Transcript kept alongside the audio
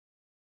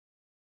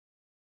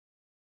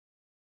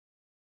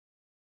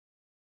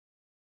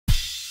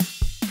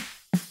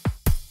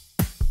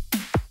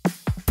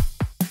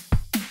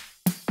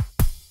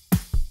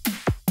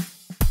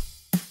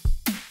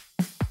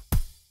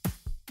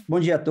Bom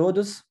dia a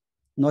todos.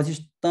 Nós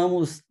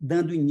estamos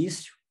dando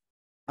início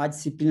à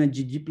disciplina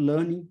de Deep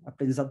Learning,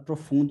 Aprendizado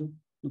Profundo,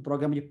 no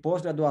programa de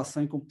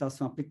pós-graduação em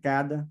Computação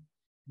Aplicada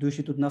do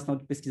Instituto Nacional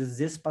de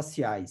Pesquisas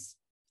Espaciais.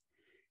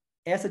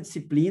 Essa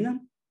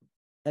disciplina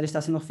ela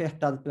está sendo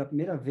ofertada pela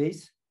primeira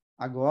vez,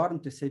 agora, no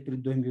terceiro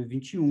período de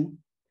 2021,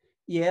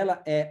 e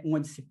ela é uma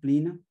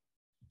disciplina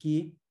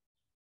que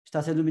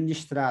está sendo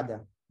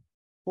ministrada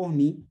por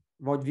mim,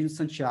 Valdivino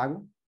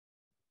Santiago,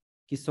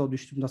 que sou do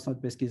Instituto Nacional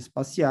de Pesquisas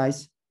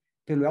Espaciais,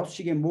 pelo Elcio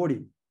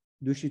Shigemori,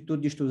 do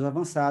Instituto de Estudos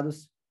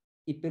Avançados,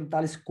 e pelo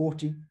Thales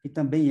Corte, que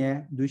também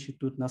é do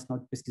Instituto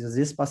Nacional de Pesquisas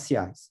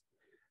Espaciais.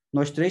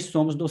 Nós três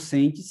somos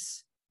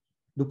docentes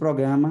do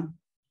programa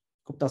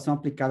Computação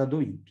Aplicada do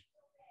INPE.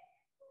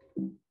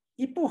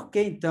 E por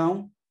que,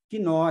 então, que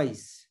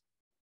nós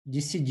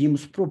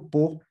decidimos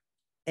propor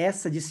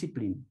essa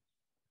disciplina?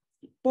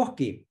 Por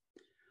quê?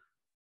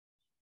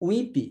 O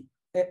INPE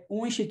é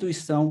uma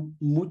instituição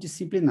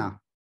multidisciplinar.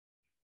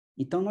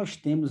 Então, nós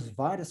temos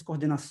várias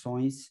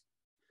coordenações,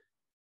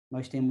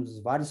 nós temos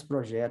vários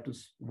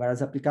projetos,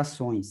 várias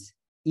aplicações.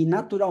 E,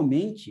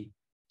 naturalmente,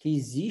 que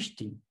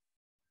existem,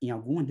 em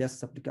algumas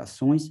dessas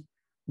aplicações,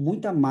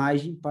 muita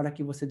margem para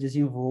que você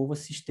desenvolva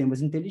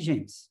sistemas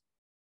inteligentes.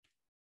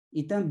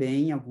 E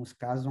também, em alguns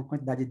casos, uma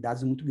quantidade de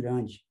dados muito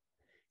grande.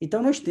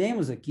 Então, nós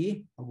temos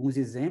aqui alguns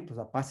exemplos,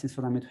 a parte de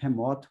sensoramento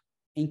remoto,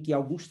 em que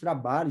alguns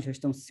trabalhos já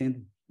estão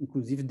sendo,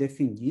 inclusive,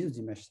 defendidos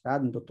de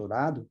mestrado, em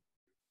doutorado,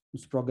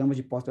 nos programas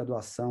de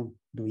pós-graduação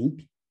do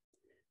INPE,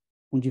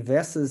 com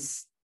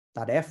diversas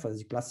tarefas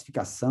de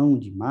classificação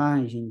de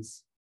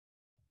imagens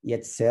e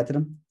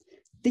etc.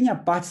 Tem a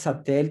parte de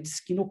satélites,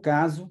 que, no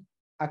caso,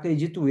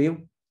 acredito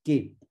eu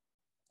que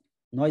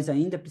nós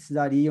ainda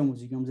precisaríamos,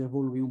 digamos,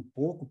 evoluir um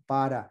pouco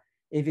para,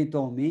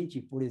 eventualmente,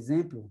 por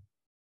exemplo,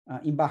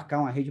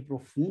 embarcar uma rede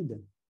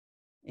profunda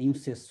em um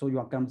sensor de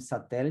uma câmera de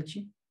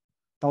satélite.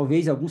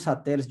 Talvez alguns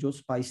satélites de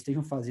outros países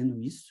estejam fazendo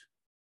isso,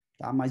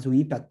 tá? Mas o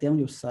INPE, até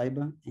onde eu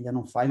saiba, ainda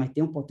não faz, mas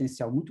tem um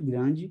potencial muito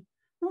grande,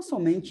 não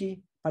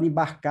somente para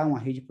embarcar uma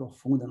rede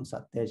profunda no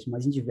satélite,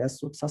 mas em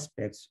diversos outros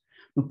aspectos.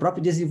 No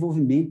próprio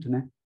desenvolvimento,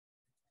 né?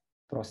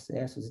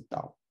 Processos e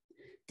tal.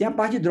 Tem a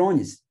parte de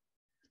drones.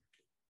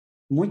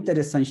 Muito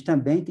interessante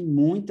também, tem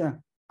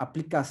muita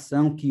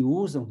aplicação que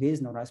usam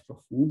redes neurais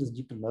profundas,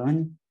 deep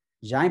learning,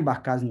 já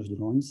embarcadas nos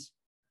drones,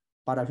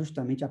 para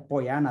justamente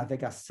apoiar a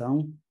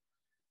navegação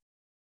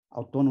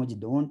autônoma de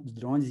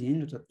drones,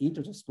 entre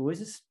outras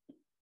coisas.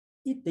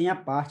 E tem a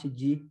parte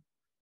de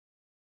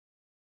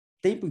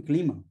tempo e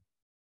clima.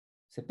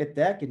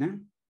 CPTEC, né?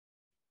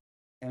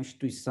 É uma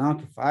instituição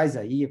que faz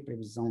aí a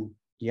previsão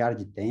diária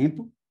de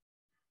tempo.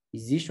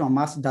 Existe uma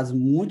massa de dados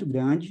muito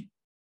grande,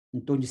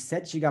 em torno de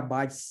 7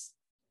 gigabytes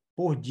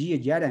por dia,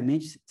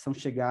 diariamente, são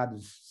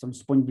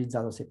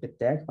disponibilizados ao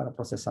CPTEC para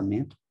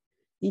processamento.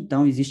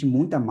 Então, existe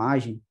muita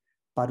margem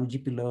para o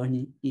Deep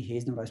Learning e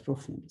redes neurais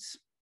profundas.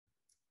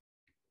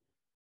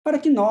 Para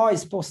que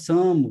nós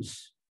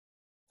possamos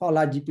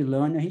falar de Deep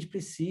Learning, a gente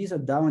precisa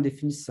dar uma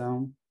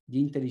definição de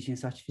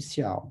inteligência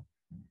artificial.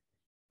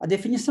 A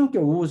definição que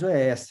eu uso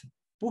é essa,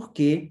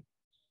 porque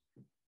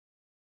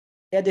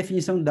é a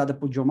definição dada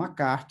por John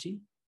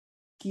McCarthy,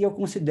 que eu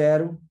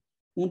considero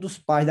um dos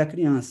pais da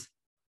criança.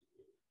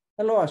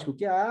 É lógico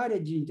que a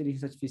área de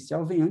inteligência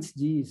artificial vem antes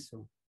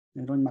disso,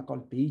 neurônio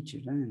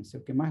Macaulay-Pitts, né? Não sei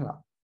o que mais lá,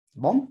 tá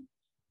bom?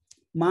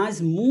 Mas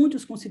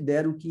muitos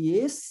consideram que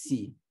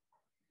esse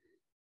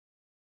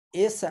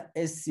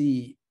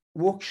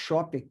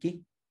workshop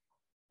aqui,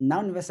 na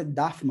Universidade de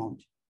Dartmouth,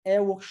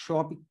 é o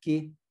workshop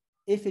que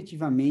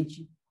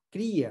efetivamente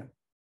cria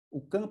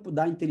o campo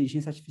da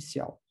inteligência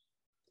artificial.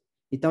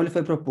 Então, ele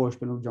foi proposto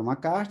pelo John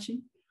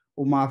McCarthy,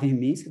 o Marvin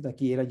Minsky,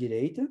 daqui ele à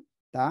direita,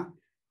 tá?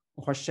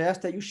 O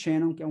Rochester e o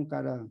Shannon, que é um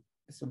cara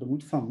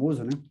muito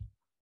famoso, né?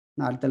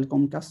 Na área de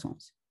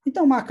telecomunicações.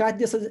 Então, o McCarthy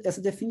deu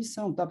essa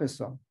definição, tá,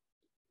 pessoal?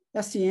 É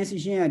a ciência e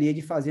engenharia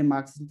de fazer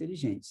máquinas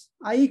inteligentes.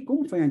 Aí,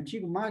 como foi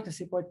antigo, máquina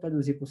você pode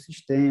traduzir por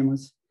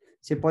sistemas,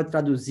 você pode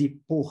traduzir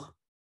por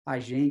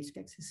agentes, o que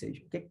é que você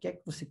seja, o que é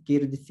que você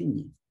queira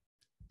definir.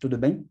 Tudo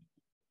bem?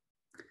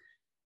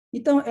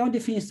 Então, é uma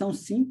definição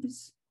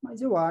simples,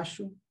 mas eu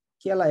acho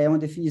que ela é uma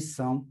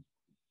definição,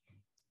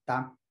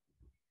 tá?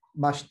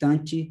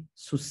 Bastante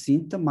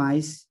sucinta,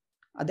 mas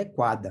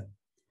adequada.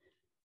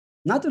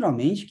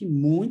 Naturalmente que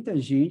muita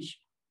gente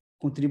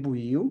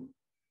contribuiu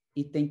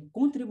e tem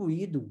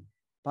contribuído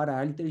para a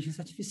área de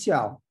inteligência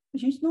artificial. A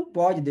gente não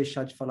pode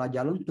deixar de falar de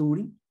Alan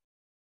Turing,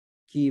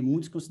 que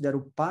muitos consideram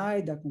o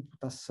pai da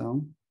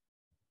computação,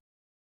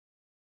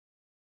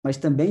 mas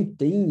também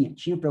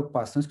tinha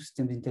preocupações com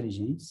sistemas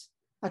inteligentes.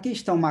 Aqui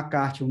estão o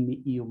McCarthy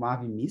e o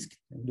Marvin Minsky,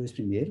 os dois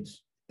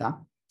primeiros,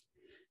 tá?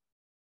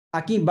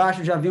 Aqui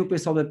embaixo já vem o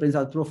pessoal do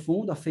Aprendizado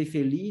Profundo, a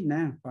Feifeli,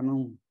 né? Para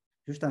não,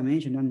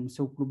 justamente, né, no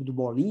seu clube do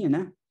Bolinha,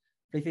 né?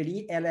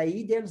 Feifeli, ela é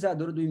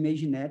idealizadora do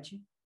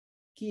ImageNet,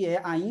 que é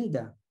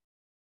ainda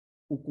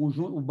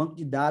o banco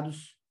de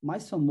dados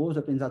mais famoso do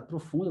Aprendizado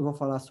Profundo. Eu vou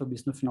falar sobre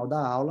isso no final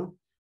da aula.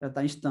 Ela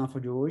está em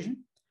Stanford hoje.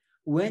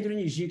 O Andrew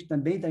Ng, que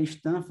também está em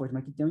Stanford,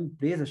 mas que tem uma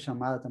empresa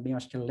chamada também,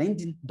 acho que é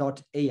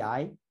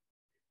Landing.ai,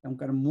 é um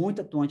cara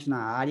muito atuante na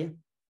área.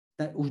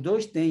 Os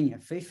dois têm, a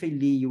Fei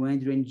Li e o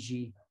Andrew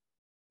Ng,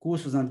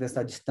 cursos na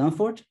Universidade de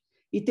Stanford,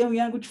 e tem o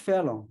Young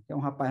Goodfellow, que é um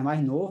rapaz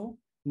mais novo,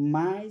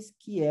 mas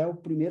que é o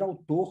primeiro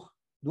autor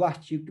do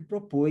artigo que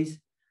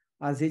propôs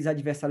as redes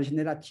adversárias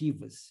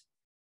generativas,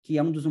 que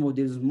é um dos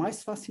modelos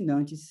mais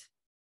fascinantes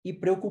e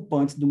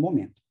preocupantes do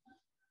momento.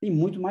 Tem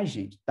muito mais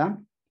gente,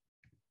 tá?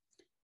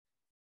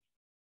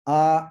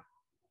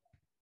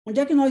 Onde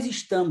é que nós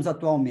estamos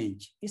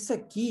atualmente? Isso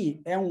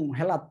aqui é um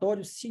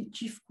relatório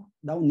científico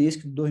da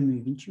Unesco de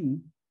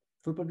 2021,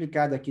 foi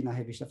publicado aqui na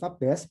revista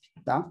FAPESP,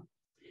 tá?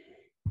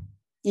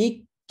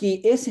 E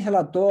que esse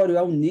relatório,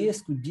 a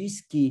Unesco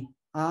diz que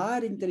a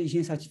área de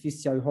inteligência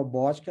artificial e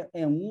robótica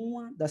é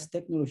uma das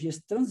tecnologias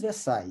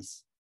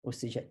transversais, ou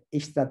seja,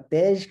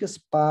 estratégicas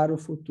para o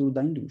futuro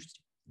da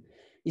indústria.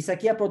 Isso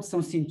aqui é a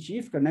produção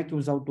científica, né, que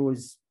os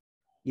autores,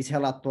 esse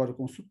relatório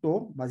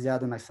consultou,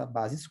 baseado nessa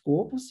base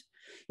Scopus.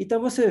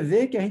 Então, você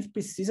vê que a gente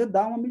precisa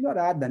dar uma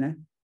melhorada, né?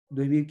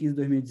 2015,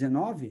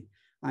 2019,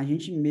 a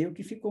gente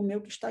ficou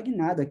meio que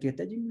estagnado aqui,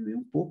 até diminuiu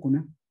um pouco,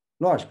 né?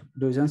 Lógico,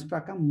 2 anos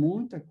para cá,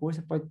 muita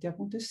coisa pode ter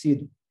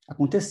acontecido.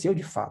 Aconteceu,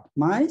 de fato,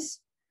 mas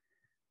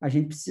a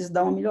gente precisa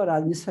dar uma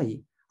melhorada nisso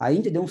aí. A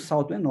Índia deu um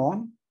salto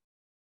enorme,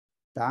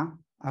 tá?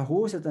 A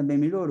Rússia também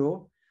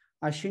melhorou.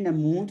 A China é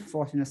muito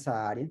forte nessa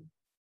área,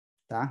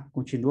 tá?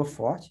 Continua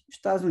forte. Os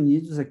Estados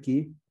Unidos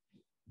aqui,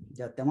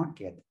 já até uma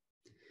queda.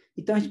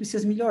 Então, a gente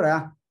precisa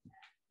melhorar.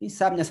 Quem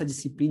sabe nessa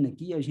disciplina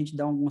aqui, a gente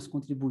dá algumas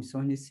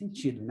contribuições nesse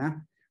sentido,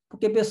 né?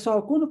 Porque,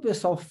 pessoal, quando o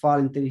pessoal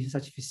fala em inteligência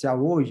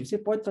artificial hoje, você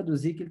pode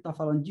traduzir que ele está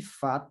falando de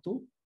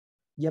fato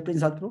de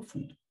aprendizado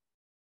profundo.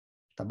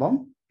 Tá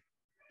bom?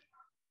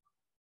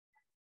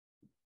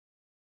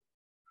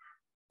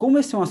 Como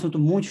esse é um assunto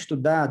muito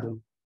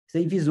estudado,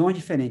 tem visões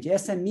diferentes.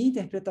 Essa é a minha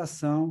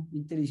interpretação de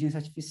inteligência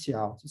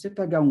artificial. Se você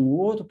pegar um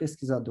outro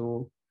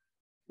pesquisador,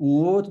 um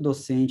outro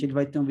docente, ele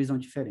vai ter uma visão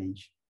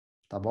diferente.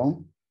 Tá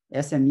bom?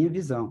 Essa é a minha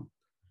visão.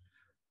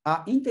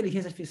 A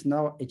inteligência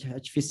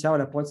artificial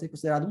ela pode ser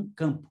considerada um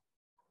campo.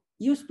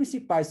 E os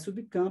principais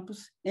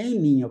subcampos, em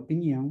minha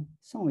opinião,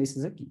 são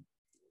esses aqui.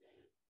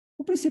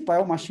 O principal é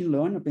o machine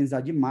learning, o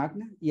aprendizado de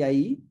máquina, e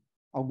aí,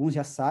 alguns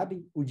já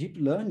sabem, o deep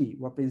learning,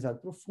 o aprendizado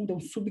profundo, é um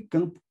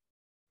subcampo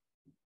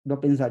do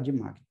aprendizado de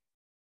máquina.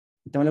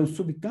 Então, ele é um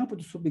subcampo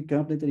do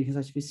subcampo da inteligência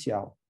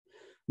artificial.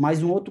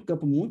 Mas um outro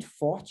campo muito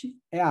forte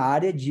é a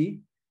área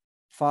de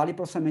fala e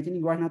processamento em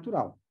linguagem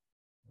natural.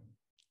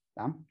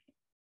 Tá?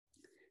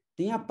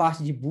 Tem a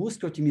parte de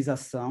busca e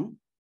otimização,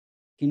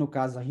 que no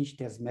caso a gente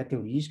tem as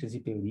meta-heurísticas,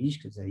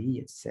 hiperheurísticas aí,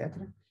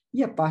 etc.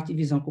 E a parte de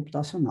visão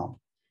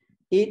computacional.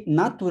 E,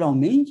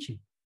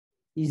 naturalmente,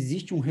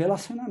 existe um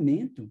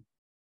relacionamento,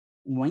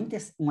 uma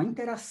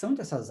interação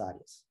entre essas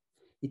áreas.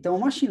 Então, o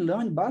machine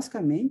learning,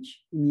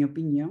 basicamente, em minha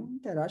opinião,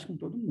 interage com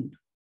todo mundo.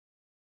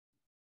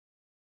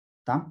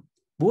 Tá?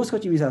 Busca e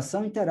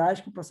otimização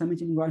interage com o processamento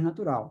de linguagem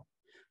natural.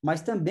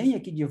 Mas também,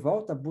 aqui de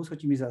volta, a busca e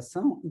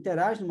otimização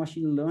interage no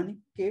machine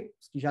learning, porque,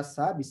 os que já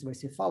sabem, isso vai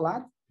ser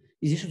falado,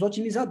 existem os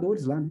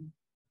otimizadores lá, né?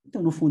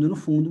 Então, no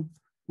fundo,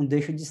 não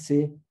deixa de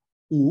ser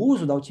um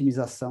uso da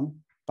otimização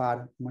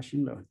para o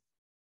machine learning.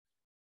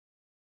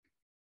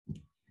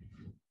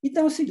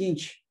 Então, é o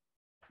seguinte,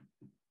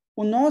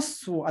 o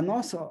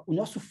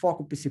nosso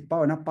foco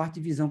principal é na parte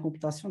de visão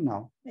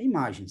computacional, é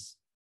imagens.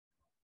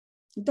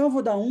 Então, eu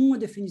vou dar uma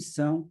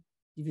definição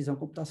de visão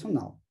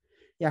computacional.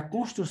 É a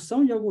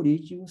construção de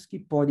algoritmos que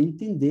podem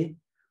entender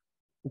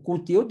o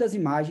conteúdo das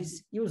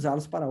imagens e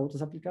usá-los para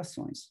outras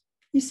aplicações.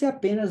 Isso é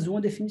apenas uma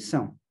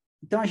definição.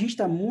 Então, a gente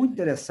está muito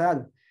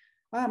interessado,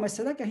 mas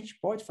será que a gente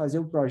pode fazer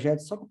um projeto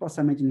só com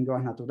processamento de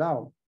linguagem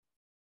natural?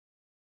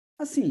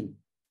 Assim,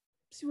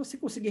 se você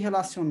conseguir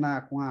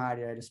relacionar com a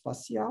área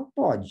aeroespacial,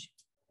 pode.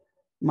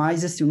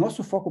 Mas, assim, o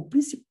nosso foco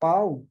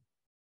principal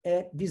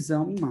é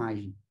visão e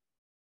imagem.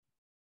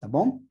 Tá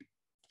bom?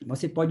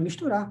 Você pode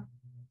misturar.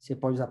 Você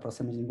pode usar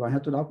processamento de linguagem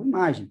natural com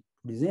imagem.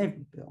 Por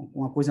exemplo,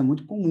 uma coisa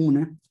muito comum,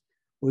 né?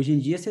 Hoje em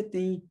dia, você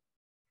tem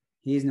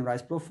redes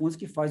neurais profundas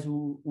que faz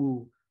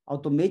o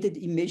Automated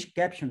Image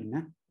Captioning,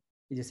 né?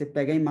 Quer dizer, você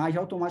pega a imagem e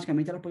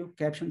automaticamente ela põe o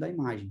caption da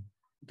imagem.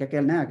 Que é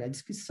aquela, né? A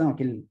descrição,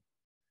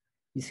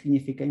 isso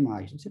significa a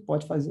imagem. Você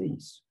pode fazer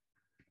isso.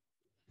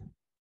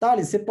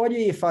 Thales, você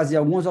pode fazer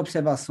algumas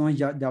observações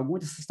de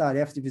algumas dessas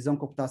tarefas de visão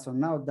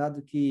computacional,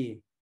 dado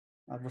que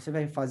você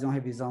vai fazer uma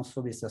revisão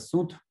sobre esse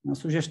assunto? Uma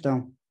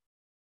sugestão.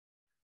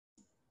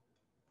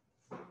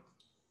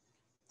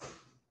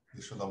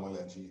 Deixa eu dar uma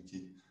olhadinha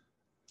aqui.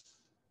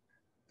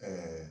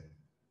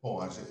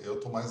 Bom, eu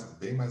estou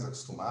bem mais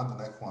acostumado,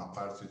 né, com a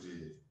parte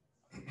de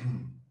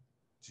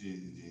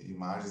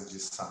imagens de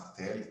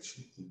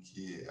satélite, em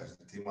que a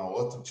gente tem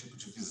outro tipo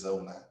de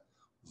visão, né?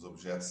 Os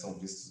objetos são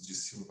vistos de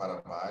cima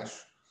para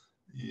baixo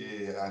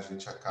e a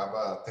gente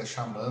acaba até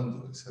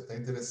chamando, isso é até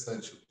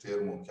interessante, o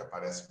termo que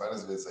aparece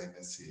várias vezes aí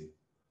nesse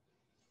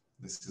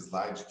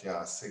slide, que é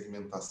a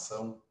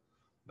segmentação,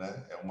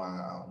 né? É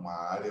uma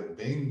área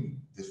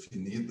bem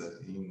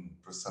definida em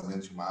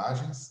processamento de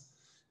imagens,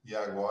 e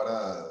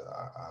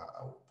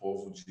agora o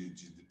povo de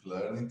Deep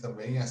Learning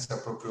também se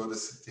apropriou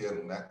desse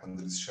termo, né? Quando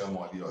eles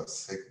chamam ali, ó,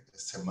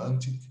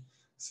 Semantic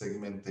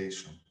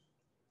Segmentation,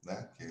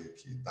 né?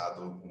 Que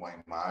dado uma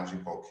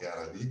imagem qualquer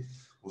ali,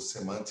 o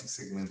Semantic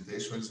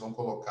Segmentation, eles vão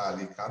colocar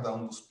ali cada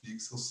um dos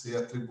pixels ser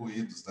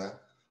atribuídos, né?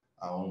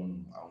 A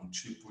um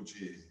tipo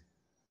de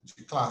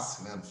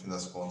classe, né? No fim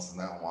das contas,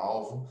 né? Um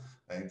alvo,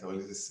 né? Então,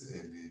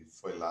 ele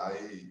foi lá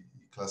e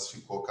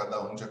classificou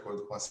cada um de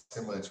acordo com a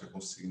semântica, com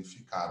o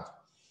significado.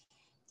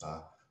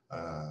 Tá?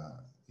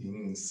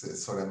 Em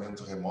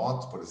sensoriamento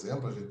remoto, por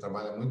exemplo, a gente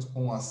trabalha muito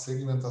com a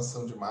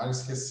segmentação de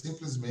imagens, que é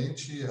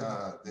simplesmente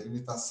a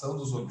delimitação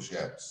dos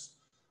objetos,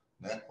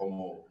 né?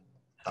 Como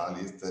tá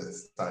ali,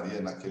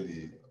 estaria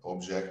naquele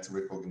object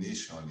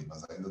recognition ali,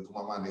 mas ainda de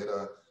uma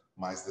maneira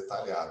mais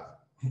detalhada.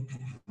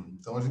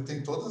 Então, a gente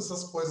tem todas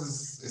essas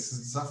coisas, esses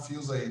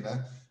desafios aí,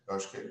 né? Eu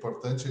acho que é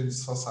importante a gente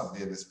só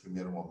saber nesse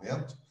primeiro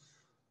momento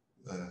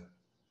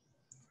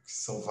que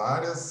são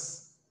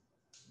várias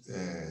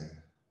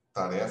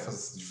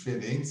tarefas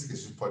diferentes que a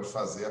gente pode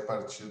fazer a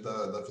partir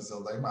da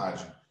visão da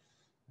imagem,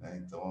 né?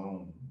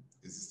 Então,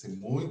 existem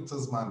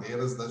muitas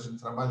maneiras da gente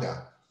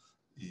trabalhar.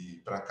 E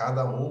para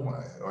cada uma,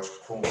 eu acho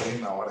que convém,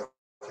 na hora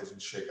que a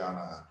gente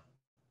chegar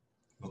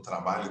no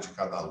trabalho de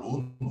cada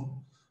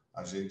aluno,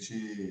 a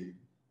gente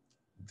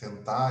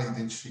tentar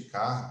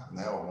identificar,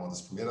 né? Uma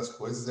das primeiras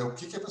coisas é o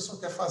que a pessoa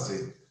quer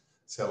fazer.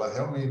 Se ela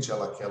realmente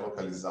quer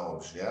localizar um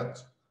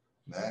objeto,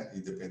 né?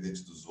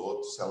 Independente dos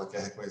outros, se ela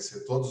quer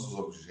reconhecer todos os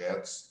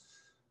objetos,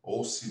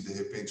 ou se de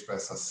repente para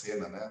essa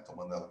cena, né?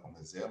 Tomando ela como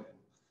exemplo,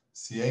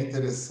 se é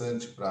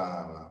interessante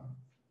para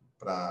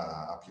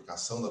a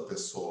aplicação da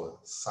pessoa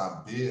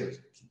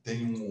saber que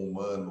tem um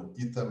humano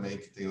e também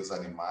que tem os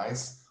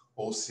animais,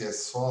 ou se é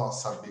só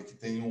saber que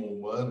tem um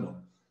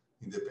humano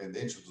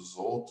independente dos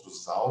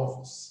outros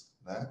alvos,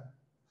 né?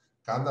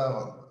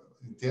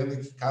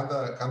 Entendem que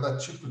cada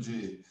tipo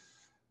de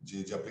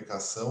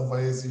aplicação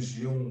vai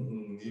exigir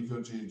um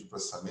nível de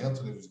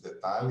processamento, um nível de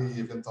detalhe e,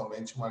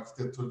 eventualmente, uma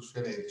arquitetura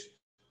diferente,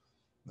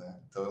 né?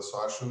 Então, eu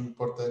só acho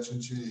importante a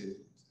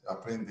gente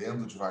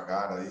aprendendo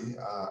devagar aí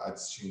a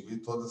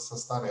distinguir todas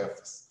essas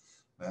tarefas,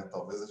 né?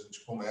 Talvez a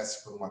gente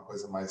comece por uma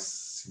coisa mais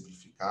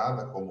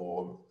simplificada,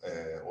 como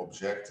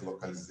Object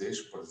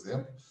Localization, por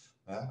exemplo,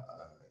 né?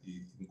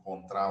 E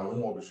encontrar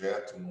um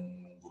objeto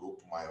num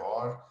grupo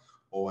maior,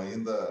 ou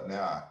ainda, né,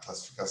 a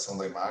classificação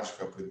da imagem,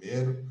 que é o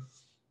primeiro,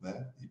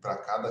 né? E para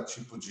cada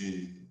tipo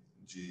de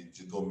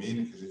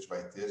domínio que a gente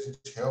vai ter, a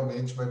gente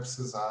realmente vai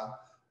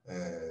precisar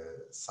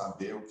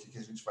saber o que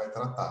a gente vai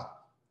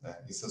tratar,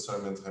 né? Em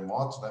sensoriamento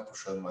remoto, né,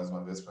 puxando mais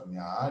uma vez para a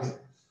minha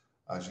área,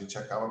 a gente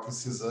acaba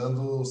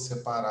precisando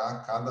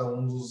separar cada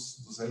um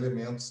dos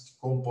elementos que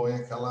compõem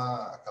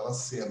aquela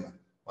cena,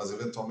 mas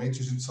eventualmente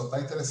a gente só está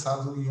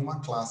interessado em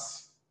uma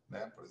classe,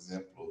 né? Por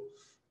exemplo,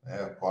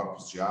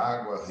 corpos de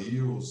água,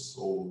 rios,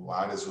 ou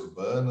áreas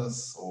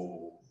urbanas,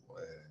 ou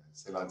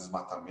sei lá,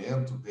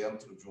 desmatamento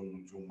dentro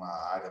de uma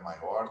área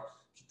maior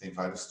que tem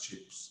vários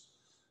tipos.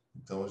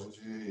 Então, a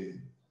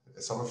gente... É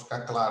só para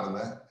ficar claro,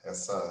 né?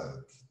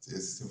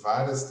 Existem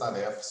várias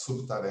tarefas,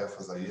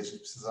 subtarefas aí, a gente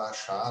precisa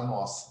achar a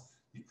nossa.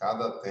 E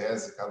cada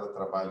tese, cada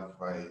trabalho que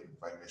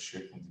vai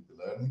mexer com Deep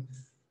Learning,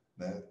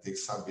 né, tem que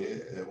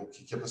saber o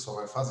que a pessoa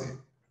vai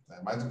fazer, né?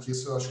 Mais do que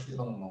isso, eu acho que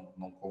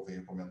não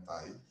convém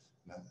comentar aí,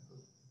 né?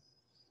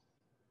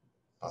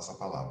 Passa a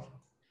palavra.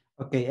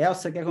 Ok.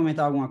 Elcio, você quer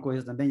comentar alguma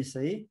coisa também disso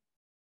aí?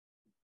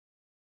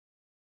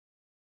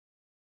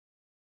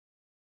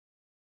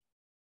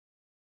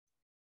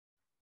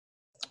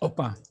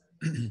 Opa!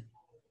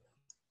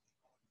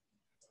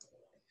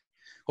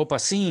 Opa,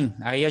 sim,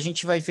 aí a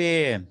gente vai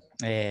ver,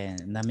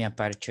 na minha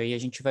parte aí, a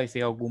gente vai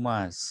ver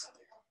algumas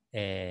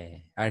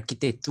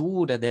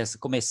arquitetura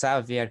começar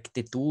a ver a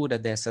arquitetura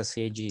dessas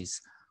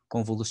redes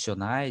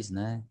convolucionais,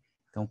 né?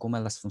 Então, como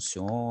elas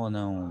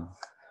funcionam,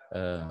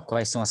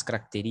 quais são as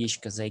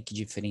características aí que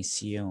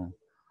diferenciam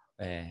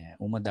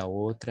uma da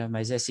outra,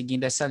 mas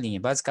seguindo essa linha.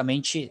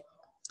 Basicamente,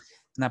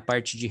 na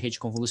parte de rede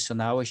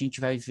convolucional, a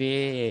gente vai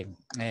ver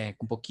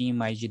com um pouquinho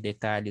mais de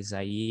detalhes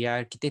aí a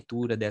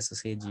arquitetura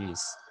dessas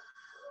redes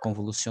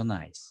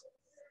convolucionais.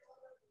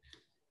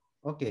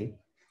 Ok.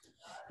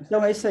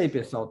 Então, é isso aí,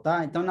 pessoal,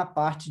 tá? Então, na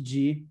parte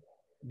de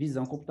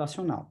visão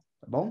computacional,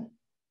 tá bom?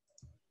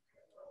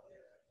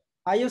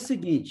 Aí é o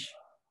seguinte,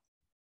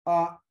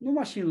 no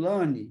Machine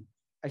Learning,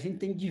 a gente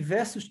tem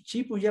diversos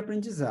tipos de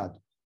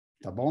aprendizado,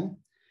 tá bom?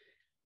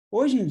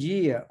 Hoje em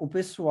dia, o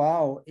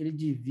pessoal, ele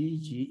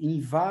divide em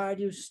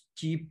vários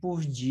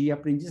tipos de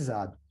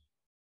aprendizado,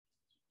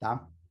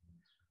 tá?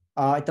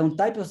 Então,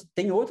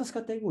 tem outras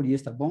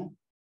categorias, tá bom?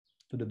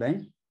 Tudo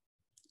bem?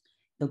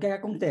 Então, o que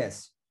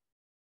acontece?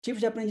 Tipos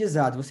de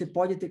aprendizado, você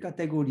pode ter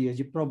categorias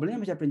de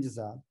problemas de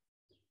aprendizado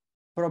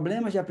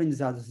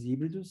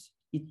híbridos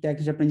e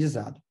técnicas de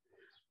aprendizado.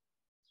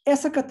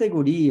 Essa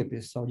categoria,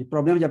 pessoal, de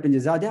problema de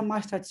aprendizado é a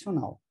mais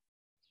tradicional,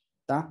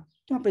 tá?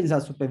 Tem um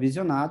aprendizado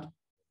supervisionado,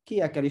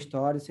 que é aquela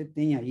história, você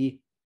tem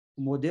aí,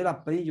 o modelo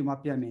aprende o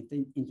mapeamento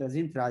entre as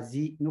entradas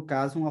e, no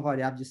caso, uma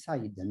variável de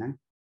saída, né?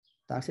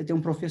 tá? Você tem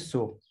um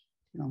professor,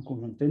 um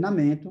conjunto de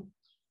treinamento,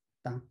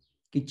 tá?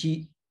 Que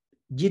te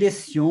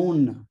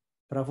direciona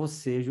para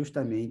você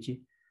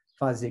justamente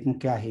fazer com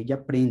que a rede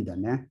aprenda,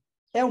 né?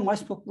 É o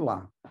mais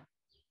popular.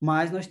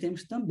 Mas nós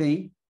temos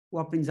também o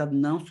aprendizado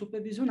não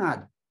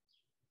supervisionado,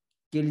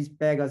 que eles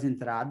pegam as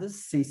entradas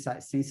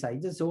sem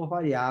saídas ou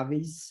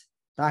variáveis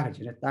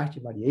target, né? Target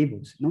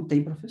variables, não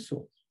tem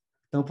professor.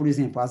 Então, por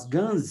exemplo, as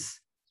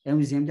GANs é um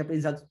exemplo de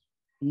aprendizado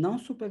não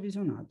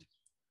supervisionado,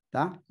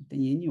 tá?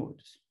 Tem N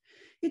outros.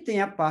 E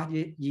tem a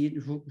parte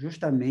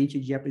justamente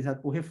de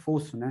aprendizado por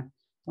reforço, né?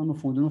 Então,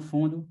 no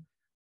fundo,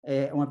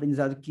 é um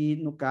aprendizado que,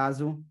 no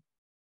caso,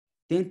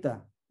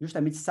 tenta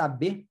justamente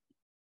saber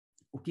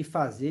o que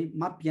fazer,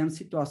 mapeando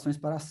situações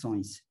para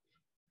ações,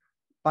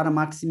 para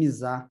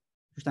maximizar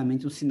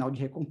justamente o sinal de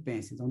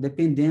recompensa. Então,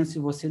 dependendo se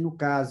você, no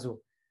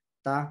caso,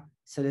 tá,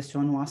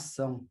 seleciona uma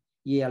ação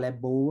e ela é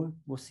boa,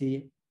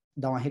 você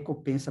dá uma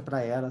recompensa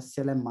para ela, se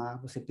ela é má,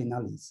 você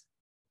penaliza,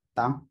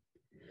 tá?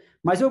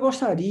 Mas eu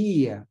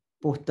gostaria,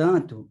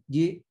 portanto,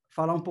 de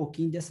falar um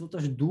pouquinho dessas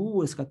outras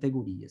duas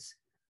categorias.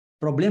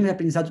 Problemas de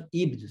aprendizado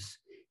híbridos.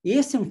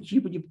 Esse é um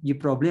tipo de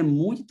problema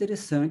muito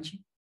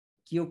interessante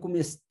que eu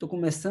estou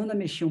começando a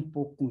mexer um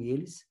pouco com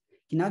eles,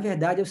 que, na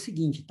verdade, é o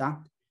seguinte,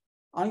 tá?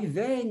 Ao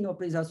invés de no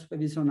aprendizado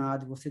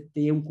supervisionado, você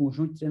ter um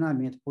conjunto de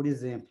treinamento, por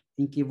exemplo,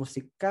 em que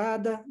você,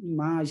 cada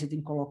imagem, tem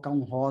que colocar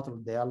um rótulo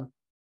dela.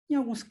 Em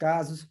alguns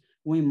casos,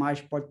 uma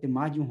imagem pode ter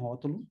mais de um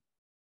rótulo,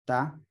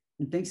 tá?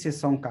 Não tem que ser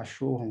só um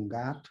cachorro, um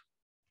gato,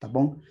 tá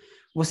bom?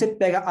 Você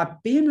pega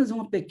apenas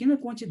uma pequena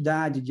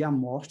quantidade de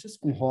amostras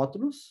com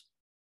rótulos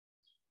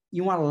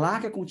e uma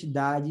larga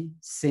quantidade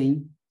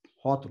sem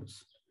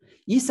rótulos.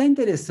 Isso é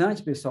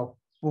interessante, pessoal,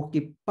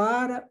 porque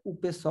para o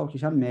pessoal que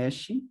já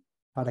mexe,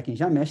 para quem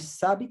já mexe,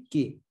 sabe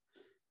que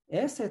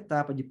essa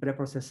etapa de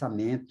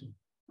pré-processamento,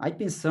 aí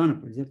pensando,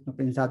 por exemplo, no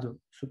aprendizado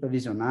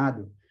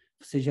supervisionado,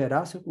 você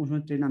gerar seu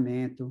conjunto de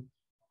treinamento,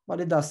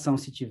 validação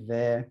se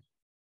tiver,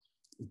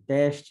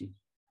 teste,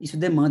 isso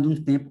demanda um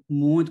tempo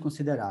muito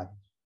considerável.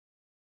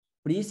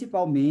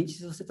 Principalmente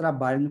se você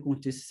trabalha no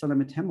contexto de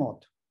estacionamento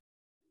remoto.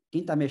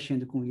 Quem está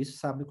mexendo com isso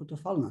sabe do que eu estou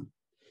falando.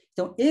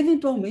 Então,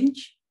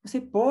 eventualmente, você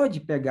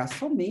pode pegar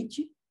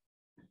somente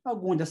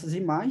alguma dessas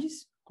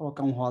imagens,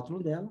 colocar um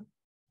rótulo dela,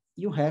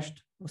 e o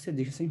resto você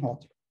deixa sem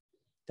rótulo.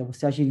 Então,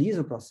 você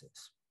agiliza o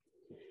processo.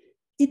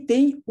 E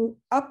tem o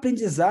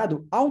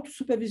aprendizado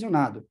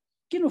autossupervisionado,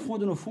 que, no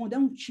fundo, é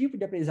um tipo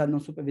de aprendizado não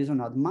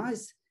supervisionado,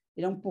 mas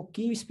ele é um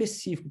pouquinho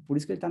específico, por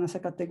isso que ele está nessa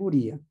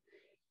categoria.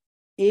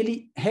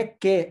 Ele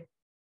requer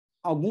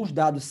alguns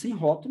dados sem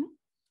rótulo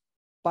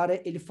para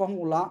ele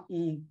formular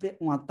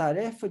uma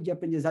tarefa de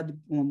aprendizado,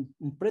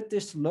 um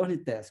pretexto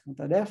learning task, uma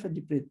tarefa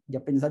de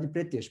aprendizado de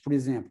pretexto, por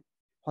exemplo,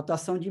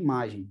 rotação de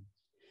imagem.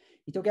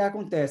 Então, o que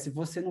acontece?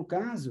 Você, no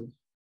caso,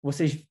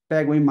 vocês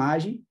pegam a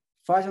imagem,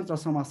 fazem uma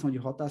transformação de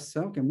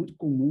rotação, que é muito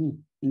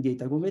comum em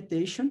data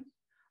augmentation.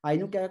 Aí,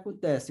 no que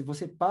acontece?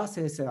 Você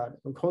passa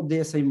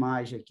rodeia essa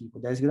imagem aqui com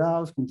 10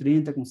 graus, com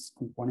 30,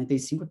 com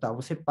 45 e tal.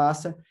 Você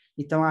passa,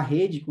 então a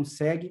rede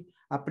consegue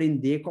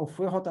aprender qual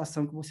foi a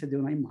rotação que você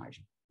deu na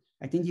imagem.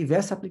 Aí tem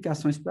diversas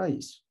aplicações para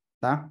isso,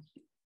 tá?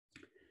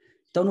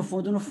 Então, no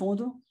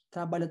fundo,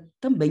 trabalha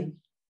também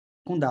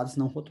com dados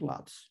não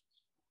rotulados.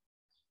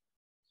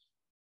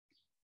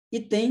 E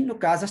tem, no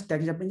caso, as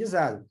técnicas de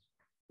aprendizado.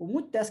 O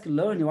multitask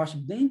learning eu acho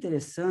bem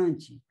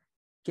interessante,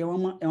 que é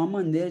uma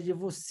maneira de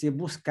você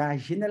buscar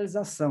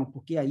generalização,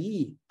 porque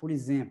aí, por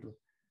exemplo,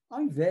 ao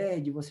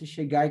invés de você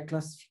chegar e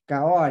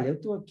classificar, olha, eu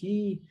estou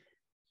aqui,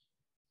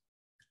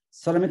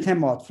 isolamento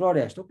remoto,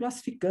 floresta, estou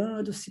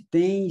classificando se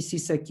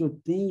isso aqui eu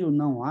tenho ou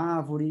não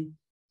árvore,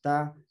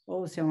 tá?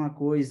 Ou se é uma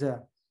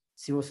coisa,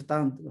 se você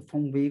for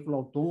um veículo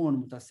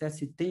autônomo, tá certo?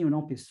 Se tem ou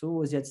não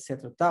pessoas e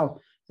etc.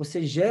 tal,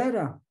 você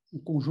gera um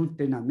conjunto de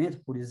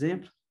treinamento, por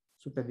exemplo,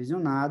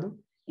 supervisionado,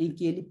 em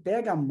que ele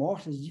pega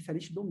amostras de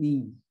diferentes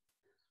domínios.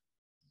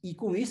 E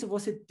com isso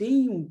você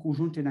tem um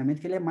conjunto de treinamento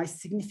que ele é mais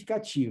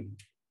significativo.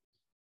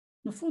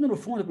 No fundo,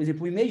 por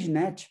exemplo, o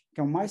ImageNet,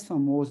 que é o mais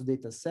famoso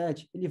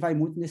dataset, ele vai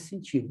muito nesse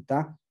sentido,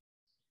 tá?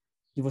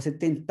 De você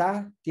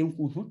tentar ter um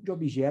conjunto de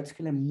objetos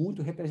que ele é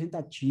muito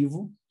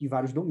representativo de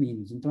vários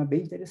domínios. Então, é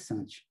bem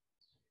interessante.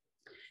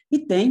 E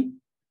tem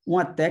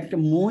uma técnica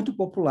muito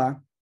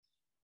popular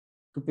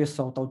que o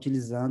pessoal está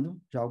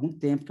utilizando já há algum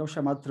tempo, que é o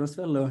chamado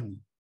Transfer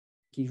Learning,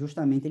 que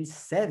justamente ele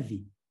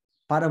serve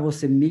para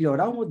você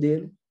melhorar o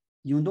modelo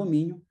de um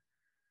domínio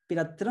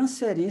pela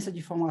transferência de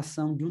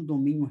informação de um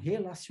domínio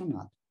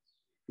relacionado.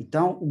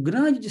 Então, o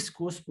grande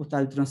discurso por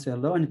trás do Transfer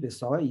Learning,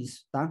 pessoal, é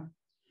isso, tá?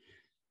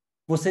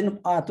 Você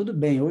não... tudo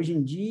bem, hoje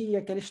em dia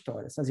é aquela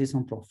história, essas vezes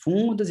são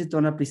profundas, então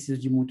ela precisa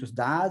de muitos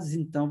dados,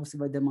 então você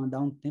vai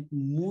demandar um tempo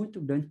muito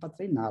grande para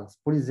treiná-las.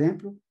 Por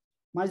exemplo,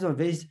 mais uma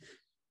vez,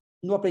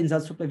 no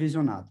aprendizado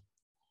supervisionado.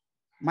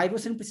 Mas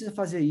você não precisa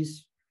fazer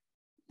isso,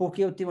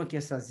 porque eu tenho aqui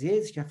essas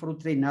redes que já foram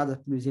treinadas,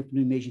 por exemplo,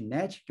 no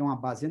ImageNet, que é uma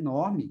base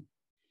enorme,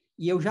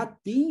 e eu já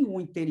tenho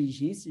uma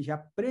inteligência já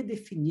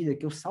predefinida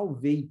que eu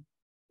salvei.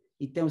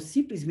 Então, eu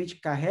simplesmente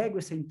carrego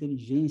essa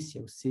inteligência,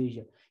 ou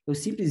seja, eu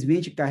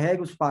simplesmente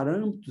carrego os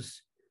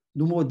parâmetros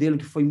do modelo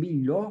que foi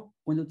melhor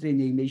quando eu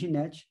treinei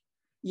ImageNet.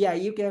 E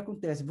aí, o que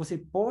acontece? Você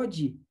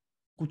pode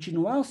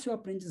continuar o seu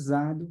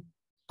aprendizado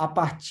a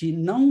partir,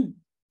 não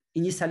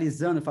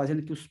inicializando,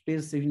 fazendo que os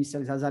pesos sejam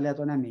inicializados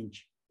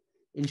aleatoriamente.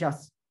 Ele já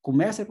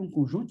começa com um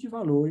conjunto de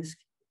valores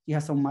que já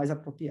são mais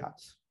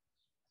apropriados.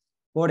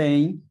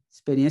 Porém,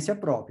 experiência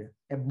própria.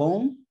 É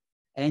bom,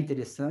 é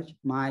interessante,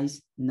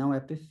 mas não é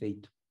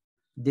perfeito.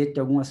 Dentro de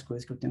algumas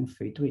coisas que eu tenho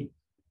feito aí.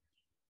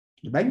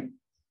 Tudo bem?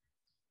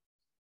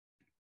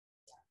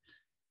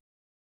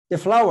 The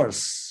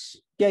Flowers.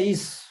 O que é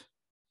isso?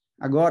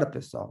 Agora,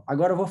 pessoal,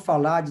 agora eu vou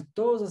falar de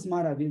todas as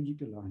maravilhas de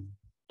Deep Learning.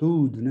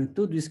 Tudo, né?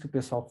 Tudo isso que o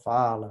pessoal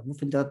fala. Vou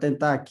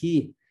tentar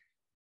aqui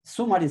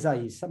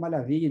sumarizar isso. A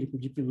maravilha que o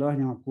Deep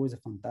Learning é uma coisa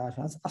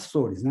fantástica. As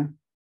flores, né?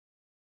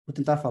 Vou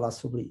tentar falar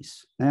sobre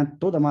isso, né?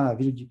 Toda a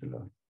maravilha do Deep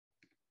Learning.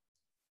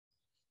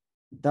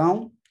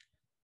 Então,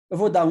 eu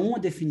vou dar uma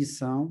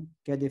definição,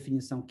 que é a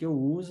definição que eu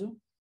uso,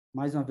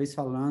 mais uma vez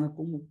falando,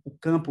 como o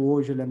campo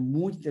hoje ele é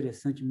muito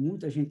interessante,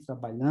 muita gente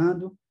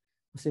trabalhando,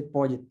 você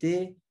pode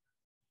ter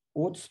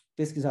outros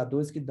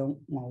pesquisadores que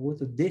dão uma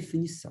outra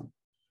definição.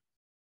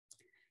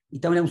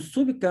 Então, ele é um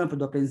subcampo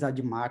do aprendizado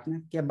de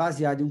máquina, que é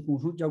baseado em um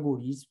conjunto de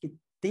algoritmos que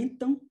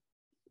tentam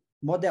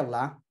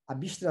modelar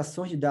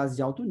abstrações de dados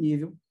de alto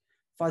nível,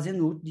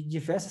 fazendo uso de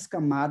diversas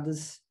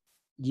camadas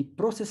de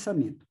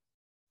processamento,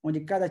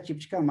 onde cada tipo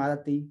de camada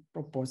tem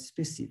propósitos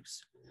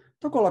específicos.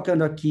 Estou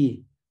colocando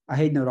aqui a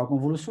rede neural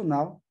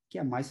convolucional, que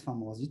é a mais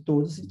famosa de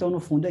todas, então, no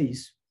fundo, é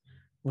isso.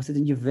 Você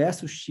tem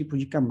diversos tipos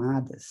de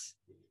camadas,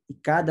 e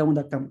cada uma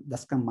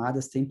das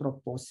camadas tem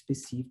propósitos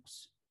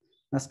específicos.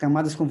 Nas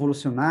camadas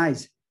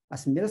convolucionais,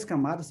 as primeiras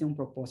camadas têm um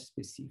propósito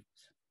específico.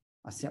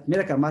 Assim, a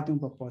primeira camada tem um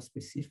propósito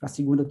específico, a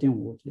segunda tem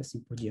um outro, e assim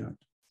por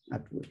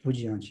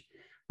diante.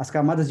 As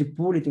camadas de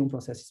pooling têm um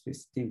processo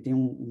específico, tem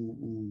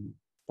um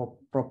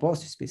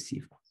propósito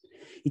específico.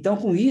 Então,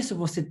 com isso,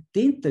 você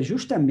tenta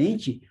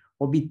justamente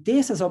obter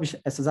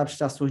essas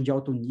abstrações de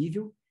alto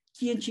nível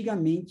que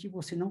antigamente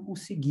você não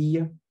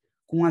conseguia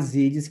com as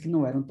redes que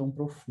não eram tão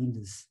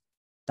profundas,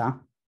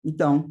 tá?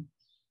 Então,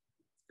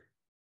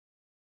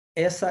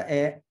 essa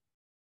é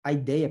a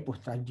ideia por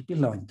trás do Deep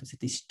Learning. Então, você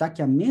tem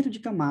estaqueamento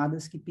de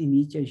camadas que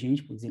permite a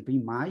gente, por exemplo,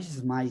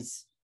 imagens,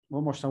 mas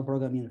vou mostrar um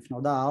programinha no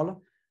final da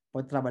aula,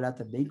 pode trabalhar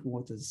também com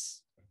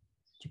outros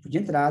tipos de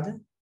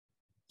entrada,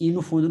 e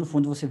no fundo,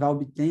 você vai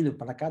obtendo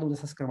para cada uma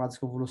dessas camadas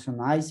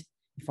convolucionais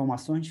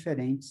informações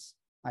diferentes,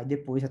 aí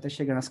depois até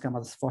chegar nas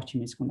camadas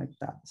fortemente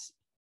conectadas,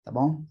 tá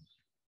bom?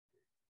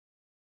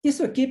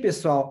 Isso aqui,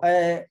 pessoal,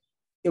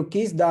 eu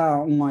quis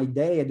dar uma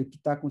ideia do que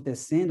está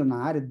acontecendo na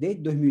área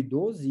desde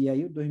 2012, e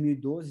aí o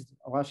 2012,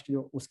 eu acho que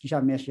os que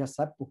já mexem já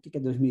sabem por que é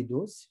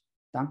 2012,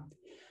 tá?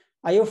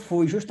 Aí eu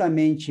fui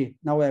justamente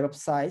na Web of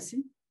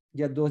Science,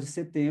 dia 12 de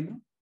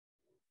setembro,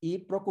 e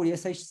procurei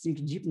essa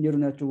string Deep Neural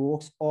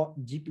Networks ou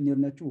Deep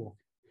Neural Network.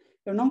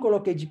 Eu não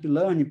coloquei Deep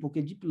Learning,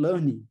 porque Deep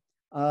Learning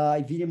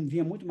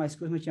vinha muito mais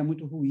coisa, mas tinha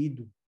muito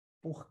ruído.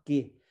 Por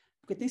quê?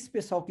 Porque tem esse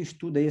pessoal que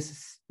estuda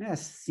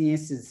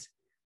ciências,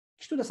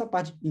 estuda essa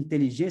parte de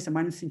inteligência,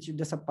 mas no sentido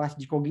dessa parte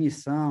de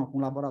cognição,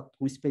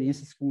 com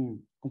experiências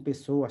com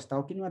pessoas,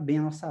 tal, que não é bem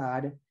a nossa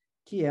área,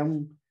 que é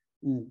um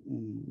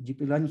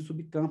Deep Learning, um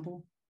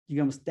subcampo,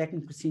 digamos,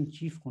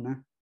 técnico-científico,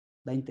 né,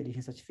 da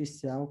inteligência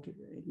artificial, que,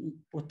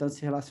 portanto,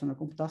 se relaciona à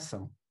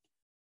computação.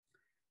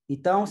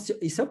 Então, se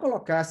eu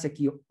colocasse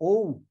aqui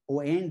ou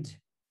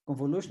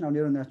Convolutional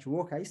Neural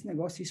Network, aí esse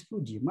negócio ia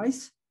explodir,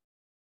 mas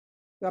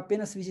eu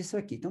apenas fiz isso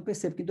aqui. Então,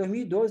 percebo que em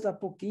 2012, há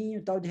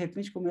pouquinho, tal, de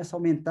repente começa a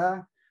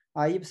aumentar,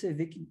 aí você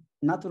vê que,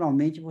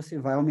 naturalmente, você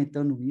vai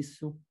aumentando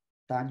isso,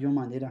 tá, de uma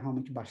maneira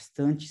realmente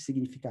bastante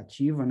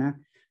significativa, né?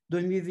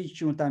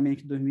 2021 também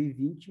que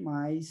 2020,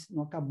 mas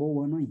não acabou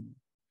o ano ainda.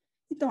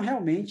 Então,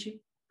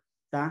 realmente,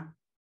 tá?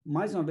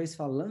 Mais uma vez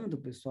falando,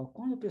 pessoal,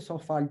 quando o pessoal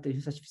fala de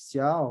inteligência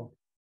artificial,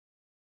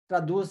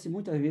 traduz-se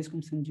muitas vezes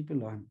como sendo Deep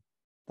Learning,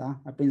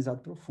 tá?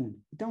 Aprendizado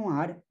profundo. Então, é uma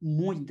área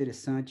muito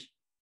interessante,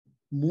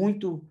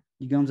 muito,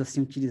 digamos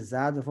assim,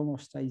 utilizada. Vou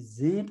mostrar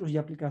exemplos de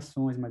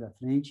aplicações mais à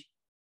frente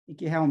e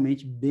que é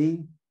realmente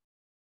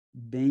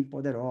bem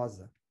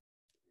poderosa.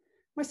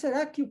 Mas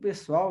será que o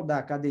pessoal da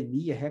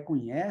academia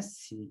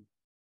reconhece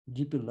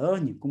Deep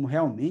Learning como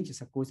realmente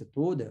essa coisa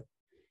toda?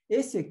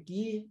 Esse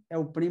aqui é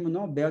o Prêmio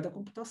Nobel da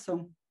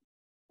Computação,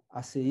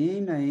 a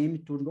CMAM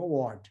Turing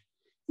Award.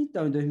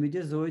 Então, em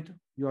 2018,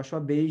 Joshua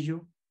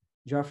Bengio,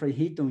 Geoffrey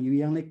Hinton e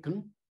Ian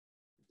LeCun,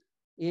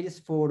 eles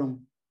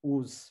foram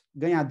os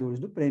ganhadores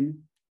do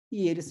prêmio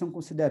e eles são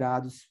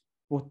considerados,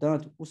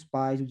 portanto, os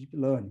pais do Deep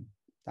Learning,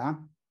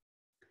 tá?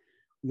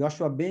 O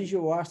Joshua Bengio,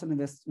 eu acho, está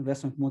na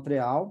versão de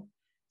Montreal.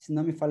 Se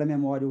não me falha a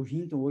memória, o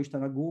Hinton hoje está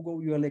na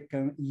Google e o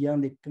Ian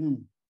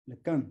LeCun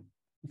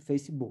no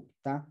Facebook,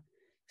 tá?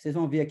 Vocês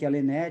vão ver aqui a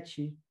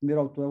Lenete, o primeiro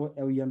autor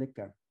é o Ian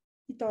LeCun.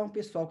 Então, é um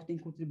pessoal que tem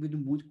contribuído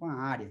muito com a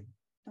área.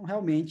 Então,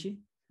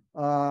 realmente,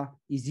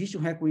 existe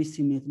um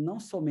reconhecimento não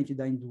somente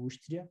da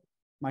indústria,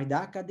 mas da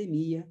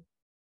academia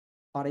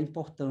para a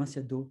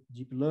importância do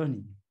Deep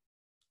Learning.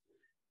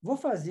 Vou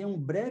fazer um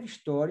breve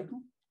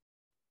histórico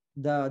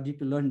da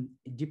Deep Learning,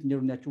 Deep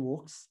Neural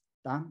Networks,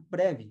 tá?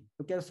 Breve.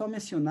 Eu quero só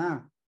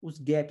mencionar os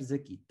gaps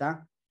aqui,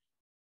 tá?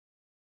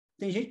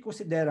 Tem gente que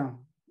considera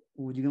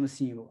digamos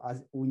assim,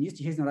 o início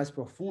de redes neurais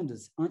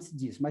profundas antes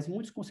disso, mas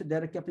muitos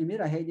consideram que a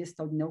primeira rede é esse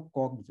tal de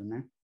neocógnito,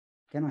 né?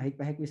 Que é uma rede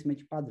para reconhecimento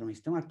de padrões.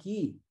 Então,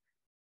 aqui,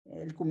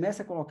 ele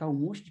começa a colocar um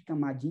monte de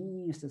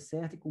camadinhas, tá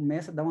certo? E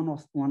começa a dar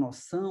uma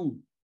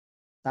noção,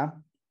 tá?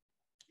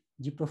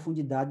 De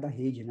profundidade da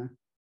rede, né?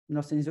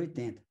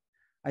 1980.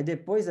 Aí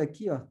depois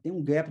aqui, ó, tem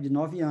um gap de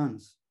 9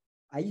 anos.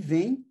 Aí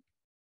vem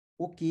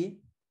o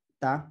que,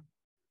 tá?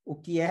 O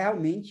que é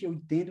realmente, eu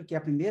entendo que é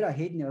a primeira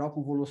rede neural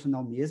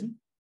convolucional mesmo,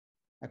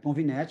 a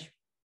Convinet,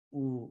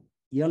 o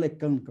Ian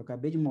LeCun, que eu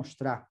acabei de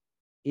mostrar,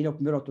 ele é o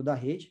primeiro autor da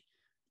rede,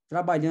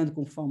 trabalhando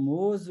com o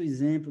famoso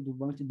exemplo do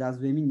banco de dados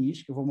do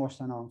MNIST, que eu vou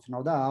mostrar no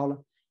final da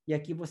aula, e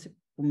aqui você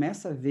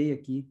começa a ver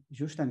aqui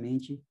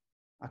justamente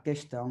a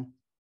questão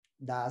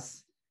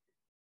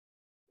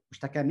o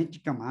estaqueamento de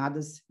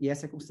camadas, e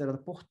essa é considerada,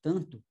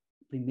 portanto,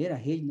 a primeira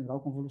rede neural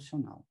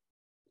convolucional.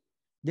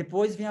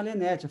 Depois vem a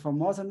LeNet, a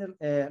famosa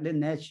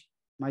LeNet,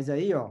 mas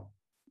aí, ó,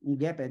 um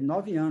gap é de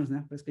 9 anos,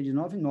 né? Parece que é de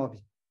 9 em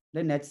 9.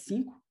 LeNet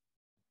 5,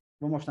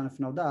 vou mostrar no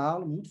final da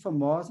aula, muito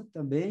famosa,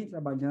 também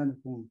trabalhando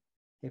com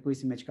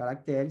reconhecimento de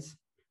caracteres.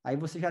 Aí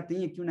você já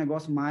tem aqui um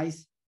negócio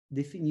mais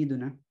definido,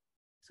 né?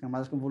 As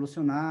camadas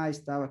convolucionais,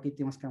 tal, aqui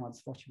tem umas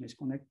camadas fortemente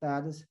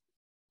conectadas,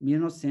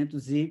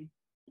 1900 e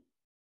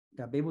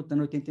acabei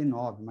botando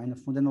 89, mas no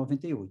fundo é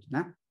 98,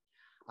 né?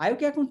 Aí o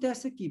que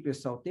acontece aqui,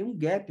 pessoal? Tem um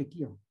gap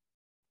aqui, ó.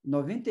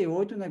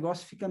 98 o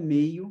negócio fica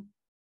meio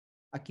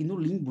aqui no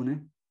limbo,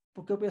 né?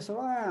 Porque o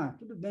pessoal,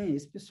 tudo bem,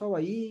 esse pessoal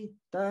aí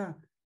tá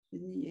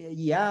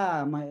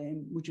IA,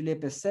 multilayer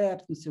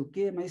percept, não sei o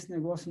quê, mas esse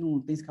negócio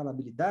não tem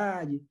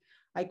escalabilidade.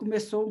 Aí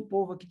começou um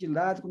povo aqui de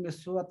lado,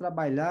 começou a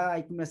trabalhar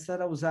e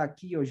começaram a usar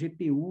aqui, ó,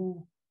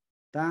 GPU,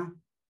 tá?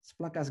 As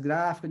placas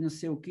gráficas, não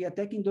sei o quê,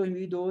 até que em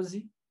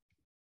 2012,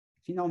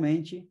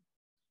 finalmente,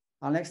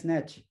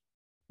 AlexNet.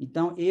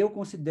 Então, eu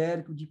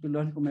considero que o Deep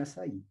Learning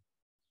começa aí,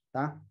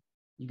 tá?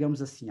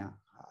 Digamos assim, a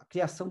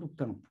criação do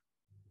campo.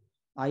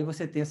 Aí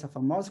você tem essa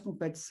famosa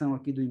competição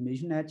aqui do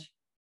ImageNet,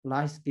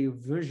 Large Scale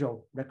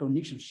Visual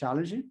Recognition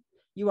Challenge,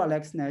 e o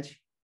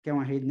AlexNet, que é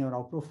uma rede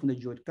neural profunda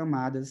de 8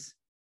 camadas,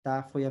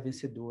 tá? Foi a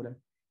vencedora.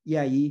 E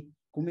aí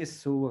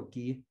começou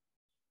aqui,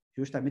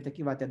 justamente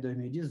aqui vai até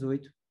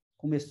 2018,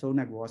 começou o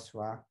negócio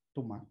a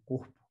tomar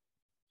corpo.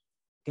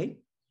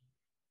 Ok?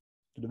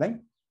 Tudo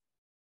bem?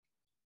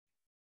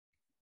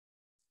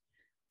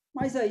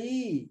 Mas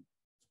aí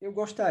eu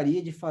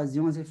gostaria de fazer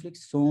umas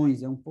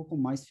reflexões, um pouco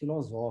mais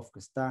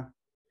filosóficas, tá?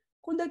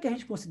 Quando é que a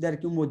gente considera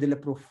que um modelo é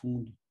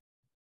profundo?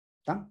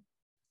 Tá?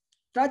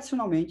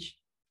 Tradicionalmente,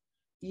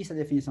 isso é a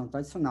definição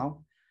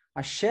tradicional,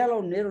 a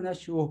Shallow Neural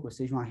Network, ou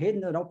seja, uma rede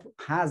neural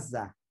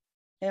rasa,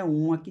 é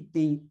uma que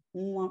tem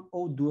uma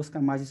ou duas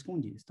camadas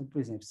escondidas. Então, por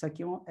exemplo, isso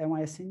aqui é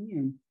uma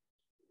SNN.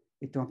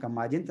 Ele tem uma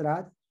camada de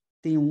entrada,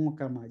 tem uma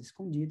camada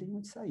escondida e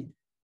uma de saída.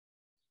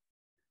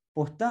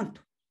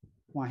 Portanto,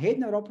 uma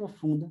rede neural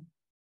profunda,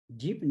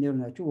 Deep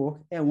Neural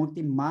Network, é uma que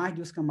tem mais de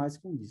duas camadas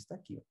escondidas. Está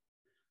aqui,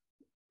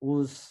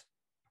 ó.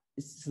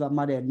 Esses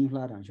amarelinhos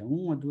laranja.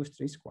 1, 2,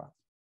 3, 4.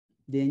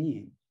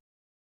 DNN.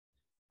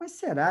 Mas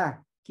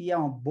será que é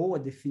uma boa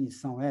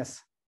definição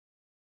essa?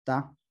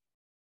 Tá?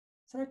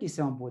 Será que isso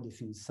é uma boa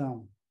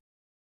definição?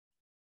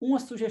 Uma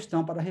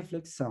sugestão para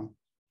reflexão.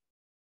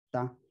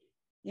 Tá?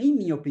 Em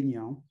minha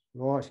opinião,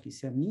 lógico,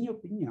 isso é a minha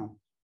opinião,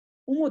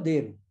 um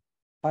modelo,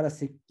 para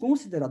ser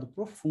considerado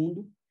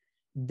profundo,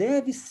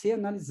 deve ser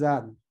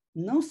analisado,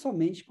 não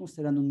somente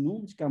considerando o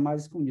número de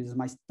camadas escondidas,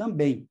 mas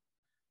também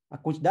a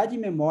quantidade de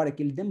memória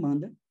que ele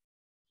demanda,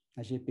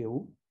 a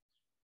GPU,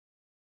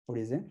 por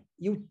exemplo,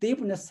 e o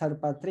tempo necessário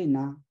para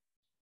treinar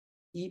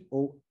e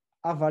ou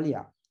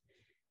avaliar.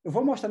 Eu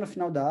vou mostrar no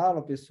final da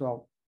aula,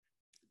 pessoal,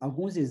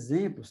 alguns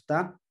exemplos,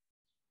 tá?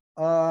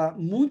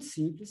 Muito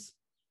simples,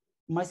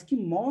 mas que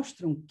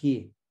mostram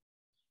que,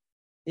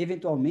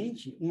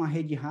 eventualmente, uma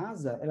rede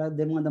rasa, ela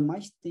demanda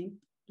mais tempo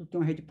do que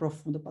uma rede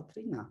profunda para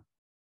treinar,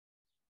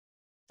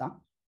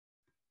 tá?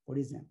 Por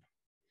exemplo.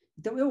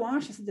 Então, eu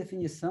acho essa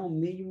definição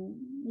meio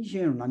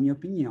ingênua, na minha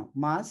opinião,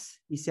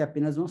 mas isso é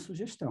apenas uma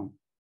sugestão.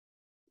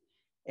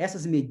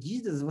 Essas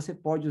medidas você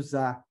pode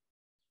usar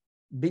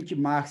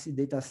benchmarks e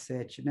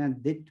dataset, né?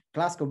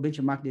 Classical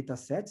benchmark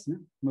datasets, né?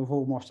 Como eu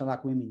vou mostrar lá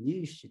com o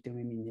MNIST, tem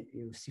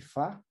o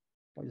CIFAR,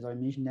 pode usar o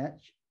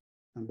ImageNet,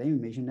 também o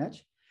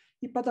ImageNet,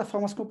 e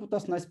plataformas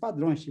computacionais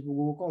padrões, tipo o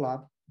Google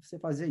Colab, você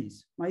fazer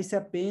isso. Mas isso é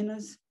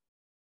apenas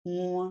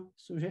uma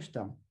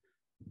sugestão.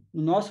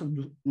 Nossa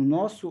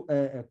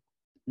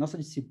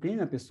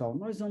disciplina, pessoal,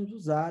 nós vamos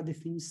usar a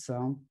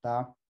definição,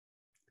 tá,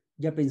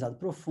 de aprendizado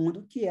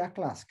profundo, que é a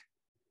clássica.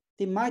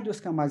 Tem mais duas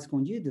camadas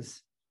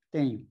escondidas?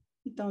 Tenho.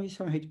 Então,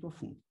 isso é uma rede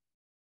profunda.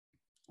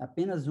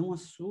 Apenas uma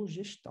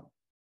sugestão,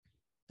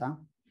 tá?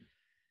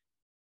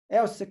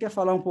 Elcio, você quer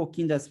falar um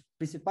pouquinho das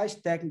principais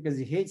técnicas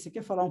de rede? Você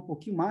quer falar um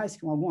pouquinho mais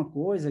com alguma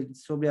coisa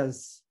sobre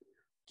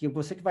que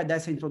você que vai dar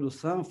essa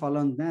introdução,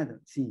 falando, né,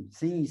 assim,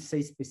 sem ser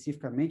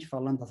especificamente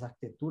falando das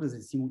arquiteturas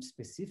em si muito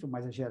específico,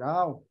 mas em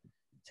geral,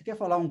 você quer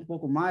falar um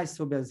pouco mais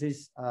sobre as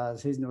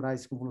redes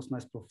neurais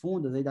convolucionais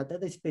profundas, aí até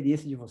da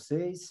experiência de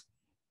vocês?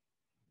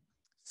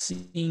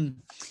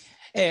 Sim.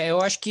 Eu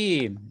acho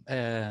que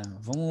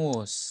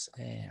vamos,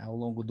 ao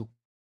longo do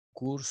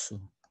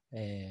curso,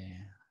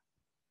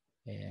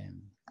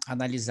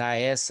 analisar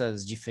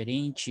essas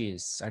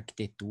diferentes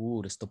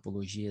arquiteturas,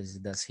 topologias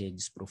das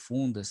redes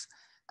profundas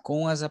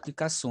com as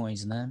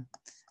aplicações, né?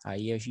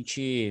 Aí a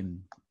gente,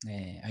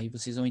 aí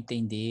vocês vão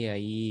entender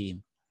aí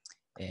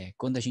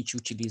quando a gente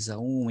utiliza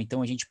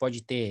então a gente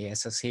pode ter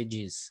essas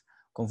redes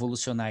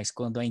convolucionais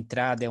quando a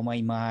entrada é uma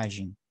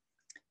imagem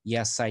e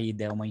a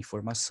saída é uma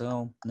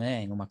informação,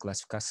 né? Uma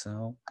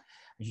classificação.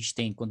 A gente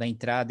tem quando a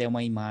entrada é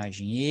uma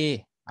imagem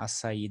e a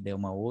saída é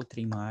uma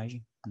outra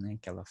imagem, né?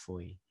 Que ela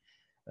foi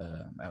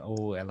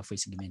ou ela foi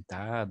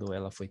segmentada, ou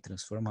ela foi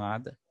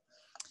transformada.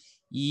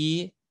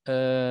 E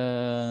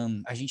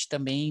a gente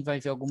também vai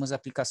ver algumas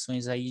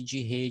aplicações aí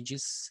de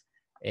redes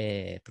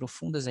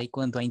profundas, aí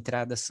quando a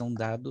entrada são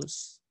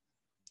dados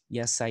e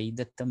a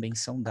saída também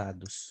são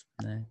dados,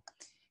 né?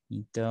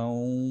 Então,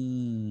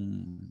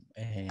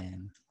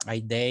 a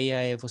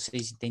ideia é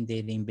vocês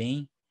entenderem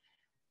bem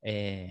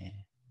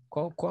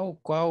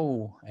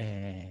qual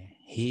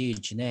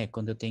rede, né?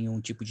 Quando eu tenho um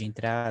tipo de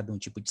entrada, um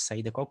tipo de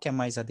saída, qual que é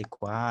mais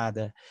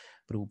adequada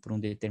para um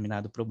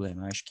determinado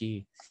problema. Eu acho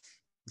que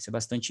isso é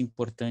bastante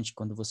importante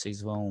quando vocês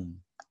vão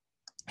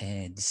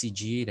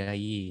decidir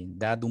aí,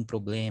 dado um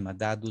problema,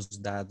 dados os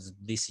dados,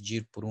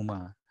 decidir por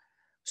uma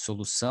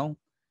solução,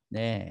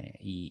 né?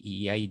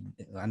 E aí,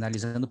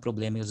 analisando o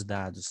problema e os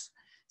dados,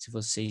 se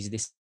vocês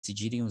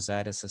decidirem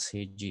usar essas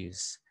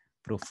redes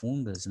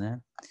profundas, né?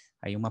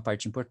 Aí uma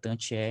parte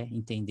importante é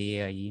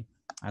entender aí,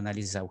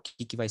 analisar o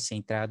que vai ser a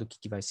entrada, o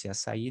que vai ser a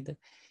saída,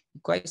 e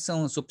quais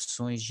são as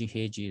opções de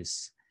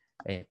redes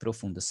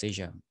profundas,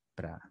 seja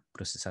para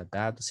processar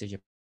dados,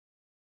 seja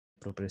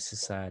para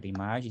processar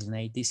imagens,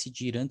 né? E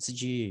decidir antes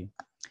de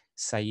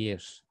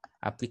sair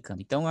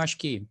aplicando. Então, eu acho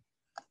que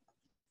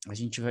a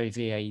gente vai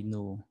ver aí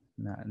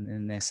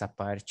nessa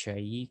parte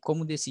aí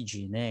como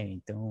decidir, né?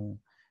 Então,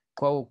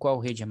 qual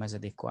rede é mais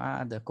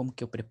adequada, como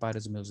que eu preparo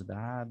os meus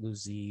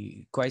dados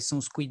e quais são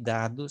os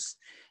cuidados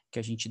que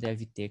a gente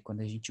deve ter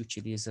quando a gente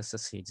utiliza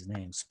essas redes,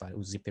 né?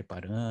 Os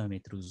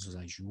hiperparâmetros, os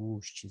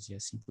ajustes e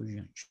assim por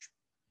diante.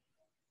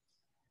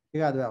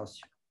 Obrigado,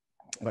 Elcio.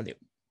 Valeu.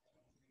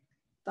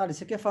 Thales,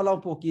 você quer falar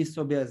um pouquinho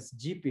sobre as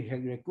Deep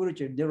Recurrent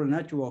Neural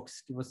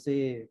Networks que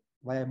você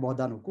vai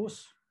abordar no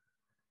curso?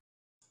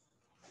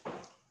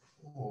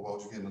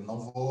 Valdivino, não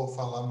vou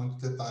falar muito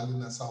detalhe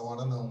nessa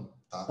hora não,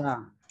 tá?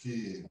 Tá.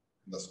 Porque,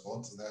 das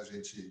contas, né, a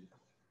gente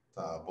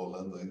está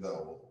bolando ainda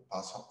o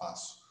passo a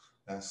passo,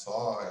 né?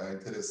 Só é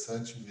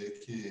interessante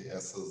ver que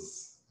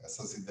essas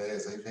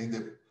ideias aí vêm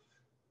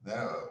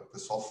né? O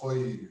pessoal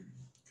foi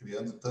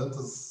criando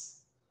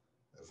tantas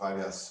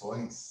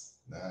variações,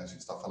 né? A gente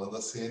está falando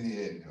da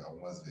CNN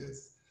algumas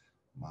vezes,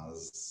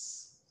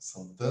 mas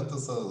são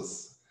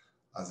tantas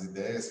as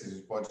ideias que a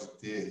gente pode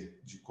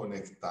ter de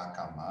conectar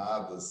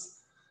camadas.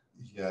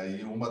 E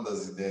aí, uma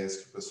das ideias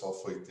que o pessoal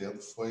foi tendo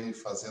foi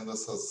fazendo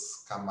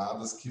essas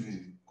camadas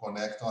que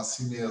conectam a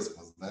si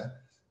mesmas, né?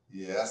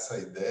 E essa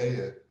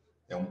ideia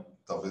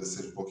talvez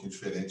seja um pouquinho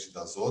diferente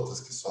das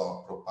outras que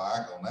só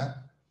propagam,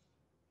 né?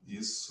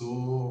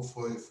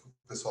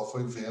 O pessoal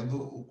foi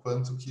vendo o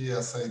quanto que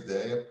essa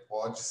ideia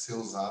pode ser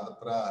usada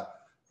para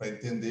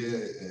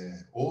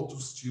entender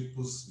outros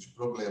tipos de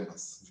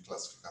problemas de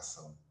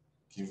classificação,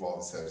 que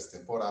envolvem séries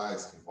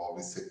temporais, que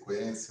envolvem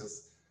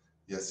sequências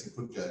e assim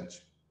por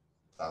diante.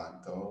 Tá?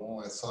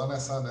 Então, é só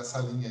nessa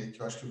linha aí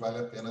que eu acho que vale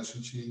a pena a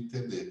gente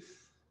entender.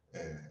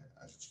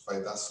 A gente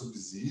vai dar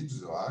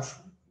subsídios, eu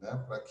acho, né,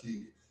 para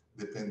que,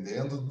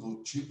 dependendo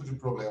do tipo de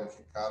problema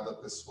que cada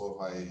pessoa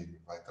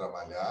vai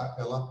trabalhar,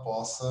 ela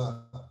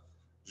possa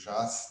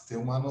já ter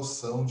uma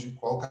noção de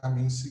qual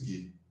caminho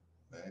seguir.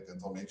 Né?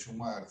 Eventualmente,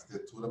 uma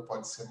arquitetura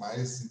pode ser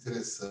mais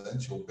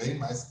interessante ou bem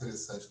mais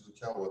interessante do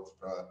que a outra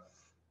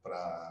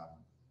para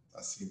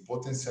assim,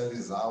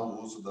 potencializar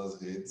o uso das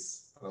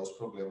redes para os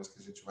problemas que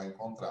a gente vai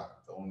encontrar.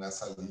 Então,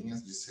 nessa linha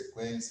de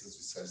sequências,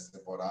 de séries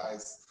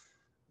temporais,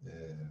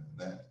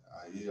 né?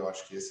 Aí eu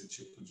acho que esse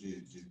tipo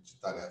de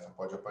tarefa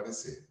pode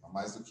aparecer.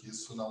 Mais do que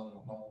isso,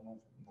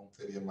 não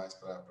teria mais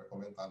para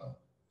comentar, não.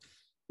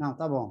 Não,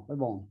 tá bom, foi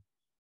bom.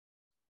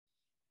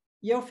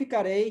 E eu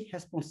ficarei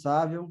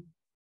responsável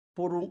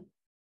por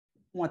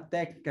uma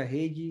técnica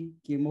rede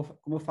que,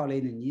 como eu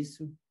falei no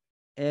início,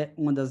 é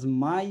uma das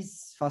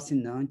mais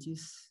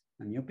fascinantes,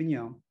 na minha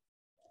opinião,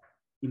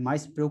 e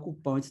mais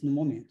preocupantes no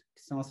momento,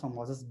 que são as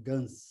famosas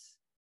GANs.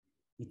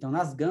 Então,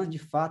 nas GANs, de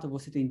fato,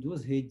 você tem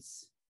duas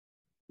redes,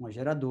 uma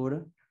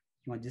geradora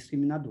e uma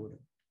discriminadora.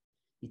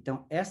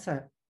 Então,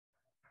 essa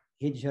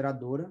rede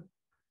geradora,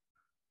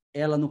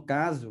 ela, no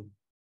caso,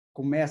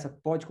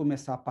 pode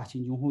começar a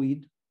partir de um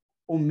ruído,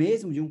 ou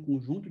mesmo de um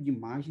conjunto de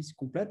imagens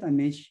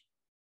completamente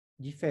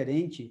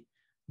diferente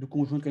do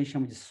conjunto que a gente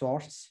chama de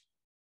source,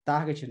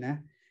 target,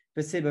 né?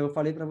 Perceba, eu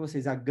falei para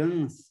vocês, a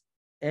GANS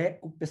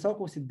o pessoal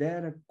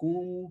considera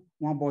como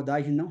uma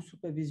abordagem não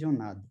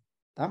supervisionada,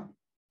 tá?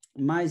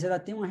 Mas ela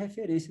tem uma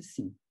referência,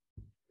 sim.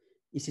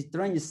 Esse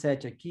trend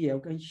set aqui é o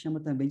que a gente chama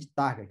também de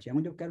target, é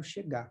onde eu quero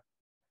chegar,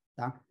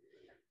 tá?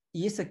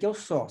 E isso aqui é o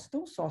source.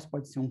 Então, o source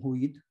pode ser um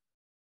ruído,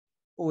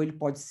 ou ele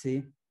pode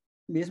ser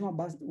mesmo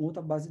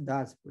outra base de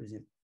dados, por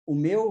exemplo. O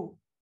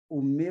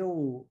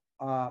meu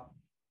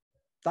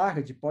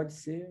target pode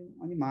ser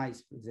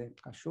animais, por exemplo,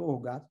 cachorro,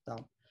 gato e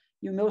tal.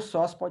 E o meu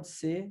source pode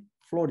ser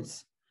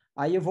flores.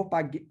 Aí eu vou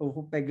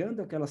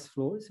pegando aquelas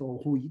flores, ou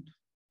ruído,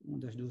 uma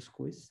das duas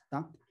coisas,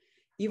 tá?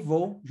 E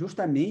vou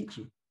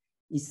justamente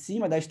em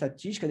cima da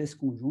estatística desse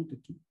conjunto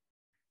aqui,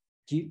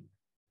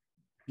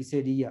 que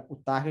seria o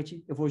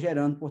target, eu vou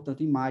gerando,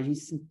 portanto,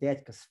 imagens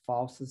sintéticas,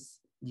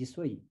 falsas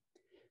disso aí.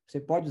 Você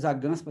pode usar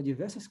GANs para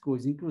diversas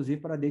coisas, inclusive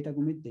para data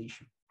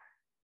augmentation.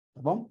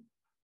 Tá bom?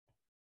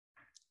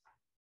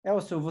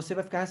 Elcio, você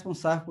vai ficar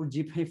responsável por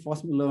Deep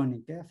Reinforcement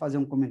Learning. Quer fazer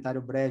um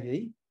comentário breve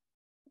aí?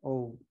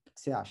 Ou o que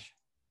você acha?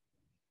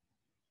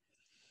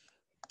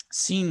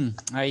 Sim,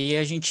 aí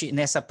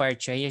nessa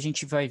parte aí, a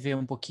gente vai ver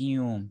um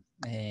pouquinho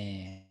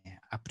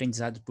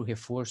aprendizado por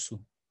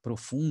reforço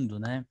profundo,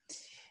 né?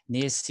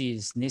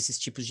 Nesses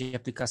tipos de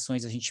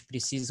aplicações, a gente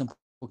precisa um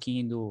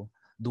pouquinho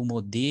do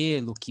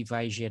modelo que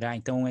vai gerar.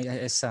 Então,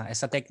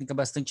 essa técnica é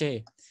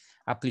bastante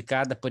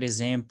aplicada, por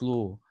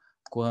exemplo,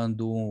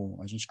 quando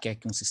a gente quer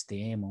que um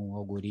sistema, um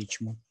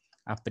algoritmo,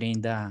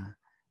 aprenda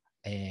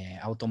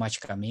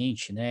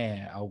automaticamente,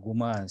 né?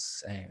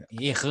 Algumas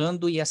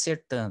errando e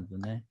acertando,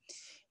 né?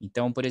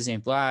 Então, por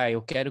exemplo,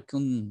 eu quero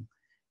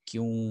que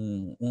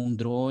um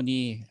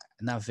drone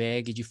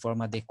navegue de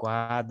forma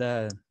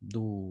adequada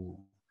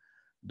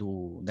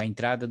da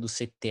entrada do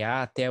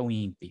CTA até o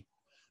INPE.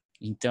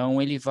 Então,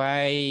 ele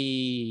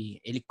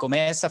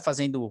começa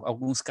fazendo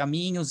alguns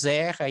caminhos,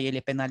 erra, aí ele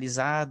é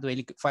penalizado,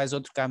 ele faz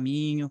outro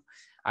caminho,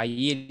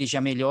 aí ele já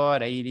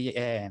melhora, aí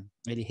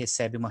ele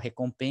recebe uma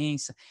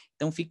recompensa.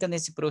 Então, fica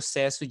nesse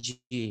processo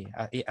de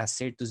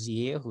acertos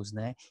e erros,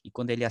 né? E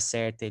quando ele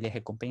acerta, ele é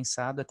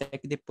recompensado, até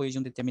que depois de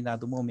um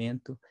determinado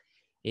momento,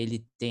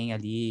 ele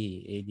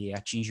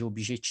atinge o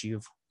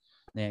objetivo,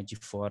 né? De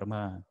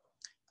forma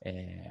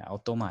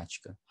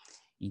automática.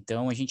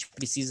 Então, a gente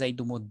precisa aí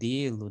do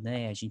modelo,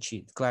 né?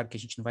 Claro que a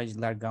gente não vai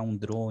largar um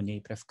drone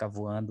aí para ficar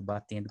voando,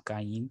 batendo,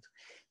 caindo.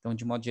 Então,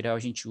 de modo geral, a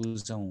gente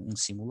usa um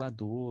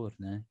simulador,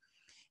 né?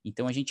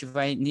 Então, a gente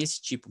vai nesse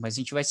tipo, mas a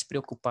gente vai se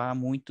preocupar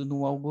muito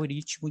no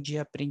algoritmo de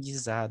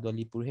aprendizado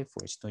ali por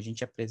reforço. Então, a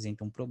gente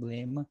apresenta um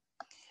problema,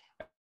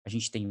 a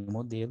gente tem um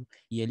modelo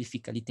e ele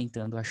fica ali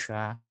tentando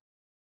achar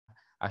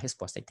a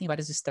resposta. Aí tem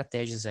várias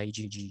estratégias aí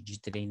de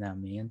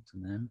treinamento,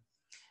 né?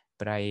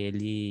 Para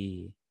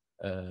ele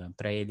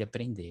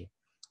aprender.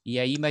 E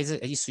aí, mas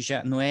isso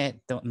já não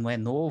é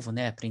novo,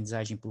 né?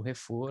 Aprendizagem por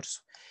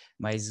reforço,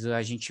 mas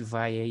a gente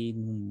vai aí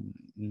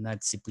na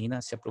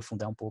disciplina se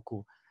aprofundar um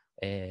pouco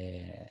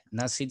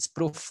nas redes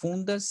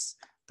profundas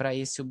para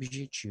esse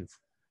objetivo,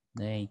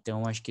 né?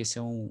 Então, acho que esse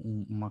é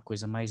uma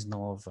coisa mais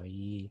nova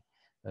e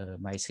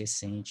mais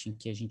recente, em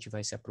que a gente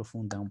vai se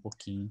aprofundar um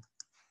pouquinho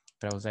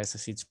para usar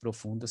essas redes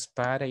profundas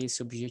para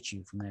esse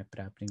objetivo, né?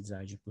 Para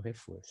aprendizagem por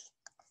reforço.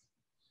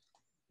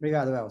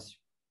 Obrigado, Elcio.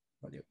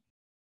 Valeu.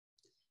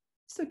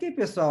 Isso aqui,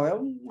 pessoal,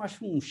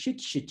 acho um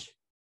cheat sheet,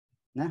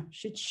 né?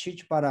 Cheat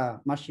sheet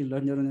para Machine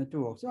Learning Neural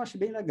Networks. Eu acho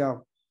bem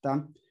legal,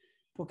 tá?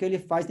 Porque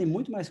tem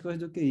muito mais coisa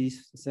do que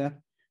isso, tá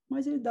certo?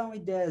 Mas ele dá uma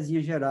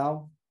ideiazinha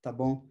geral, tá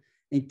bom?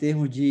 Em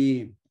termos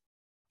de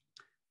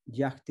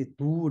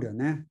arquitetura,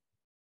 né?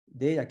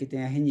 Aqui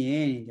tem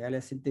RNN,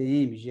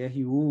 LSTM,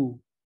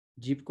 GRU,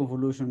 Deep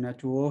Convolution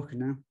Network,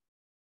 né?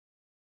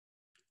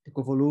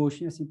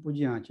 Convolution e assim por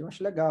diante. Eu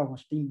acho legal,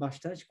 acho que tem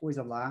bastante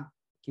coisa lá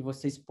que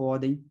vocês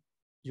podem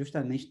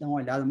justamente dar uma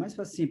olhada, mais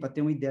assim, para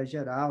ter uma ideia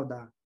geral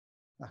da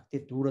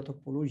arquitetura,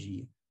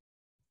 topologia.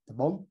 Tá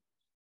bom?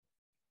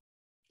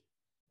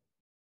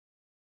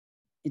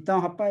 Então,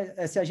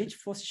 rapaz, se a gente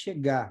fosse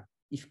chegar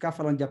e ficar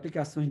falando de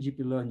aplicações de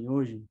Deep Learning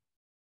hoje,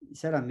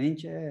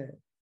 sinceramente,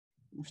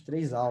 uns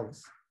 3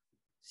 aulas.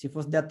 Se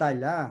fosse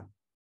detalhar,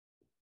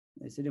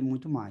 seria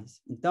muito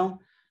mais. Então,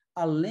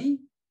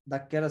 além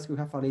daquelas que eu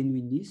já falei no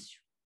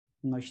início,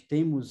 nós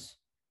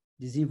temos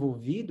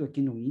desenvolvido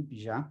aqui no INPE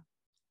já,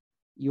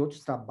 e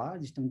outros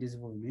trabalhos estão em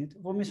desenvolvimento.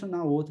 Eu vou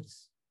mencionar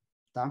outras,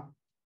 tá?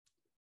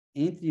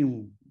 Entre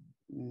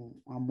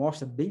uma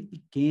amostra bem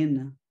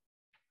pequena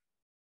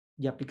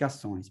de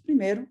aplicações.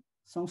 Primeiro,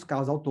 são os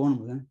carros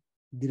autônomos, né?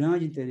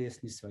 Grande interesse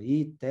nisso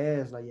aí,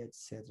 Tesla e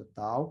etc.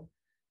 tal.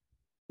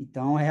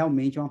 Então,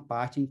 realmente é uma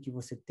parte em que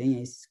você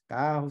tem esses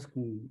carros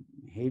com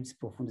redes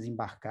profundas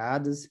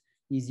embarcadas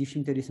e existe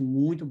um interesse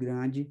muito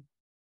grande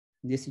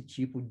nesse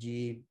tipo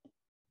de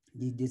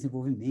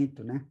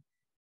desenvolvimento, né?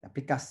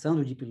 Aplicação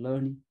do Deep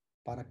Learning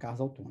para carros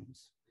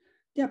autônomos.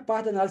 Tem a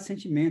parte da análise de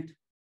sentimento,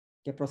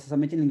 que é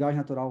processamento em linguagem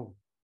natural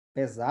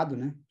pesado,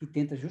 né? Que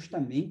tenta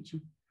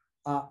justamente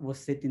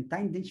você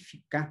tentar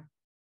identificar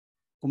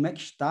como é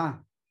que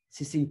está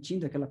se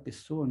sentindo aquela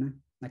pessoa, né?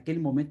 Naquele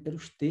momento,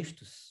 pelos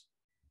textos,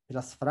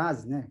 pelas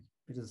frases, né?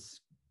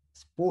 pelos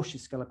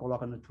posts que ela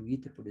coloca no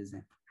Twitter, por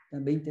exemplo.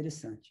 Também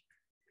interessante.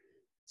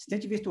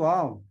 Assistente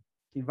virtual.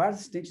 Tem vários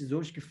assistentes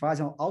hoje que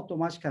fazem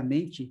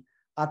automaticamente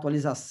a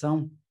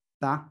atualização,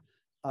 tá?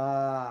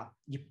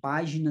 De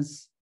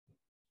páginas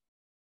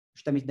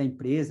justamente da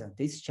empresa.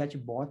 Tem esses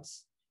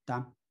chatbots,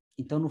 tá?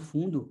 Então, no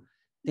fundo,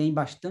 tem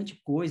bastante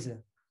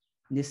coisa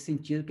nesse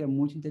sentido que é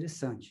muito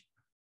interessante,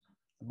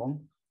 tá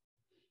bom?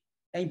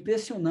 É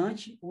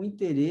impressionante o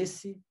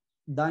interesse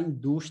da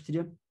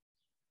indústria,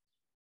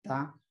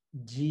 tá?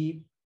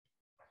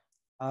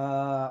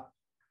 A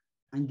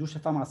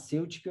indústria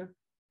farmacêutica,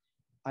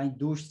 a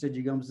indústria,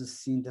 digamos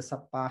assim, dessa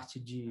parte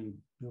de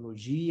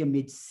biologia,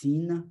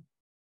 medicina,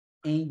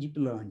 em Deep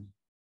Learning.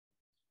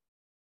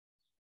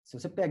 Se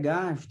você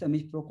pegar,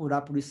 justamente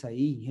procurar por isso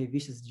aí, em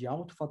revistas de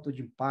alto fator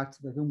de impacto,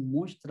 você vai ver um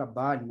monte de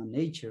trabalho na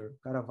Nature, o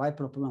cara vai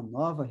propor uma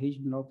nova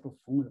rede neural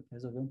profunda para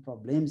resolver um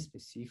problema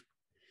específico.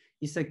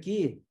 Isso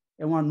aqui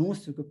é um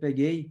anúncio que eu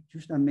peguei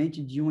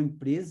justamente de uma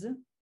empresa,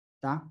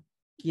 tá?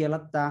 Que ela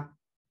está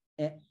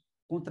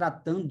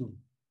contratando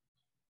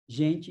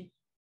gente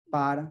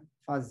para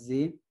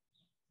fazer,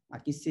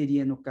 aqui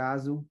seria, no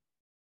caso,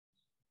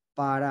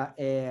 para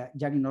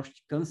diagnóstico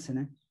de câncer,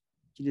 né?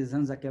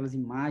 Utilizando aquelas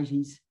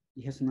imagens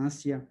de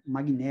ressonância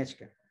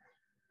magnética.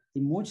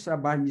 Tem muitos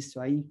trabalhos nisso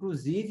aí,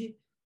 inclusive,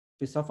 o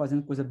pessoal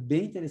fazendo coisa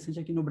bem interessante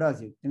aqui no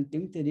Brasil. Tem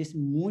um interesse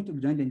muito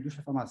grande da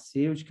indústria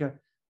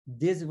farmacêutica,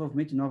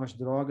 desenvolvimento de novas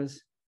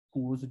drogas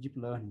com o uso de Deep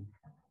Learning.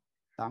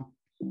 Tá?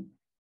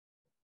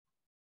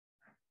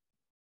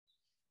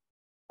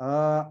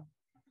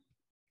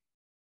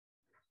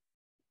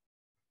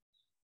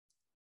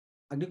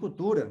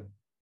 Agricultura,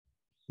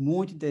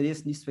 muito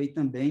interesse nisso aí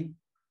também,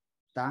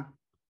 tá?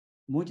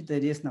 Muito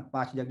interesse na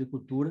parte de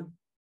agricultura,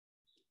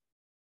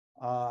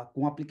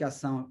 com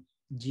aplicação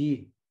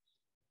de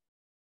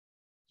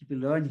Deep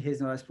Learning, redes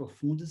neurais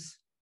profundas.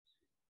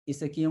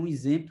 Esse aqui é um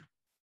exemplo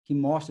que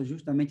mostra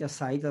justamente a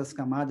saída das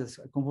camadas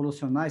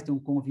convolucionais, tem um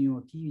convinho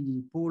aqui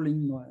de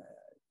pooling,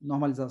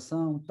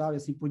 normalização, tal, e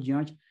assim por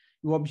diante.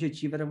 E o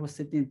objetivo era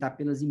você tentar,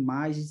 pelas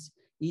imagens,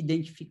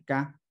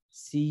 identificar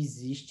se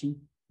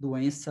existe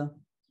doença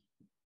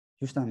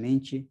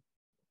justamente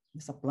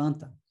nessa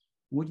planta.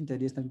 Muito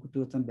interesse na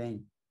agricultura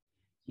também.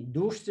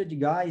 Indústria de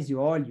gás e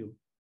óleo.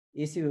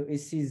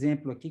 Esse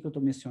exemplo aqui que eu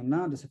estou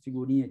mencionando, essa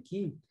figurinha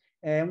aqui,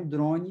 é um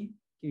drone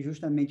que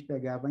justamente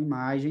pegava a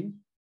imagem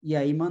e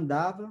aí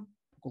mandava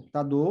para o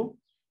computador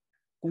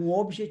com o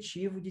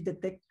objetivo de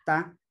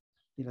detectar,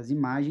 pelas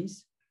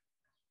imagens,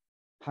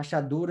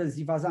 rachaduras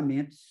e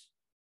vazamentos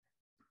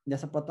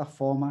dessa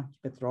plataforma de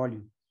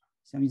petróleo.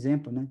 Esse é um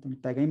exemplo, né? Então, ele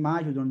pega a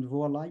imagem, o drone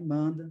voa lá e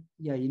manda,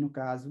 e aí, no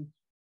caso,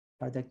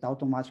 para detectar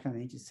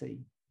automaticamente isso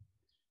aí.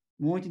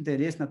 Muito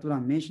interesse,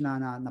 naturalmente,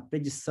 na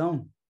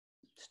predição,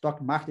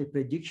 stock market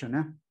prediction,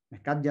 né?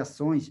 Mercado de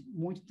ações,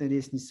 muito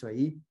interesse nisso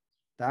aí,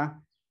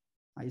 tá?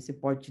 Aí você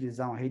pode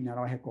utilizar uma rede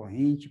neural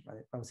recorrente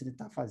para você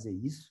tentar fazer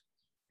isso.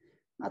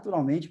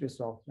 Naturalmente,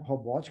 pessoal, a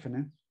robótica,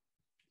 né?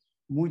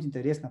 Muito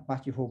interesse na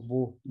parte de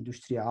robô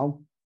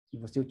industrial, e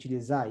você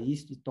utilizar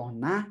isso e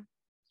tornar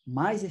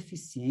mais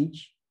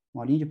eficiente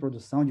uma linha de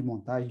produção, de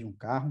montagem de um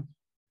carro,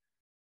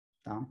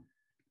 tá?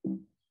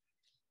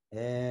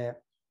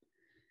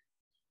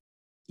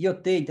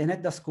 IoT,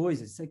 Internet das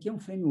Coisas. Isso aqui é um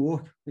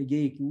framework,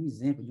 peguei aqui um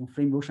exemplo de um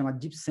framework chamado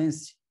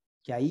DeepSense,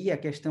 que aí a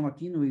questão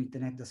aqui no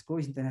Internet das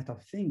Coisas, Internet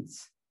of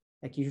Things,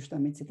 é que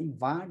justamente você tem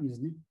vários,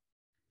 né?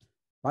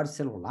 Vários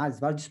celulares,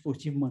 vários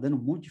dispositivos mandando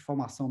um monte de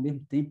informação ao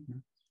mesmo tempo, né?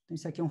 Então,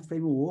 isso aqui é um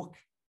framework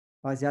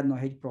baseado na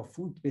rede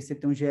profunda. Você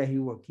tem um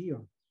GRU aqui, ó.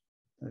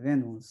 Tá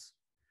vendo?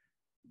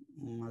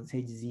 Umas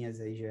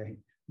redezinhas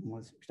aí,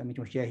 justamente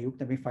um GRU que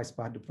também faz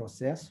parte do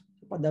processo.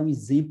 Para dar um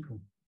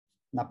exemplo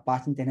na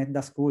parte da Internet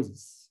das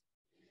Coisas.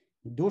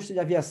 Indústria de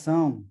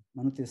aviação,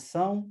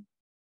 manutenção,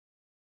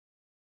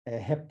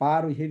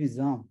 reparo e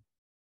revisão.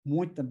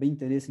 Muito também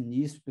interesse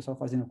nisso, o pessoal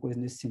fazendo coisa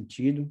nesse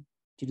sentido,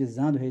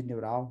 utilizando rede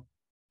neural,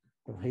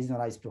 redes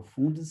neurais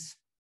profundas,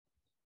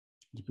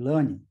 Deep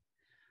Learning.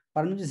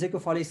 Para não dizer que eu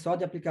falei só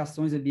de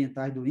aplicações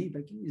ambientais do INPE,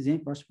 aqui um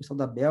exemplo, acho que o pessoal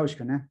da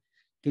Bélgica, né,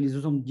 que eles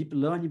usam Deep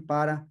Learning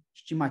para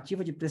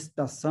estimativa de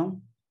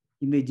precipitação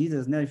e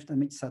medidas, né,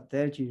 justamente de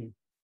satélite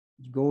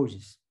de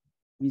GOES,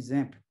 um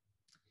exemplo.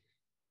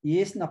 E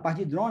esse, na parte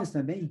de drones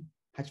também,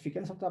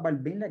 ratificando, é um trabalho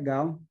bem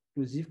legal,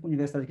 inclusive com a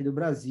Universidade aqui do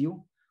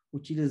Brasil,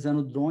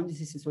 utilizando drones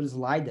e sensores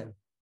LiDAR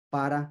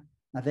para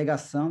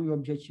navegação, e o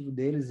objetivo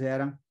deles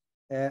era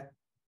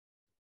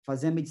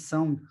fazer a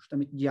medição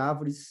justamente de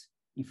árvores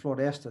em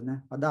florestas,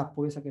 né, para dar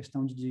apoio a essa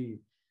questão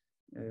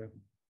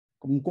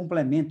como um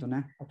complemento,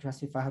 né, ao que já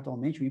se faz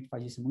atualmente, o INPE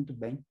faz isso muito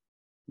bem,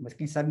 mas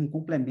quem sabe um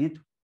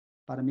complemento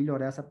para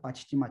melhorar essa parte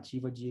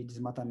estimativa de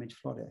desmatamento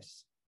de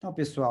florestas. Então,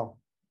 pessoal,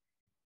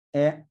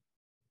 é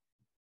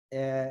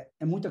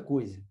muita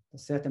coisa, tá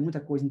certo? É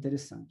muita coisa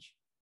interessante,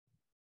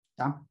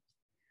 tá?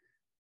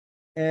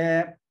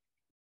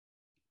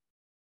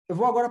 Eu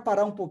vou agora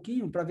parar um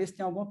pouquinho para ver se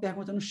tem alguma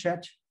pergunta no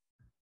chat.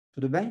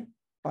 Tudo bem?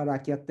 Parar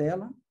aqui a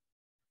tela.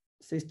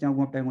 Vocês têm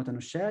alguma pergunta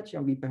no chat?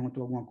 Alguém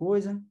perguntou alguma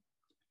coisa?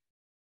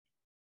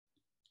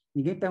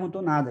 Ninguém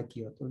perguntou nada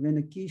aqui, ó. Estou vendo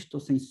aqui, estou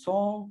sem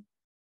som,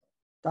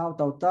 tal,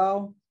 tal,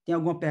 tal. Tem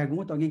alguma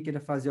pergunta? Alguém queira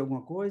fazer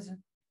alguma coisa?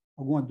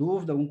 Alguma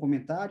dúvida, algum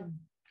comentário?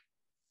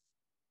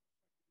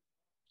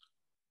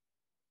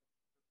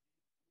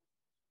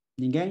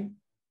 Ninguém?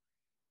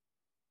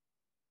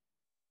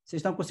 Vocês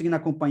estão conseguindo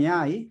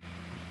acompanhar aí?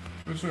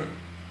 Professor,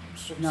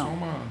 só Não.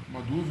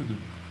 uma dúvida.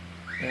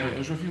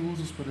 Eu já vi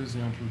usos, por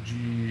exemplo,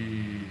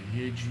 de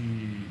rede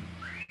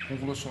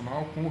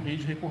convolucional com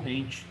rede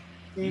recorrente.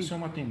 Sim. Isso é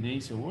uma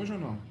tendência hoje ou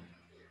não?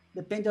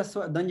 Depende da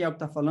sua... Daniel que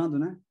está falando,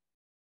 né?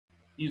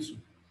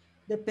 Isso.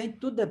 Depende,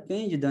 tudo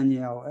depende,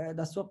 Daniel,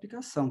 da sua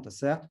aplicação, tá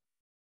certo?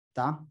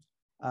 Tá?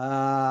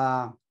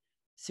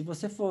 Se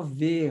você for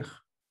ver,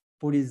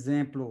 por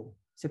exemplo,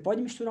 você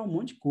pode misturar um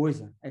monte de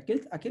coisa.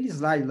 Aquele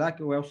slide lá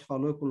que o Elcio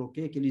falou, eu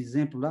coloquei aquele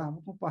exemplo lá,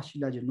 vou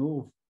compartilhar de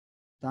novo,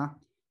 tá?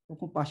 Vou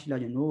compartilhar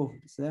de novo,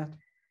 tá certo?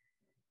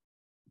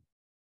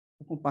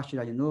 Vou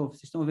compartilhar de novo.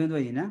 Vocês estão vendo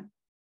aí, né?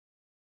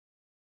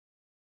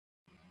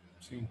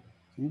 Sim.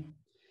 Sim.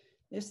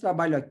 Esse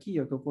trabalho aqui,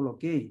 ó, que eu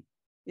coloquei,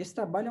 esse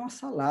trabalho é uma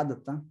salada,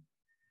 tá?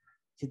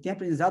 Você tem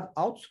aprendizado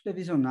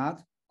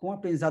autossupervisionado com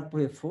aprendizado por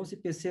reforço e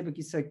perceba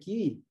que isso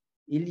aqui,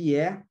 ele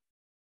é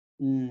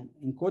um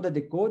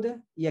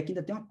encoder-decoder e aqui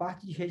ainda tem uma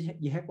parte de rede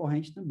de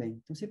recorrente também.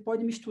 Então, você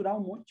pode misturar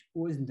um monte de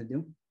coisa,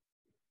 entendeu?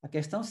 A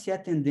questão se é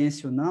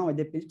tendência ou não,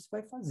 depende do que você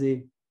vai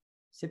fazer.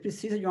 Você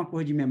precisa de uma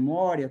coisa de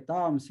memória,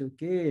 tal, não sei o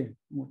quê,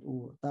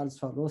 o Thales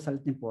falou,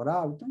 saída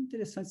temporal, então é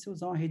interessante você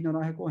usar uma rede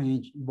neural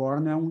recorrente, embora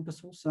não é a única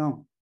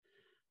solução.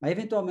 Mas,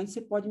 eventualmente,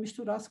 você pode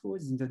misturar as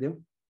coisas,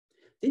 entendeu?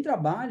 Tem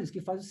trabalhos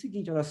que fazem o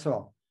seguinte, olha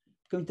só,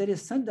 porque o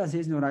interessante das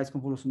redes neurais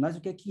convolucionais,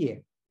 o que é que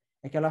é?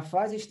 É que ela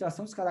faz a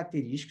extração das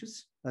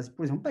características, por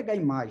exemplo, vamos pegar a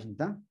imagem,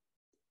 tá?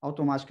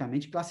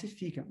 Automaticamente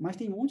classifica. Mas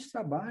tem muitos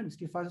trabalhos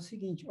que fazem o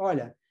seguinte,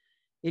 olha,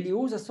 ele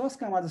usa só as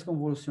camadas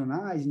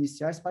convolucionais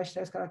iniciais para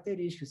extrair as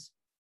características.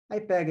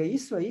 Aí pega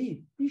isso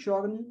aí e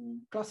joga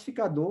num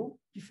classificador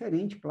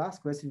diferente,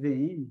 clássico,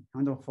 SVM,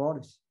 Random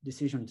Forest,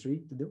 Decision Tree,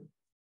 entendeu?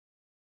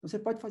 Então, você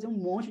pode fazer um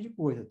monte de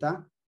coisa,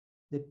 tá?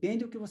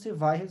 Depende do que você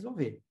vai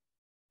resolver.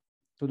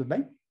 Tudo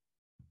bem?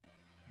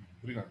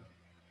 Obrigado.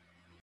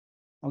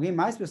 Alguém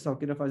mais, pessoal,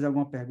 queira fazer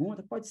alguma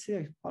pergunta? Pode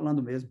ser,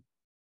 falando mesmo.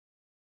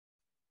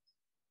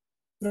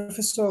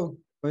 Professor,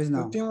 Pois eu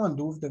não. tenho uma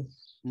dúvida.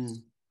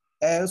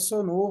 Eu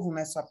sou novo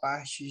nessa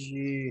parte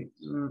de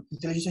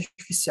inteligência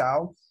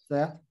artificial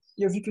Certo?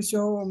 e eu vi que o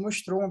senhor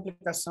mostrou uma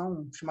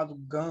aplicação chamada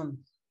GAN,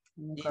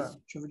 nunca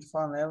Isso. tinha ouvido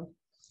falar nela.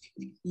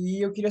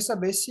 E eu queria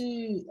saber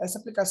se essa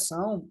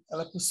aplicação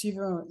ela é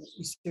possível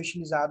ser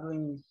utilizada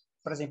em,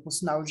 por exemplo, um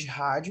sinal de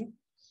rádio,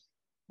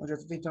 onde eu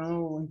estou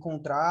tentando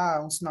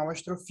encontrar um sinal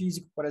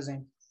astrofísico, por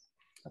exemplo,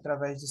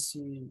 através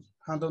desse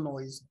random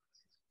noise.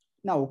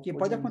 Não, o que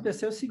pode Hoje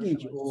acontecer é o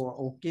seguinte,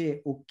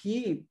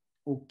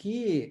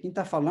 quem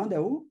está falando é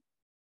o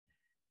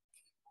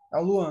é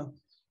o Luan.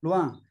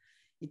 Luan.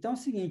 Então é o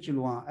seguinte,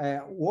 Luan,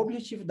 o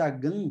objetivo da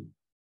GAN,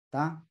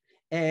 tá?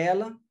 É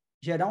ela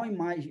gerar uma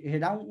imagem,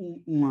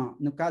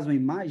 no caso uma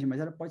imagem, mas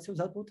ela pode ser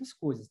usada para outras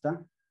coisas,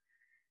 tá?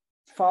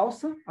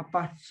 Falsa a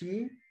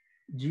partir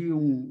de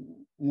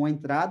uma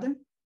entrada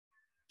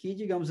que,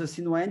 digamos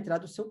assim, não é a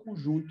entrada do seu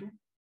conjunto,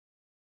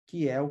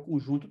 que é o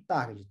conjunto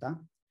target, tá?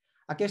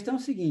 A questão é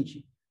o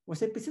seguinte,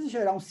 você precisa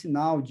gerar um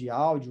sinal de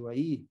áudio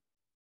aí,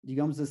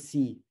 digamos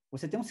assim,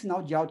 você tem um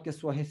sinal de áudio que é a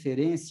sua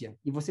referência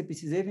e você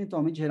precisa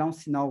eventualmente gerar um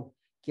sinal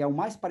que é o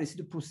mais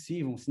parecido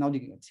possível, um sinal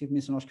de, você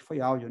mencionou, acho que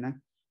foi áudio, né?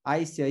 A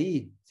esse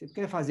aí, você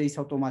quer fazer isso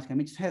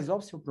automaticamente, isso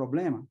resolve o seu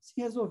problema? Se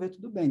resolver,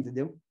 tudo bem,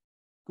 entendeu?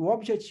 O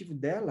objetivo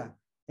dela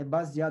é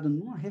baseado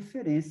numa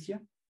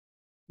referência,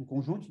 um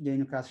conjunto de, aí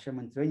no caso,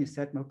 chama de training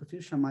set, mas eu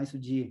prefiro chamar isso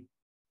de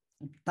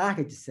um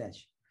target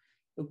set.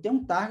 Eu tenho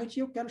um target e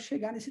eu quero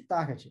chegar nesse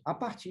target a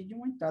partir de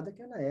uma entrada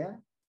que ela é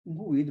um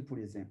ruído, por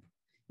exemplo.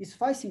 Isso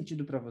faz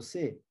sentido para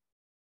você?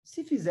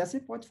 Se fizer, você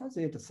pode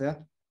fazer, tá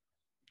certo?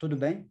 Tudo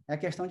bem? É a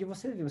questão de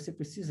você ver, você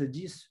precisa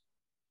disso,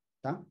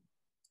 tá?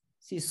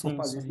 Se isso for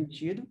fazer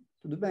sentido,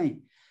 tudo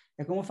bem.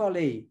 É como eu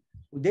falei,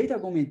 o data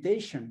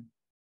augmentation,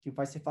 que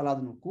vai ser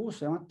falado no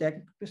curso, é uma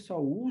técnica que o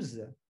pessoal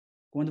usa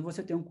quando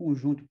você tem um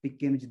conjunto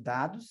pequeno de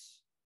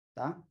dados,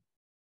 tá?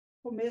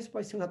 Ou mesmo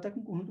pode ser usado até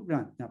com um conjunto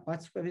grande, na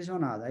parte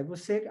supervisionada. Aí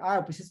você,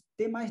 eu preciso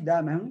ter mais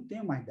dados, mas eu não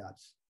tenho mais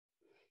dados.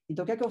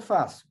 Então, o que é que eu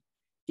faço?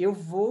 Eu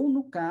vou,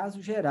 no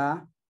caso,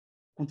 gerar,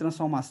 com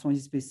transformações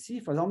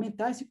específicas,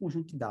 aumentar esse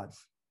conjunto de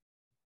dados.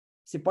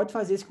 Você pode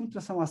fazer isso com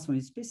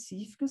transformações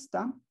específicas,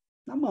 tá?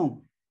 Na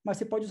mão. Mas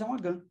você pode usar uma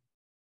GAN.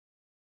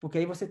 Porque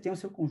aí você tem o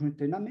seu conjunto de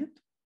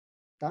treinamento,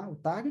 tá? O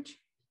target.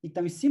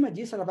 Então, em cima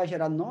disso, ela vai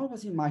gerar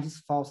novas imagens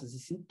falsas e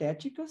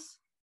sintéticas,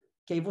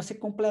 que aí você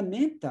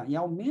complementa e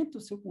aumenta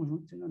o seu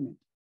conjunto de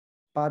treinamento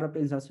para o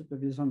aprendizado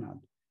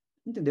supervisionado.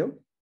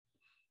 Entendeu?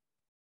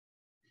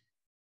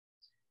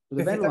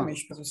 Tudo bem, Luan?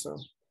 Perfeitamente, professor.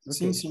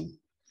 Okay. Sim.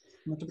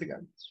 Muito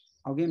obrigado.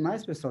 Alguém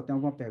mais, pessoal? Tem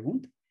alguma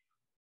pergunta?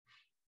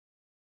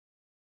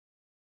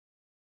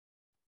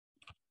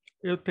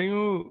 Eu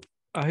tenho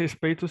a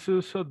respeito se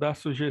o senhor dá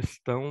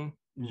sugestão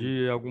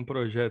de algum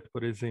projeto,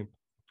 por exemplo.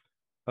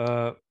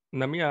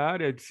 na minha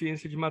área de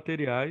ciência de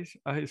materiais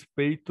a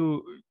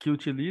respeito que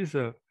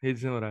utiliza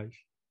redes neurais,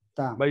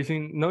 Tá. mas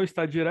não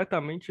está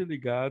diretamente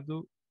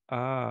ligado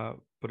a,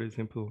 por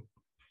exemplo,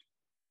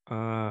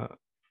 a,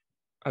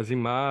 as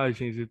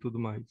imagens e tudo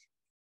mais.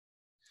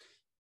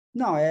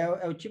 Não,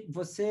 é o tipo,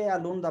 você é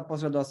aluno da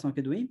pós-graduação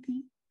aqui do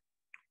INPE?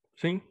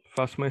 Sim,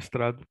 faço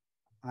mestrado,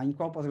 Ah, em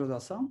qual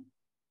pós-graduação?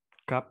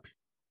 CAP.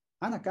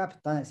 Ah, na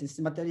CAP, tá, né? Ciências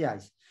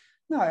materiais.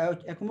 Não,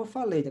 é como eu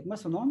falei, tá? Como é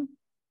seu nome?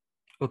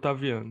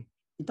 Otaviano.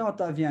 Então,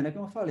 Otaviano, é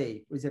como eu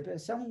falei, por exemplo,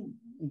 se é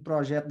um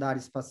projeto da área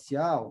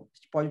espacial, a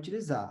gente pode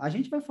utilizar. A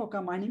gente vai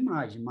focar mais na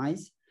imagem,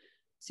 mas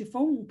se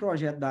for um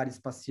projeto da área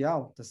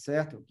espacial, tá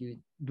certo?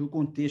 Que, do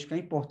contexto que é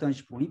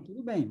importante para o INPE,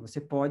 tudo bem,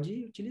 você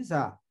pode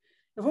utilizar.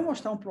 Eu vou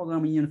mostrar um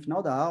programinha no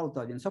final da aula,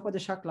 Otaviano, só para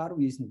deixar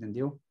claro isso,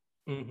 entendeu?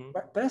 Uhum.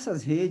 Para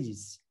essas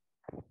redes,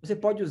 você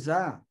pode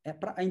usar,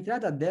 a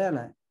entrada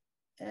dela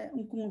é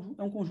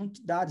um conjunto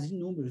de dados, de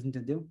números,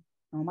 entendeu?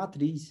 É uma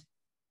matriz.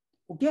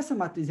 O que essa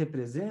matriz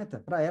representa,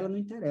 para ela não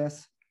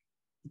interessa.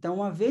 Então,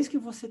 uma vez que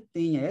você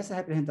tenha essa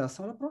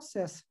representação, ela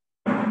processa.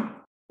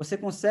 Você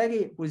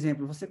consegue, por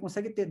exemplo, você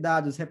consegue ter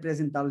dados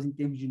representados em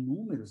termos de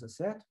números, tá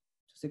certo?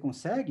 Se você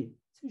consegue,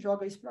 você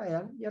joga isso para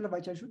ela e ela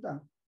vai te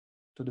ajudar.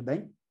 Tudo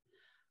bem?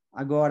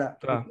 Agora,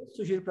 o Tá. que eu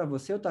sugiro para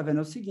você, tá vendo,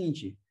 é o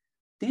seguinte,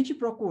 tente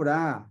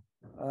procurar,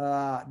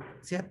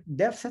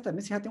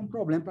 certamente você já tem um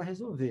problema para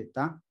resolver,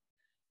 tá?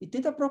 E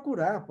tenta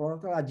procurar,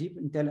 coloca lá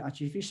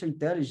Artificial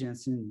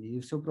Intelligence e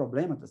o seu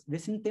problema, tá? Vê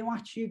se não tem um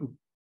artigo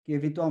que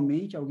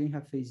eventualmente alguém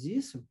já fez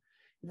isso,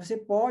 e você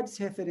pode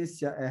se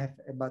referenciar,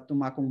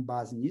 tomar como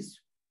base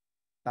nisso,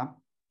 tá?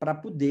 Para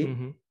poder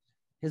Uhum.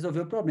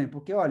 resolver o problema.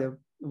 Porque, olha,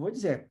 eu vou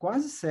dizer, é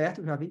quase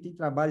certo, já vi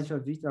trabalho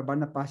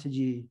na parte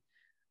de,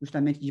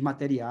 justamente de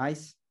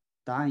materiais,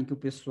 tá? Em que o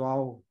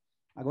pessoal,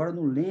 agora eu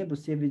não lembro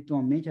se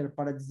eventualmente era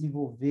para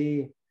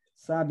desenvolver,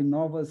 sabe,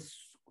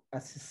 novas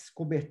essas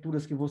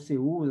coberturas que você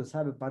usa,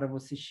 sabe, para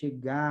você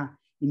chegar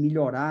e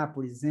melhorar,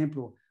 por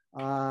exemplo,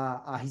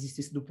 a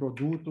resistência do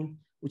produto,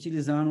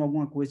 utilizando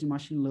alguma coisa de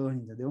machine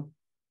learning, entendeu?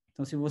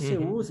 Então, se você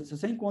Uhum. se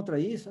você encontra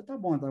isso, tá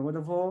bom, então agora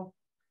eu vou...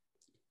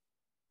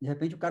 De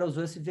repente, o cara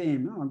usou esse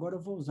VM. Não, agora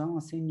eu vou usar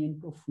uma CNN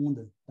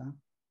profunda, tá?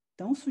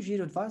 Então,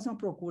 sugiro, faz uma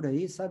procura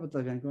aí, sabe,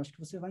 Otaviano, que eu acho que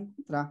você vai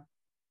encontrar.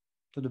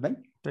 Tudo bem?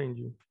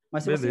 Entendi.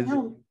 Mas Beleza.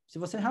 se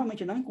você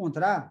realmente não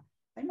encontrar,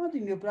 aí manda um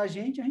e-mail para a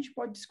gente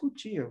pode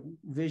discutir. Eu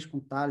vejo com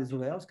o Thales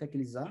ou Elcio o que é que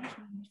eles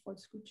acham, a gente pode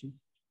discutir.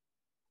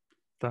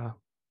 Tá.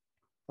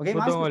 Alguém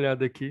Vou dar mais? uma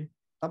olhada aqui.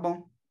 Tá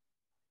bom.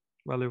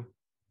 Valeu.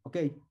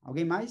 Ok.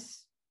 Alguém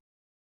mais?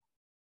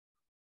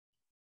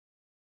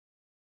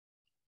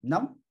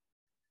 Não?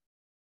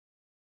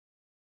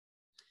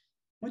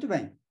 Muito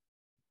bem.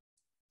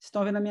 Vocês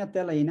estão vendo a minha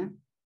tela aí, né?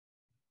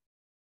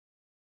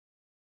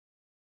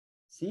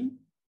 Sim?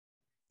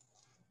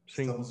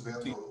 Sim. Estamos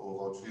vendo, o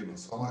Valdivino,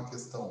 só uma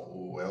questão.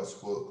 O Elcio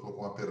colocou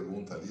uma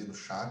pergunta ali no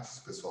chat,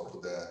 se o pessoal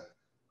puder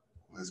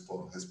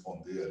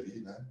responder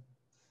ali, né?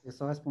 Eu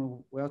só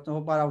respondo. Elcio, eu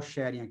vou parar o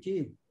sharing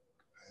aqui,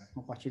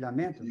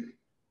 compartilhamento. E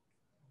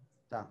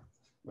Tá.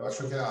 eu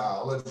acho que a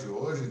aula de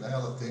hoje, né,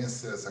 ela tem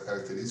essa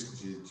característica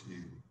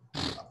de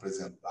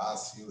apresentar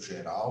assim, o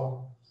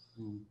geral.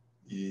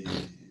 E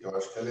eu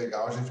acho que é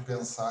legal a gente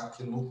pensar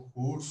que no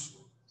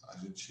curso a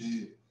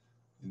gente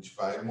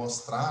vai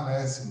mostrar,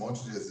 né, esse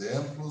monte de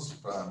exemplos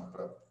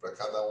para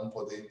cada um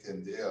poder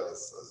entender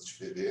as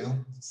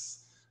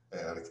diferentes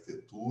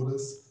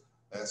arquiteturas.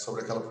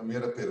 Sobre aquela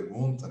primeira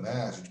pergunta,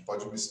 né, a gente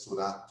pode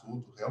misturar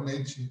tudo.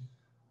 Realmente,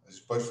 a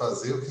gente pode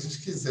fazer o que a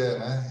gente quiser,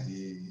 né?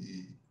 E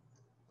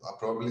a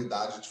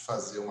probabilidade de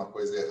fazer uma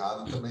coisa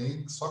errada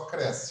também só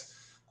cresce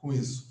com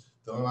isso.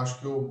 Então, eu acho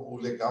que o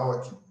legal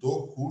aqui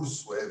do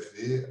curso é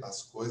ver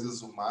as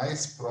coisas o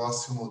mais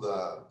próximo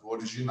do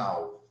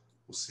original.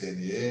 O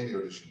CNN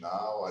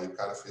original, aí o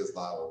cara fez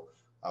lá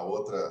a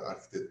outra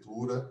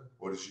arquitetura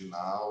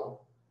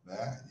original,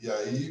 né? E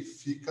aí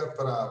fica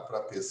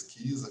para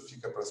pesquisa,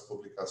 fica para as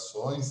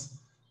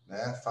publicações,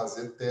 né?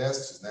 Fazer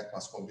testes, né? Com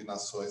as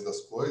combinações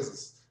das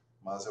coisas,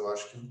 mas eu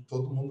acho que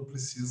todo mundo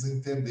precisa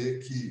entender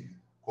que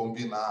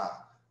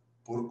combinar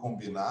por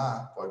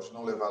combinar pode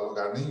não levar a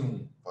lugar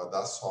nenhum, pode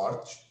dar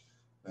sorte,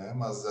 né?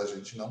 Mas a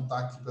gente não está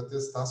aqui para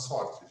testar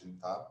sorte, a gente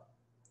está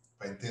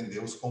para entender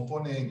os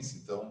componentes.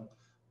 Então,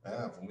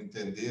 vamos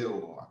entender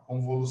a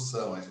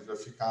convolução, a gente vai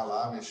ficar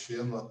lá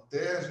mexendo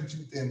até a gente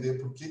entender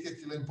por que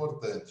aquilo é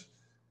importante.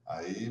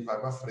 Aí vai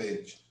para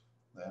frente,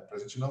 né? Para a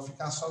gente não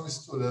ficar só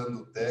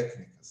misturando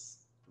técnicas,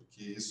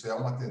 porque isso é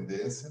uma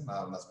tendência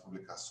nas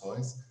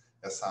publicações.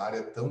 Essa área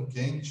é tão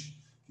quente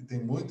que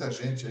tem muita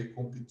gente aí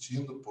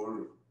competindo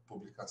por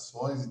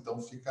publicações, então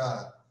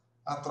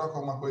troca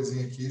uma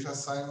coisinha aqui e já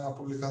sai uma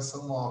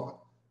publicação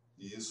nova.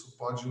 E isso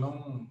pode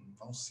não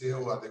ser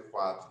o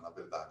adequado, na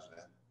verdade,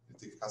 né? A gente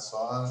tem que ficar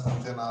só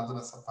antenado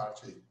nessa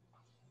parte aí.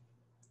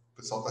 O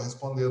pessoal está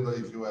respondendo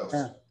aí, viu,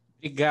 Elcio?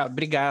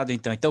 Obrigado,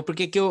 então. Então, por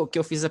que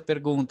eu fiz a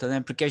pergunta, né?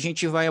 Porque a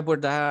gente vai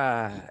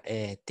abordar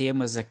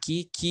temas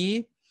aqui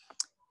que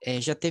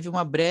já teve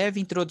uma breve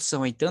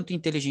introdução em tanto em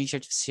inteligência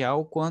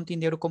artificial quanto em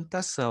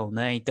neurocomputação,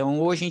 né? Então,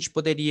 ou a gente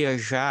poderia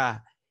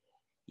já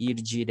ir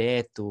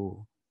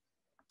direto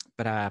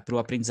para o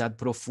aprendizado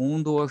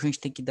profundo, ou a gente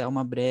tem que dar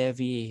uma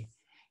breve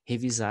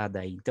revisada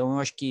aí. Então, eu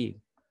acho que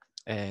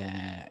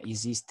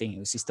vocês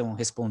estão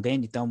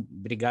respondendo, então,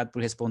 obrigado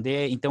por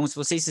responder. Então, se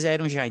vocês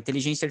fizeram já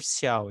inteligência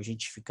artificial, a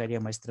gente ficaria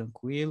mais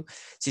tranquilo.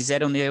 Se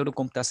fizeram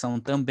neurocomputação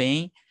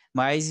também,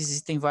 mas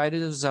existem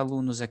vários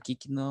alunos aqui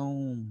que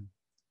não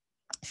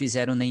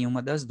fizeram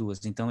nenhuma das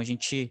duas. Então, a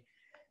gente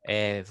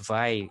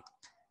vai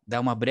dar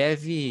uma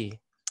breve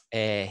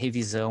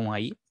revisão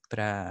aí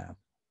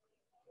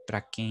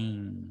para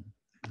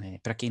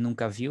quem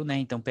nunca viu, né?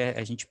 Então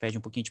a gente pede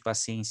um pouquinho de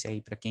paciência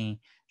aí para quem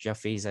já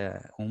fez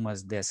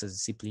umas dessas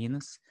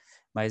disciplinas,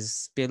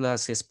 mas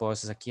pelas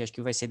respostas aqui acho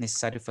que vai ser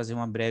necessário fazer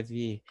uma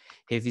breve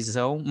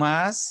revisão,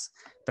 mas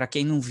para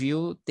quem não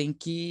viu tem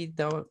que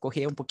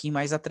correr um pouquinho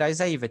mais atrás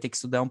aí, vai ter que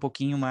estudar um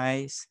pouquinho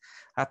mais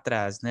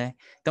atrás, né?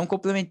 Então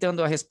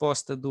complementando a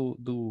resposta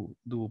do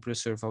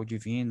professor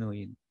Valdivino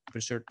e do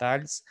professor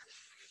Tales,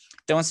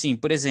 então assim,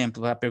 por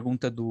exemplo, a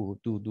pergunta do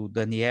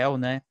Daniel,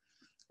 né?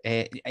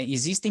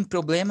 Existem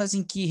problemas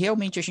em que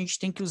realmente a gente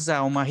tem que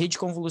usar uma rede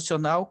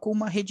convolucional com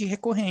uma rede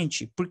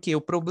recorrente, porque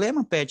o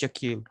problema pede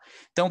aquilo.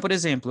 Então, por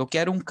exemplo, eu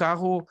quero um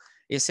carro,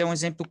 esse é um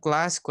exemplo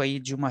clássico aí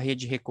de uma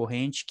rede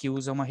recorrente que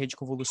usa uma rede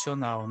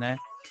convolucional, né?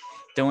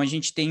 Então, a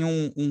gente tem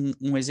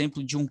um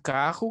exemplo de um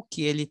carro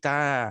que ele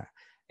está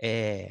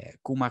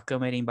com uma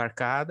câmera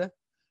embarcada,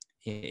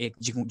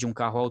 de um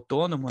carro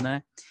autônomo,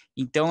 né?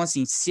 Então,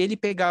 assim, se ele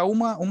pegar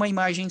uma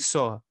imagem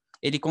só,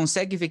 ele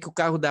consegue ver que o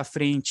carro da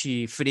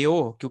frente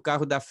freou, que o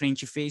carro da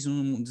frente fez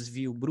um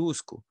desvio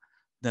brusco?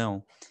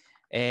 Não.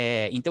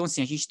 Então,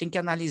 assim, a gente tem que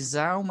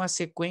analisar uma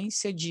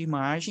sequência de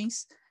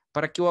imagens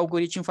para que o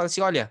algoritmo fale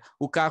assim, olha,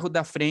 o carro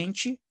da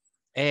frente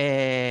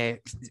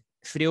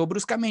freou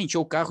bruscamente,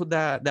 ou o carro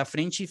da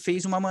frente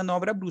fez uma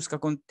manobra brusca,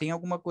 quando tem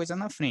alguma coisa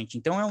na frente.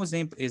 Então, é um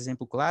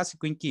exemplo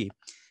clássico em que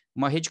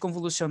uma rede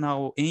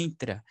convolucional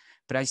entra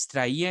para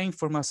extrair a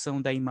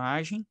informação da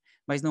imagem,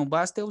 mas não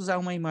basta usar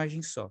uma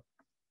imagem só.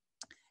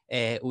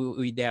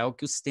 O ideal é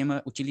que o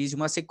sistema utilize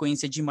uma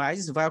sequência de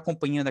imagens, vai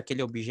acompanhando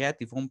aquele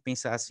objeto, e vamos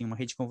pensar assim, uma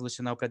rede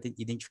convolucional para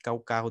identificar o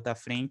carro da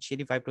frente,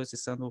 ele vai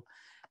processando,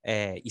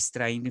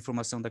 extraindo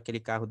informação daquele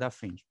carro da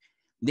frente.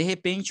 De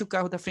repente, o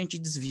carro da frente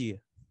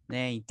desvia,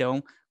 né?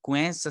 Então, com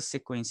essa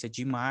sequência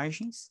de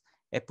imagens,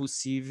 é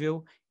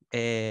possível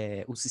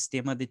o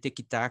sistema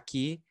detectar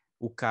que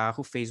o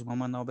carro fez uma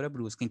manobra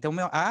brusca. Então,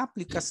 a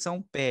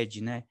aplicação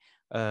pede, né,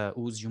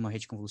 o uso de uma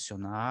rede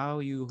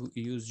convolucional e o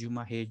uso de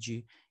uma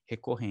rede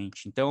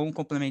recorrente. Então,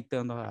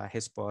 complementando a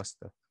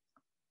resposta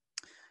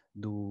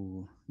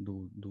do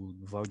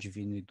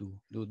Valdivino e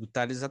do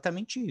Tales,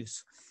 exatamente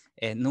isso.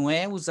 Não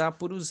é usar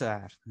por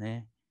usar,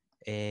 né?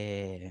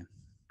 É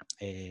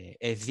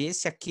ver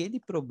se aquele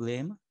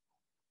problema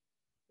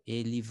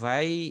ele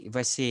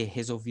vai ser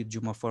resolvido de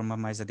uma forma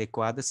mais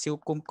adequada se eu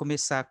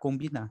começar a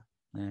combinar,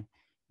 né?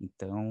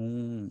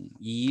 Então,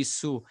 e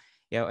isso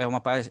é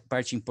uma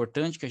parte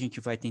importante que a gente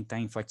vai tentar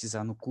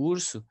enfatizar no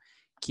curso,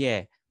 que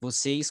é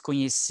vocês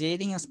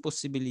conhecerem as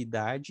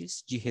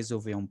possibilidades de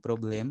resolver um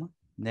problema,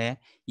 né?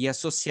 E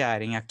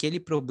associarem aquele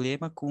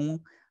problema com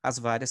as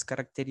várias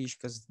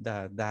características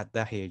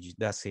da rede,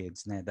 das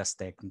redes, né? Das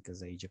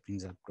técnicas aí de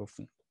aprendizado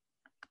profundo.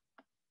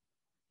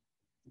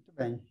 Muito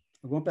bem.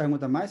 Alguma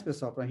pergunta mais,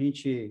 pessoal, para a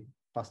gente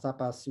passar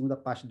para a segunda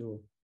parte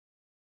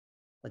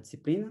da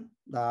disciplina,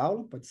 da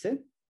aula? Pode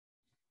ser?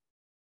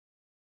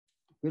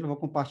 Eu vou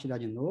compartilhar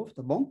de novo,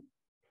 tá bom?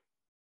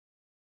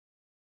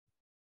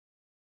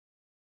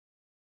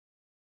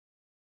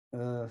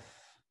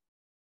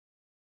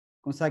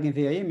 Conseguem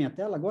ver aí a minha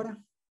tela agora?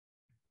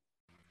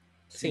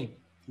 Sim.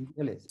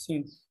 Beleza.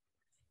 Sim.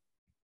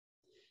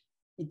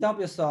 Então,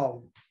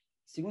 pessoal,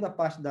 segunda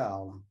parte da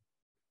aula.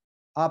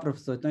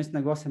 Professor, então esse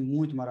negócio é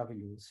muito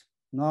maravilhoso.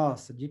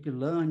 Nossa, Deep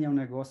Learning é um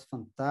negócio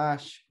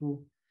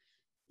fantástico,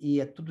 e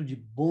é tudo de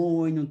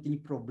bom, e não tem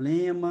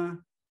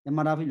problema, é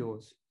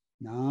maravilhoso.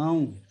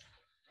 Não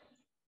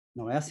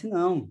é assim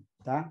não,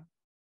 tá?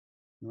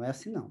 Não é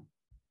assim não,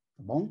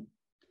 tá bom?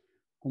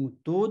 Como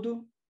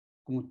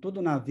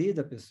tudo na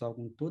vida, pessoal,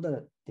 como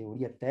toda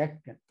teoria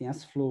técnica, tem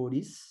as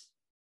flores,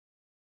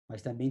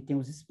 mas também tem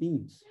os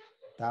espinhos,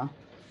 tá?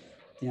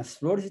 Tem as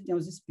flores e tem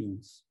os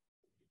espinhos.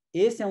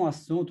 Esse é um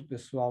assunto,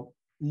 pessoal,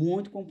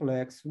 muito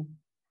complexo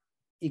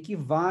e que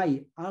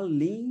vai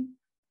além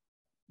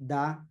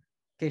da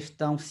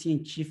questão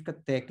científica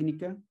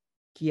técnica,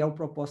 que é o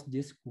propósito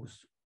desse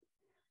curso.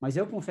 Mas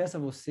eu confesso a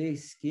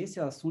vocês que esse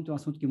assunto é um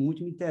assunto que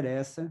muito me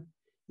interessa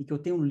e que eu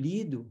tenho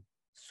lido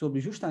sobre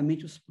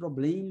justamente os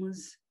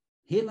problemas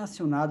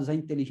relacionados à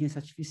inteligência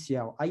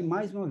artificial. Aí,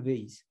 mais uma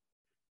vez,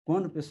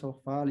 quando o pessoal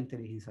fala em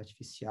inteligência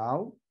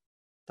artificial,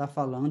 está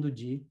falando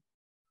de,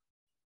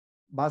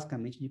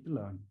 basicamente, Deep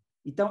Learning.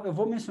 Então, eu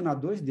vou mencionar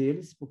dois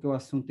deles, porque o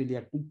assunto ele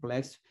é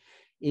complexo.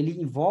 Ele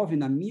envolve,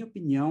 na minha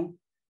opinião,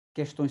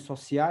 questões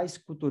sociais,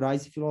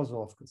 culturais e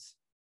filosóficas.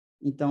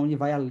 Então, ele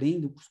vai além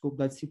do escopo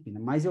da disciplina.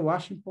 Mas eu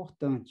acho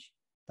importante,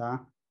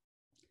 tá?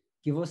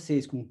 que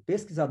vocês, como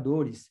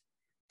pesquisadores,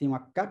 tenham a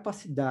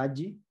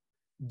capacidade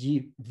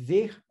de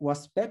ver o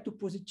aspecto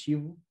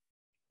positivo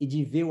e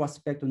de ver o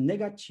aspecto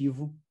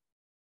negativo,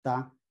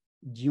 tá,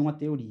 de uma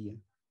teoria.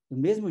 Do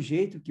mesmo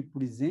jeito que,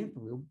 por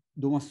exemplo, eu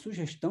dou uma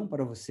sugestão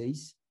para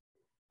vocês,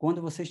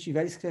 quando vocês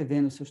estiverem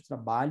escrevendo seus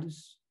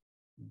trabalhos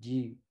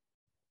de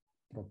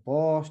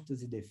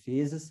propostas e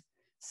defesas,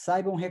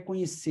 saibam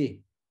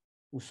reconhecer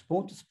os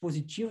pontos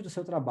positivos do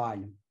seu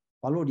trabalho.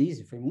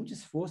 Valorize, foi muito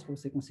esforço para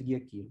você conseguir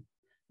aquilo,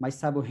 mas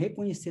saibam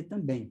reconhecer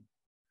também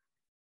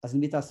as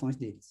limitações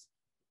deles.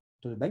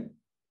 Tudo bem?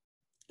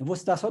 Eu vou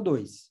citar só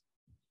 2.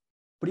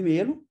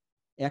 Primeiro,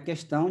 é a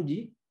questão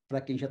de,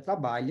 para quem já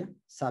trabalha,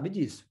 sabe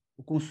disso,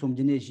 o consumo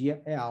de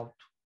energia é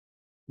alto,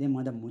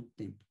 demanda muito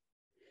tempo.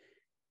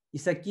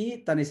 Isso aqui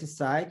está nesse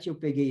site, eu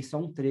peguei só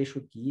um trecho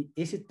aqui.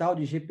 Esse tal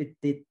de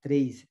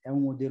GPT-3 é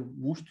um modelo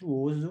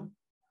monstruoso,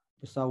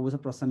 o pessoal usa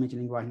processamento de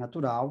linguagem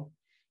natural,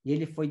 e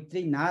ele foi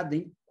treinado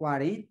em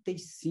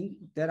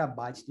 45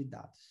 terabytes de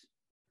dados.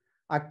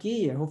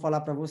 Aqui, eu vou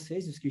falar para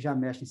vocês, os que já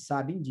mexem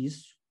sabem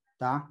disso,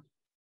 tá?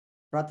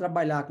 Para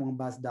trabalhar com uma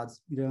base de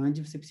dados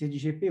grande, você precisa de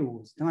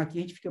GPUs. Então, aqui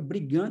a gente fica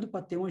brigando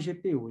para ter uma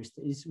GPU.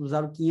 Eles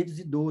usaram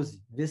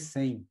 512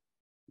 V100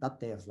 da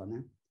Tesla,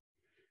 né?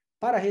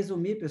 Para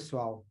resumir,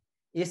 pessoal,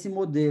 esse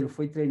modelo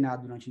foi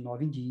treinado durante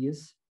 9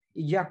 dias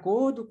e, de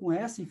acordo com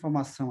essa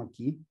informação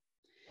aqui,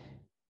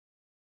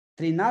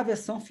 treinar a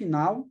versão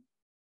final,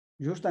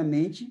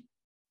 justamente,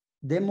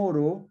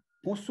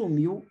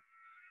 consumiu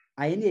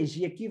a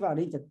energia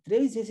equivalente a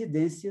 3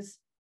 residências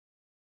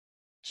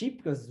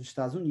típicas dos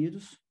Estados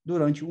Unidos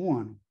durante 1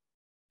 ano.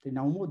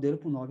 Treinar um modelo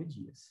por 9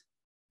 dias.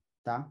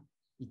 Tá?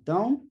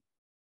 Então,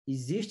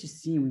 existe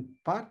sim um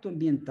impacto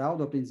ambiental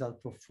do aprendizado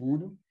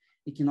profundo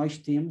e que nós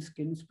temos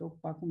que nos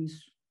preocupar com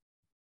isso.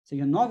 Ou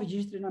seja, 9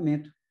 dias de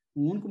treinamento,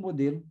 um único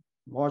modelo.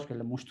 Lógico, ele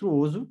é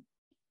monstruoso.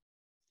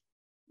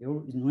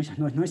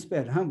 Nós não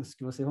esperamos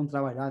que vocês vão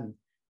trabalhar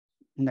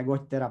um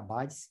negócio de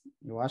terabytes.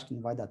 Eu acho que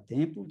não vai dar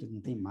tempo, não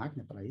tem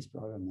máquina para isso,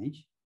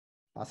 provavelmente.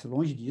 Passe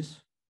longe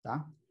disso,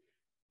 tá?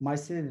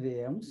 Mas você vê,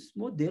 é um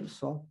modelo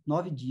só,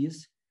 9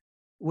 dias,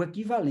 o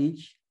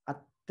equivalente a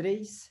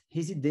 3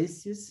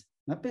 residências,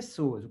 não é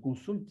pessoas, o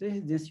consumo de 3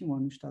 residências em 1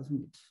 ano nos Estados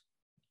Unidos.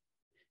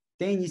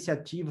 Tem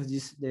iniciativas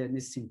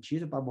nesse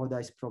sentido para abordar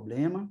esse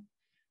problema,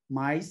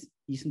 mas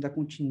isso ainda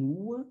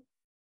continua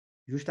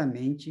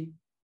justamente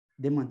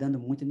demandando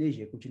muita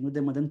energia, continua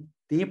demandando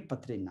tempo para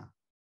treinar.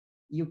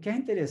 E o que é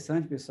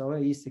interessante, pessoal,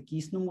 é isso, é que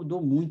isso não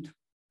mudou muito.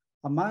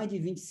 Há mais de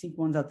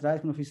 25 anos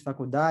atrás, quando eu fiz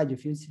faculdade, eu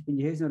fiz disciplina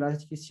de redes neurais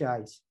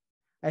artificiais.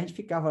 Aí a gente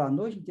ficava lá a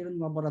noite inteira no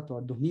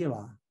laboratório, dormia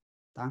lá,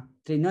 tá?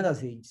 Treinando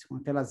as redes, com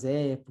aquelas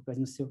épocas,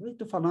 não sei o que.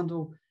 Estou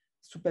falando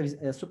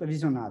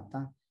supervisionado,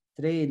 tá?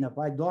 Treina,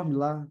 vai, dorme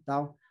lá,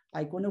 tal.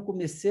 Aí, quando eu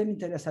comecei a me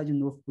interessar de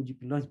novo por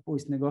Deep Learning, pô,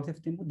 esse negócio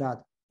deve ter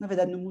mudado. Na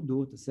verdade, não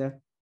mudou, tá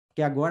certo?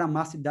 Porque agora a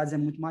massa de dados é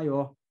muito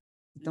maior.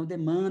 Então,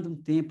 demanda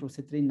um tempo para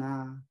você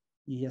treinar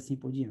e assim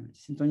por diante.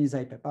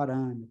 Sintonizar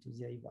hiperparâmetros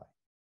e aí vai.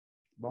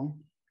 Bom?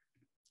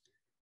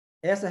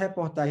 Essa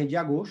reportagem é de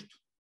agosto.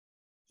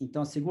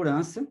 Então, a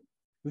segurança,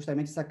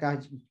 justamente essa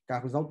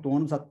carros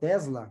autônomos, a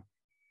Tesla,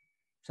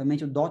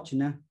 justamente o DOT,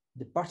 né?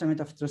 Department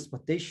of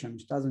Transportation,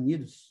 nos Estados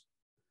Unidos,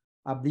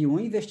 abriu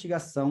uma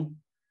investigação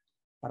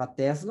para a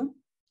Tesla,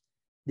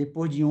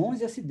 depois de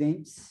 11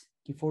 acidentes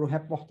que foram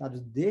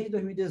reportados desde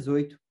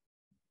 2018,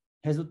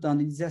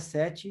 resultando em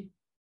 17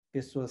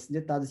 pessoas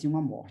acidentadas e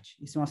uma morte.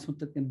 Isso é um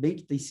assunto também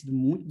que tem sido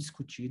muito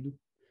discutido,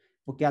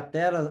 porque a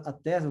Tesla,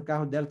 o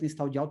carro dela tem esse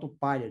tal de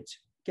autopilot,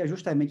 que é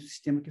justamente o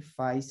sistema que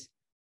faz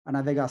a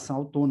navegação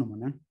autônoma,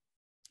 né?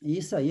 E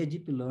isso aí é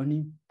Deep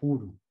Learning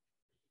puro.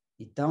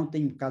 Então,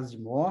 tem casos de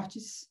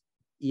mortes,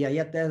 e aí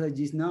a Tesla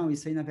diz, não,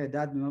 isso aí, na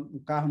verdade, o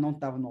carro não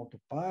estava no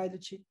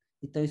autopilot,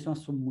 então isso é um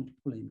assunto muito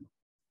polêmico,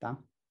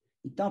 tá?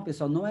 Então,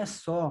 pessoal, não é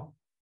só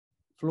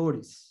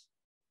flores,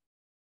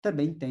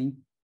 também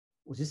tem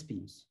os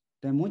espinhos.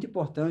 Então, é muito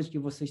importante que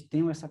vocês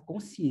tenham essa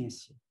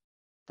consciência,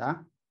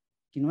 tá?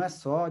 Que não é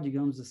só,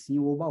 digamos assim,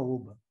 o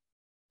oba-oba.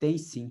 Tem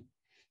sim.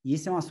 E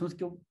esse é um assunto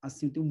que eu,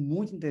 assim, tenho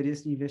muito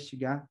interesse em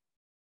investigar,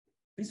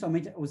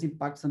 principalmente os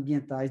impactos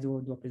ambientais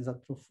do aprendizado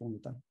profundo,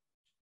 tá?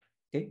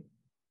 Ok?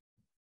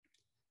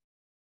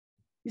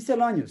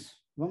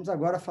 Miscelâneos. Vamos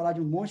agora falar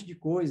de um monte de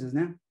coisas,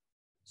 né?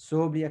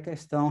 Sobre a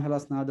questão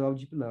relacionada ao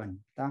Deep Learning,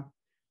 tá?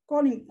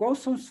 Quais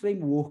são os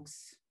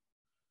frameworks?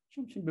 Eu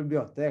chamo de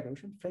biblioteca, eu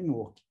chamo de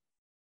framework.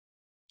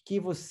 Que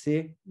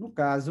você, no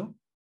caso,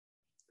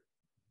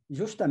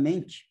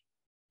 justamente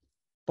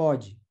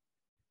pode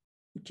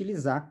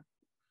utilizar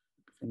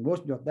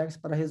frameworks, bibliotecas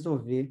para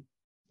resolver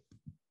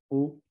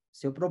o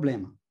seu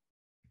problema,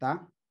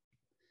 tá?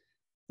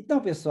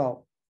 Então,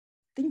 pessoal,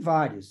 tem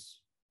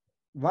vários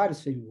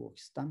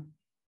frameworks, tá?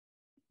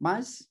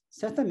 Mas,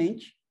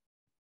 certamente,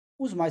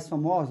 os mais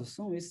famosos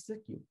são esses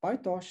aqui, o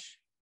PyTorch,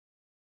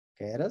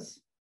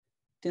 Keras,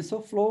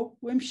 TensorFlow,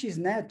 o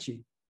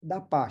MXNet da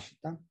Apache,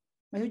 tá?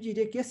 Mas eu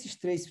diria que esses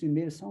 3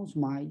 primeiros são os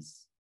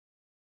mais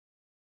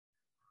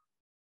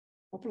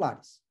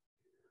populares.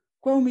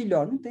 Qual é o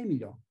melhor? Não tem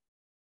melhor.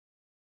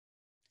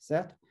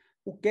 Certo?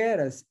 O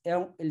Keras,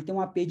 ele tem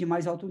um API de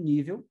mais alto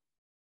nível,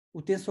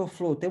 o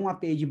TensorFlow tem um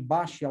API de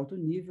baixo e alto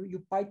nível, e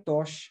o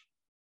PyTorch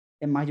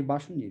é mais de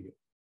baixo nível.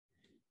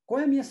 Qual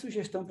é a minha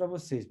sugestão para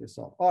vocês,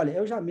 pessoal? Olha,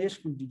 eu já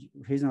mexo com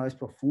redes neurais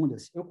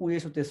profundas, eu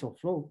conheço o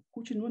TensorFlow,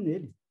 continua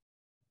nele,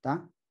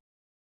 tá?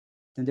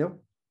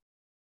 Entendeu?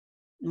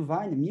 Não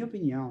vai, na minha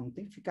opinião, não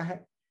tem que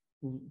ficar...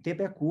 O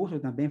tempo é curto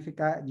também,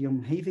 ficar,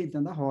 digamos,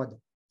 reinventando a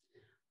roda.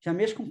 Já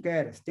mexo com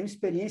Keras, tenho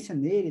experiência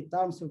nele e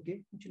tal, não sei o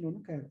quê, continua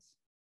no Keras.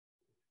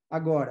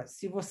 Agora,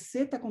 se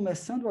você está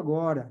começando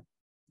agora,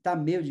 está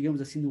meio,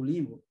 digamos assim, no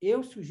limbo,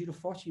 eu sugiro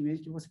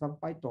fortemente que você vá para o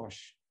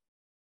PyTorch.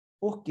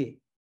 Por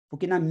quê?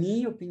 Porque, na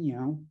minha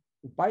opinião,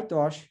 o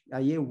PyTorch,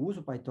 aí eu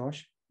uso o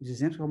PyTorch, os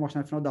exemplos que eu vou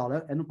mostrar no final da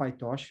aula é no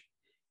PyTorch,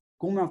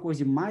 como é uma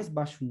coisa de mais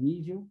baixo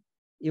nível,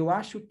 eu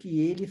acho que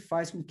ele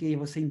faz com que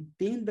você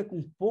entenda com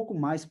um pouco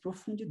mais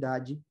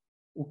profundidade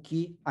o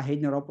que a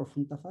rede neural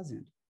profunda está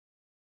fazendo,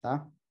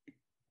 tá?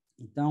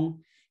 Então,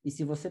 e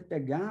se você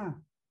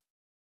pegar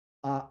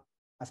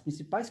as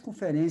principais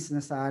conferências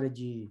nessa área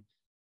de,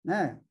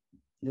 né,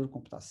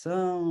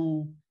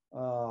 neurocomputação,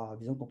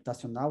 visão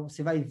computacional,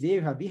 você vai ver,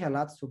 eu já vi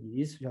relatos sobre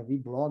isso, já vi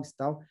blogs e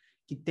tal,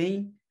 que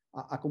tem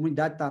a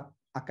comunidade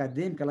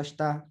acadêmica, ela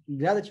está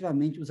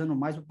gradativamente usando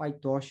mais o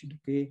PyTorch do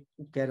que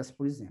o Keras,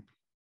 por exemplo.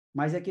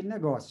 Mas é aquele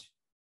negócio,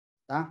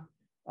 tá?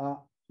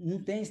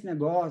 Não tem esse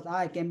negócio,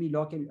 que é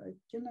melhor, que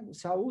é melhor.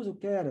 Se eu uso o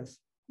Keras,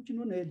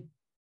 continua nele.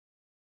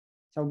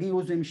 Se alguém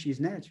usa o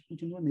MXNet,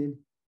 continua nele.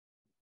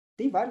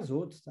 Tem vários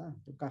outros, tá?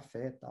 Tem o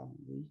café e tal.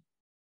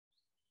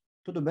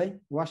 Tudo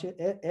bem? Eu acho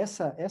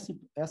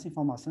essa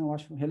informação eu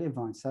acho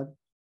relevante, sabe?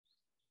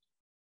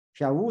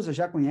 Já usa,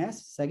 já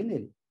conhece, segue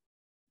nele.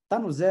 Tá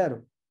no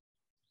zero?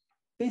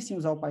 Pense em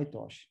usar o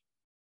PyTorch.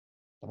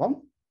 Tá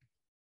bom?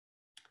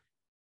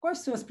 Quais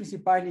são as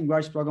principais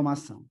linguagens de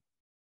programação?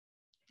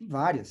 Tem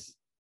várias.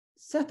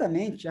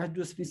 Certamente, as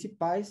duas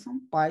principais são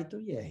Python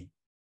e R,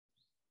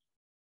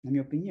 na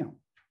minha opinião.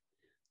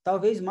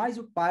 Talvez mais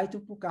o Python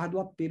por causa do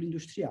apelo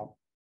industrial.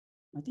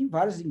 Mas tem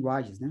várias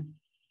linguagens, né?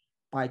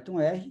 Python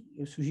R,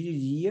 eu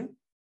sugeriria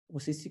que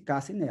vocês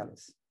ficassem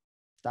nelas,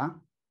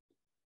 tá?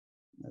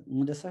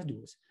 Uma dessas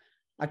duas.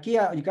 Aqui,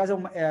 de casa,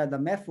 é da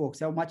MathWorks,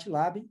 é o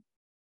MATLAB.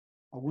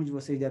 Alguns de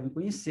vocês devem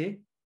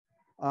conhecer.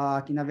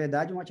 Que, na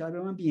verdade, o MATLAB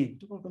é um ambiente.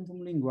 Estou colocando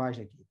como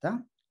linguagem aqui,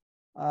 tá?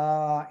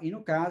 E,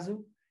 no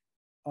caso,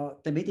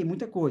 também tem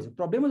muita coisa. O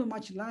problema do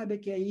MATLAB é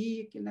que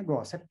aí, aquele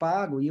negócio, é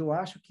pago, e eu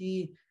acho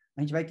que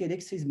a gente vai querer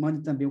que vocês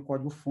mandem também o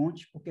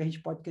código-fonte, porque a gente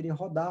pode querer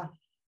rodar,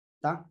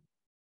 tá?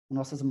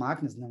 Nossas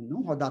máquinas,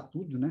 não rodar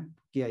tudo, né?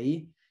 Porque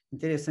aí,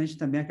 interessante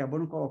também, acabou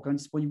não colocando,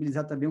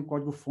 disponibilizar também o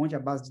código-fonte, a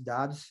base de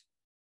dados.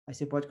 Aí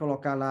você pode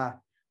colocar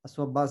lá a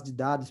sua base de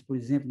dados, por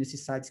exemplo,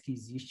 nesses sites que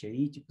existe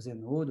aí, tipo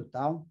Zenodo e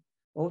tal,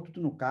 ou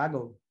tudo no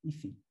Kaggle,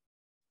 enfim,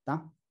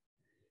 tá?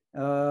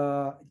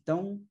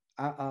 Então,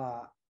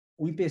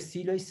 o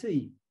empecilho é isso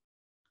aí.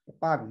 É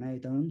pago, né?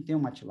 Então, eu não tenho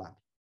MATLAB.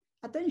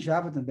 Até em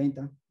Java também,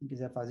 tá? Quem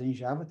quiser fazer em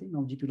Java, tem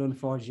o Deep Learning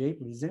 4J,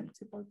 por exemplo, que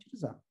você pode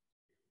utilizar.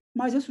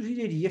 Mas eu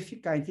sugeriria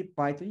ficar entre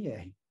Python e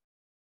R.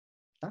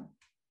 Tá?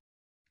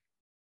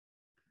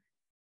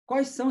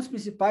 Quais são os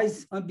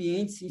principais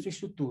ambientes de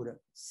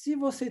infraestrutura? Se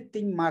você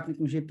tem máquina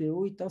com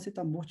GPU, então você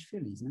está morto e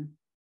feliz, né?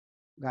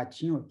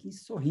 Gatinho aqui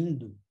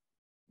sorrindo.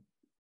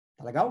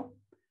 Tá legal?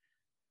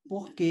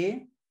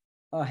 Porque,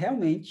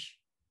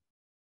 realmente,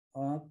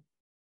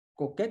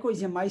 qualquer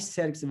coisinha mais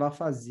séria que você vai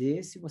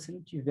fazer, se você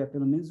não tiver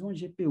pelo menos uma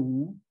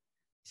GPU, vai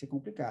ser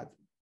complicado.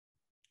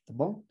 Tá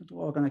bom? Eu estou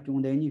colocando aqui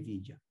um da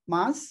NVIDIA.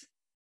 Mas,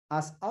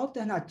 as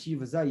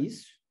alternativas a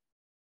isso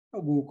é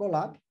o Google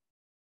Colab,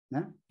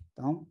 né?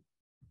 Então,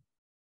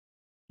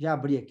 já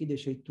abri aqui,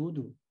 deixei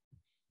tudo,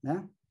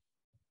 né?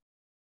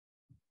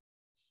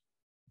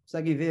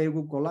 Consegue ver aí o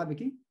Google Colab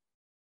aqui?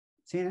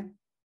 Sim, né?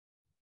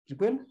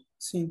 Tranquilo?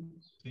 Sim.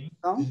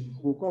 Então, o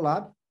Google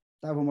Colab,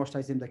 tá? Eu vou mostrar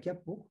isso daqui a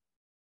pouco,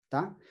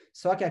 tá?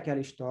 Só que é aquela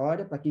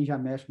história, para quem já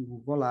mexe com o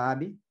Google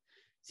Colab,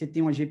 você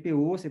tem uma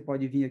GPU, você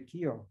pode vir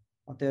aqui, ó,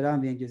 alterar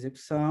ambiente de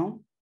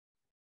execução,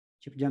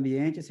 tipo de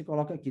ambiente, você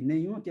coloca aqui,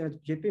 nenhum tem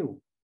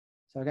GPU.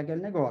 Só que é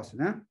aquele negócio,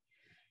 né?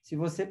 Se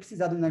você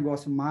precisar de um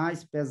negócio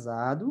mais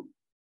pesado,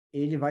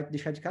 ele vai te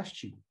deixar de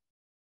castigo,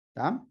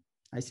 tá?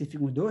 Aí você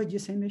fica uns 2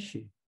 dias sem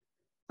mexer.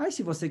 Aí,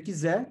 se você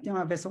quiser, tem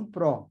uma versão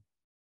Pro,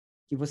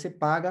 que você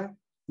paga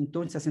em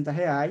torno de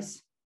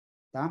R$60,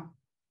 tá?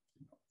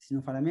 Se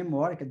não falha a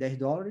memória, que é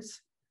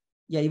 $10,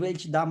 e aí ele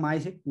te dá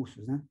mais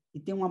recursos, né? E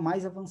tem uma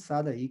mais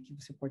avançada aí, que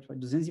você pode fazer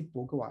 200 e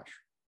pouco, eu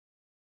acho.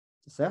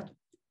 Tá certo?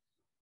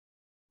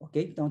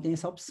 Ok? Então, tem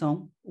essa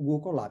opção, o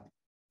Google Colab.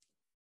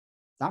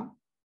 Tá?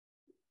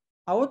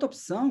 A outra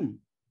opção,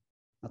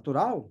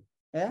 natural,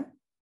 é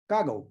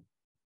Kaggle.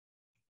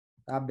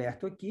 Tá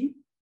aberto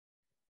aqui.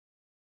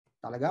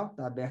 Tá legal?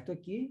 Tá aberto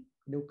aqui.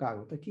 Cadê o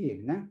Kaggle? Tá aqui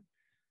ele, né?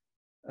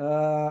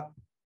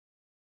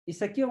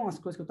 Isso aqui é umas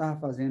coisas que eu estava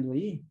fazendo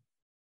aí,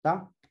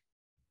 tá?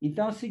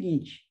 Então, é o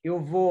seguinte, ele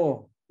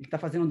está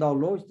fazendo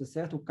download, tá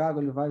certo? O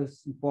Kaggle, ele vai,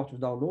 importa os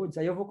downloads,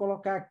 aí eu vou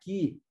colocar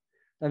aqui,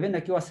 tá vendo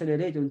aqui o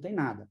accelerator? Não tem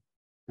nada,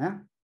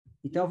 né?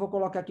 Então, eu vou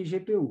colocar aqui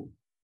GPU.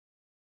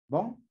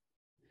 Bom?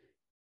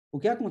 O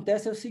que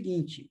acontece é o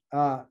seguinte,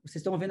 vocês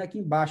estão vendo aqui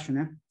embaixo,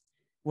 né?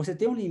 Você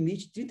tem um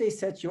limite de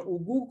 37 horas. O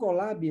Google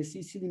Colab, assim,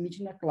 esse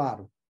limite não é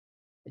claro.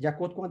 É de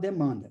acordo com a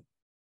demanda,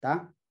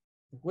 tá?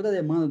 De acordo com a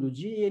demanda do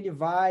dia, ele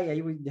vai,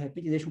 aí de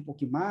repente deixa um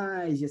pouquinho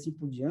mais e assim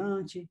por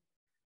diante,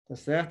 tá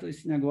certo?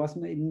 Esse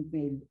negócio,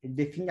 ele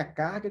define a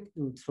carga,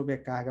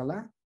 sobrecarga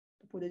lá,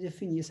 para poder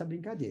definir essa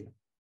brincadeira.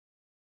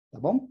 Tá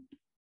bom?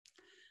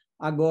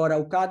 Agora,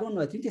 o cargo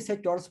não é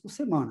 37 horas por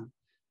semana.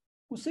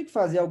 Consegue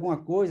fazer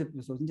alguma coisa,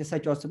 professor?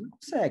 37 horas por semana?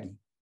 Consegue.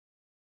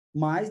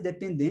 Mas,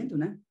 dependendo,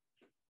 né?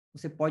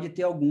 Você pode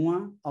ter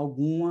alguma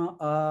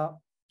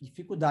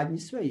dificuldade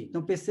nisso aí.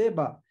 Então,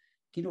 perceba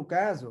que, no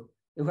caso,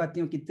 eu já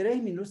tenho aqui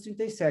 3 minutos e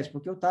 37,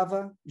 porque eu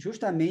estava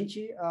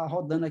justamente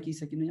rodando aqui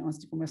isso aqui antes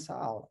de começar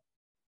a aula.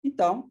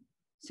 Então,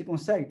 se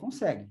consegue?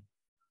 Consegue.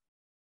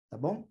 Tá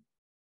bom?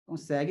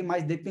 Consegue,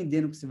 mas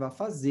dependendo do que você vai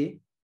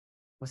fazer,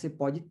 você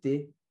pode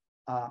ter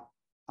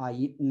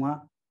aí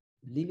uma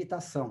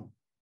limitação.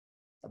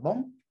 Tá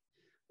bom?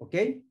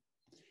 Ok?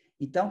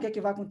 Então, o que é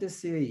que vai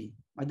acontecer aí?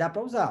 Mas dá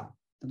para usar.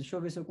 Então, deixa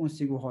eu ver se eu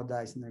consigo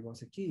rodar esse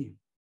negócio aqui.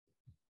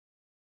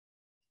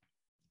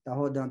 Está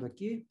rodando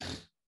aqui.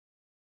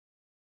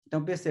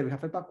 Então, perceba, já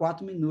foi para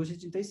 4 minutos e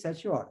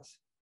 37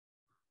 horas.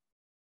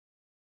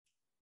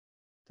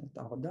 Então,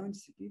 está rodando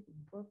isso aqui.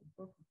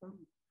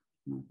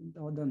 Não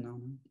está rodando não,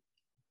 né?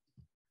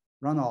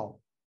 Run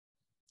all.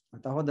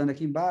 Está rodando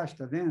aqui embaixo,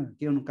 tá vendo?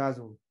 Aqui, no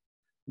caso,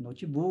 o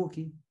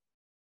notebook.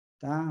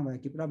 Tá? Vai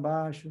aqui para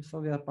baixo.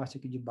 Só ver a parte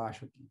aqui de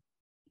baixo aqui.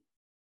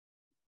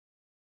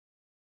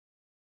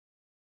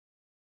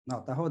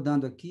 Não, está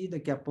rodando aqui.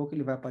 Daqui a pouco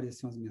ele vai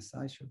aparecer umas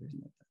mensagens. Deixa eu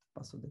ver.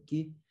 Passou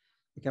daqui.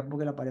 Daqui a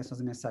pouco ele aparece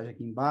umas mensagens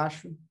aqui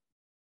embaixo.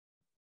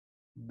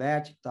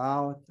 Bet e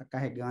tal. Está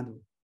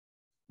carregando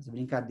as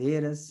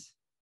brincadeiras.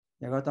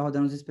 E agora está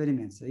rodando os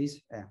experimentos. É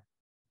isso? É.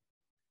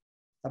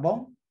 Tá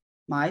bom?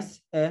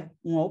 Mas é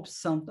uma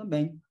opção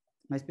também.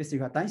 Mas PC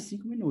já está em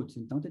 5 minutos.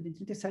 Então, tem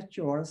 37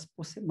 horas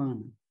por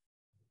semana.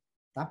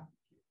 Tá?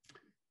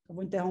 Eu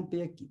vou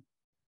interromper aqui.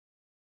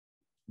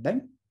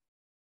 Bem?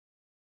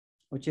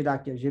 Vou tirar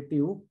aqui a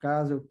GPU,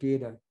 caso eu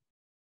queira.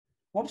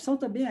 Uma opção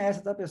também é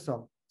essa, tá,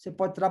 pessoal? Você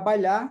pode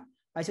trabalhar,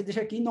 aí você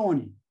deixa aqui em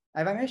none.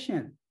 Aí vai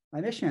mexendo,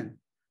 vai mexendo.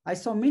 Aí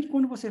somente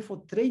quando você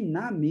for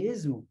treinar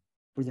mesmo,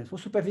 por exemplo, for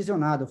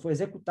supervisionado, for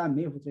executar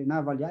mesmo, for treinar,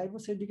 avaliar, aí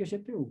você liga a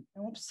GPU. É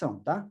uma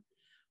opção, tá?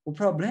 O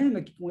problema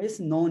é que com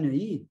esse none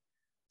aí,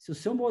 se o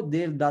seu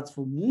modelo de dados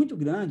for muito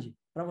grande,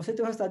 para você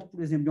ter o resultado, por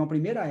exemplo, de uma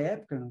primeira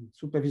época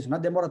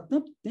supervisionada, demora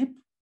tanto tempo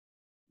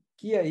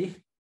que aí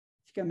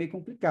fica meio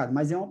complicado,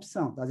 mas é uma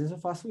opção. Tá? Às vezes eu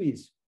faço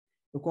isso.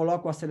 Eu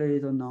coloco o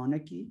acelerador none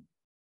aqui,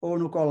 ou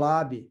no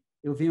Colab,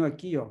 eu venho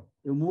aqui, ó,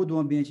 eu mudo o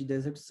ambiente de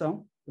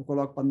execução, eu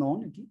coloco para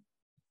none aqui,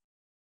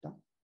 tá?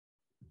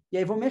 E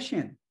aí vou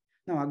mexendo.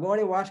 Não,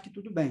 agora eu acho que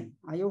tudo bem.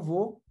 Aí eu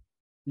vou,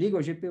 ligo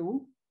a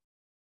GPU,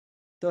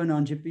 turn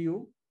on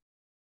GPU,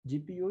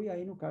 e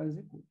aí, no caso,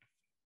 executo.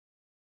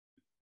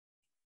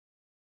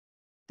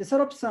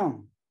 Terceira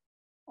opção,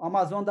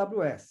 Amazon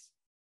AWS,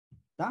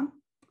 tá?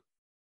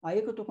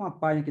 Aí que eu estou com uma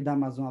página aqui da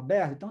Amazon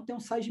aberta, então tem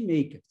um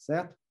SageMaker,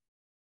 certo?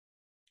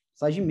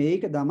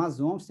 SageMaker da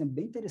Amazon, isso é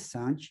bem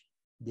interessante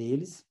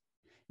deles.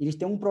 Eles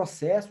têm um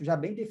processo já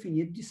bem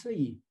definido disso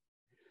aí.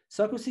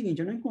 Só que é o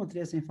seguinte, eu não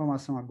encontrei essa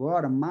informação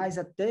agora, mas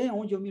até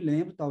onde eu me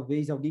lembro,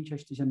 talvez alguém que já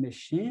esteja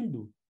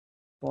mexendo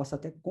possa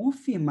até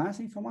confirmar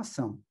essa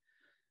informação.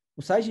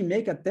 O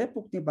SageMaker, até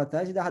pouco tempo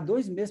atrás, ele dava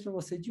 2 meses para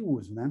você de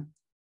uso, né?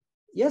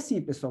 E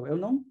assim, pessoal, eu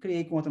não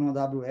criei conta no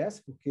AWS,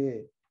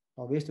 porque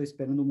talvez estou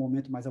esperando um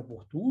momento mais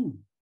oportuno,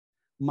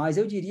 mas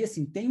eu diria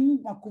assim, tem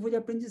uma curva de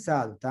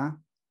aprendizado, tá?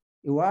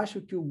 Eu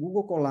acho que o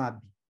Google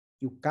Colab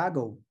e o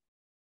Kaggle,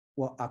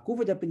 a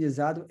curva de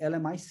aprendizado, ela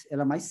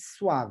é mais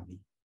suave.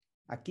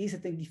 Aqui você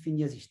tem que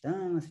definir as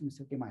instâncias, não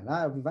sei o que mais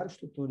lá, eu vi vários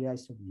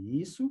tutoriais sobre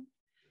isso.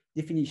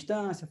 Definir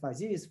instância,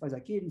 faz isso, faz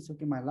aquilo, não sei o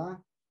que mais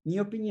lá.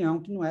 Minha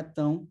opinião, que não é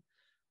tão,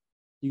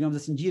 digamos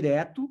assim,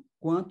 direto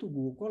quanto o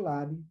Google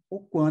Colab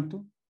ou quanto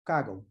o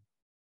Kaggle.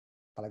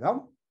 Tá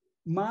legal?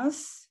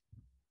 Mas,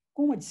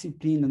 como a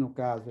disciplina, no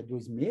caso, é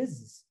 2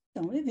 meses,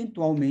 então,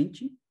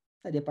 eventualmente,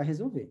 daria para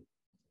resolver.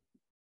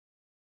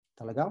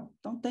 Tá legal?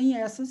 Então, tem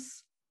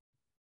essas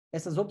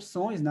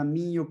opções, na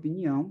minha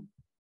opinião,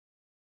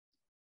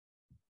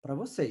 para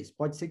vocês.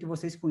 Pode ser que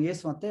vocês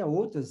conheçam até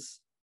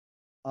outros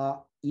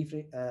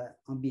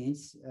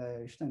ambientes,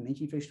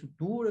 justamente,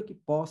 infraestrutura que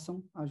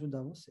possam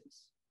ajudar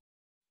vocês.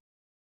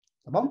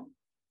 Tá bom?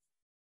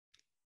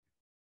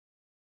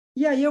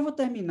 E aí eu vou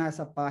terminar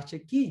essa parte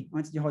aqui,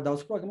 antes de rodar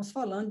os programas,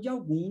 falando de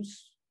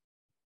alguns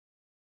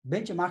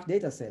benchmark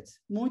datasets,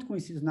 muito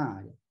conhecidos na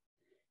área.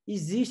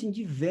 Existem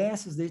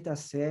diversos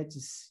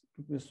datasets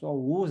que o pessoal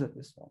usa,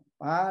 pessoal,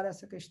 para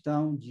essa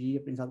questão de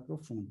aprendizado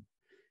profundo.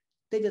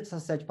 Tem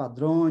dataset para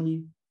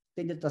drone,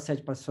 tem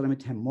dataset para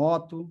assessoramento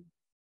remoto,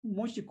 um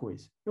monte de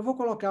coisa. Eu vou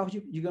colocar,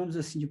 digamos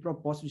assim, de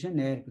propósito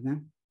genérico,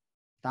 né?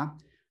 Tá?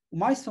 O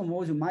mais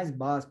famoso e o mais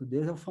básico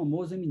deles é o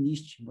famoso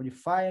MNIST,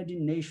 Modified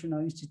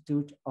National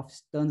Institute of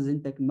Standards and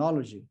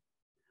Technology,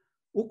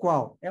 o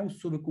qual é um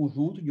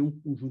subconjunto de um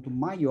conjunto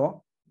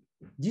maior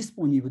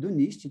disponível do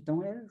NIST.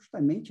 Então, é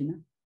justamente, né,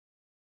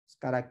 os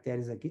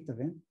caracteres aqui, tá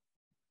vendo?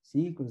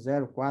 5,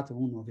 0, 4,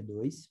 1, 9,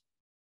 2,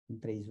 1,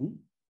 3, 1,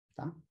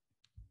 tá?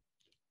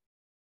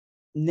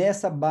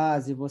 Nessa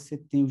base, você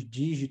tem os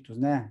dígitos,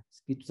 né,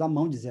 escritos à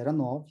mão, de 0 a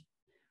 9.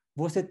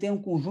 Você tem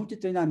um conjunto de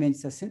treinamento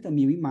de 60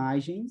 mil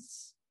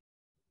imagens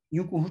e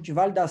um conjunto de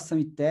validação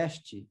e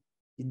teste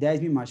de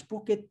 10 mil imagens.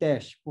 Por que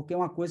teste? Porque é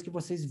uma coisa que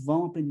vocês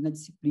vão aprender na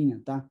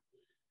disciplina, tá?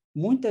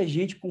 Muita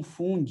gente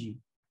confunde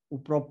o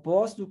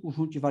propósito do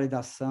conjunto de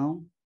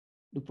validação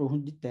do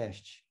conjunto de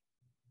teste.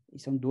 E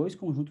são dois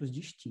conjuntos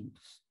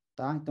distintos,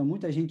 tá? Então,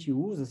 muita gente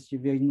usa, se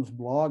tiver aí nos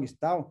blogs e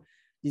tal,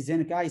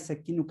 dizendo que, isso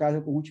aqui, no caso, é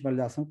o conjunto de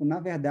validação, quando, na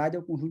verdade, é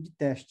o conjunto de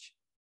teste.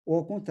 Ou,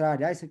 ao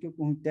contrário, isso aqui é o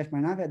conjunto de teste,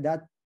 mas, na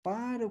verdade,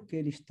 para o que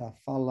ele está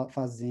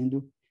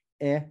fazendo,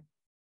 é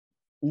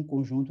um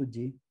conjunto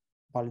de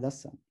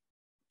validação.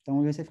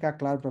 Então, vai ficar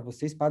claro para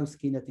vocês, para os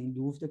que ainda têm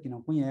dúvida, que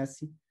não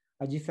conhecem,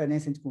 a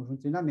diferença entre conjunto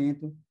de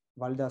treinamento,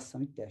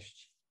 validação e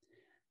teste.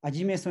 A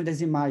dimensão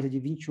das imagens é de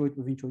 28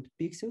 por 28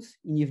 pixels,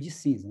 em nível de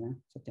cinza, né?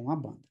 Só tem uma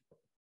banda.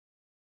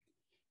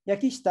 E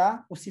aqui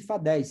está o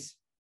CIFA-10,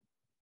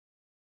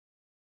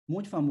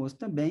 muito famoso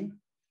também,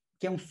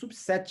 que é um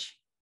subset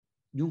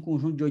de um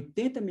conjunto de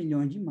 80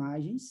 milhões de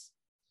imagens,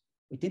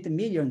 80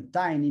 million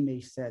tiny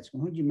image sets,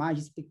 conjunto de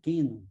imagens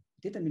pequeno,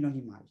 80 milhões de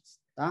imagens,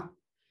 tá?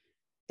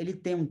 Ele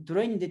tem um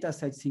training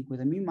dataset de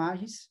 50 mil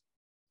imagens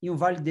e um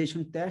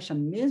validation test, a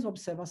mesma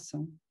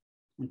observação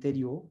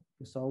anterior, o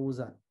pessoal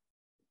usa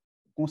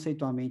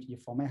conceitualmente de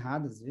forma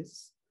errada, às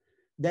vezes,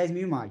 10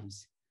 mil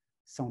imagens.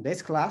 São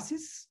 10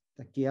 classes,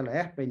 aqui ela é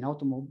Airplane,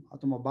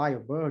 Automobile,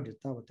 Bird,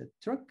 tal, até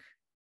Truck,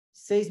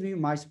 6 mil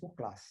imagens por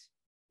classe.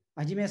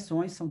 As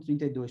dimensões são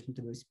 32 por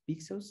 32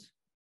 pixels,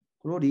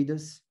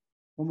 coloridas.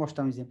 Vou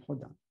mostrar um exemplo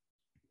rodando.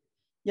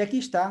 E aqui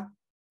está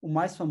o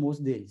mais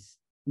famoso deles,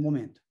 no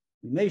momento,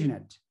 o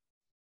ImageNet.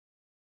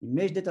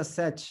 Image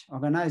Dataset,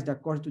 organized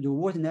according to the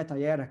WordNet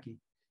hierarchy.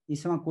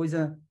 Isso é uma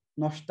coisa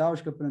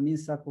nostálgica para mim,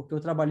 sabe? Porque eu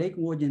trabalhei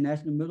com o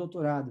WordNet no meu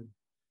doutorado.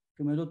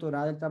 Porque o meu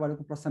doutorado ele trabalhou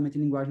com processamento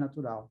em linguagem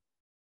natural,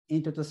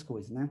 entre outras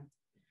coisas, né?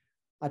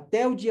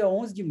 Até o dia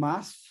 11 de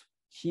março,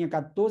 tinha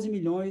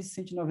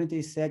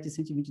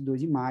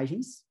 14.197.122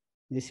 imagens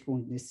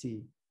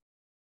nesse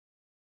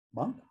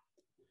banco.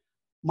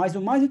 Mas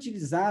o mais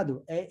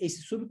utilizado é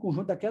esse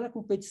subconjunto daquela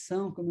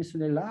competição que eu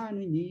mencionei lá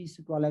no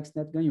início, que o Alex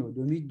Neto ganhou,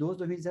 2012,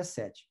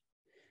 2017.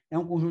 É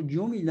um conjunto de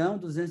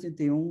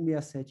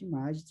 1.231.067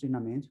 imagens de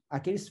treinamento.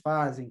 Aqui eles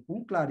fazem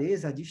com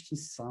clareza a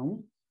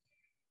distinção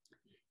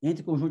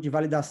entre conjunto de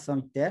validação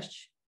e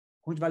teste.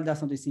 Conjunto de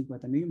validação tem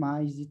 50 mil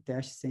imagens e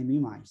teste 100 mil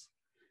imagens.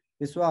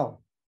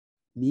 Pessoal,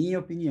 minha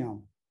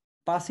opinião,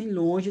 passem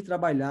longe de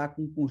trabalhar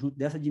com um conjunto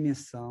dessa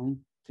dimensão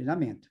de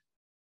treinamento,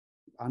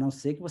 a não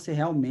ser que você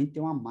realmente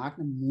tenha uma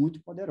máquina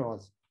muito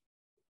poderosa.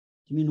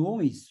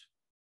 Diminuam isso.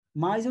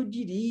 Mas eu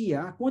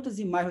diria, quantas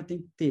imagens eu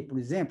tenho que ter, por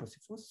exemplo, se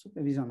fosse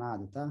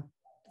supervisionado, tá?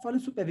 Estou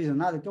falando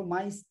supervisionado, que é o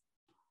mais,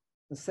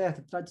 tá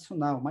certo?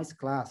 Tradicional, mais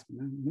clássico,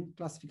 né?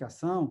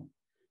 Classificação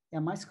é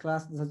a mais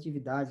clássica das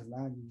atividades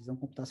lá de visão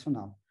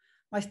computacional.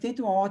 Mas tente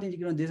uma ordem de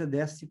grandeza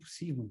dessa, se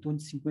possível, em torno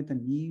de 50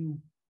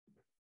 mil,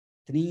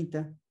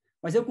 30.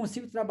 Mas eu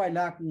consigo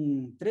trabalhar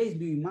com 3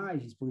 mil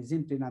imagens, por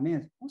exemplo,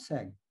 treinamento?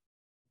 Consegue.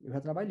 Eu já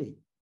trabalhei,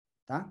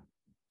 tá?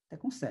 Até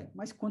consegue.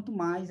 Mas quanto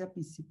mais, a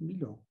princípio,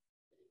 melhor.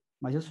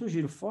 Mas eu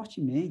sugiro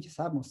fortemente,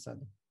 sabe,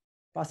 moçada?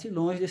 Passe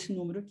longe desse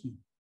número aqui.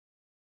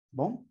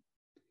 Bom?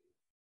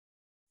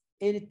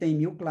 Ele tem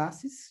 1000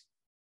 classes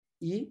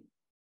e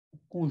o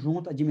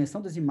conjunto, a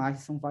dimensão das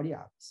imagens são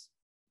variáveis.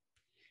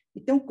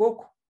 E tem um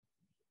coco.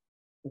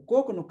 O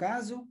coco, no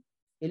caso,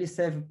 ele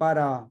serve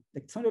para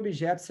detecção de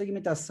objetos,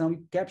 segmentação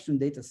e caption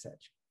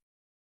dataset.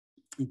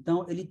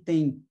 Então, ele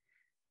tem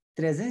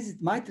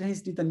mais de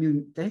 330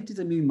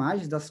 mil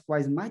imagens, das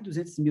quais mais de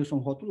 200 mil são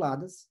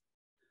rotuladas,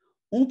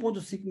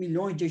 1,5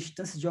 milhões de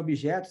instâncias de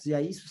objetos, e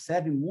aí isso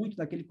serve muito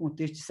naquele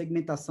contexto de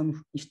segmentação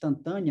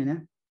instantânea,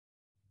 né?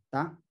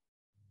 Tá?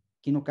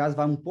 Que, no caso,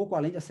 vai um pouco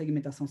além da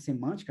segmentação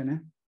semântica,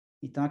 né?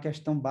 Então, a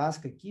questão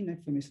básica aqui, né,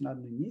 que foi mencionado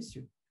no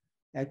início,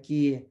 é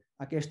que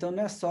a questão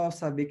não é só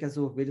saber que as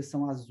ovelhas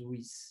são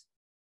azuis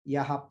e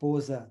a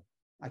raposa,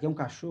 aqui é um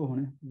cachorro,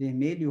 né,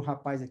 vermelho, e o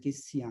rapaz aqui,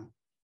 cian.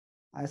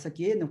 Essa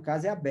aqui, no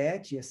caso, é a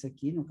Beth, essa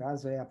aqui, no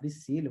caso, é a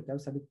Priscila. Eu quero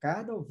saber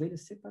cada ovelha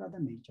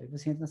separadamente. Aí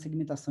você entra na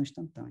segmentação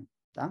instantânea,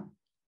 tá?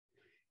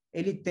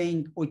 Ele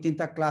tem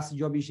 80 classes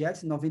de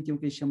objetos, 91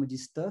 que ele chama de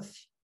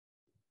stuff.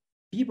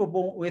 People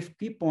with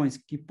key points.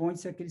 Key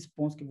points são aqueles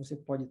pontos que você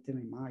pode ter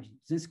na imagem.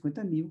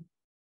 250 mil.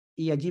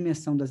 E a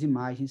dimensão das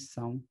imagens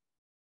são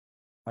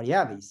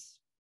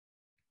variáveis.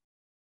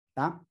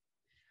 Tá?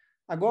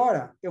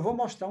 Agora, eu vou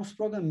mostrar uns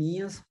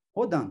programinhas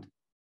rodando.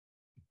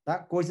 Tá?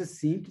 Coisas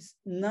simples.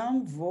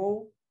 Não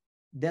vou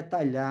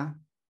detalhar,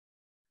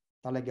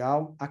 tá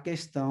legal? A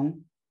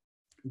questão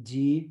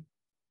de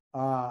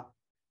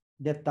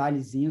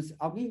detalhezinhos.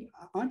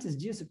 Antes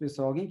disso,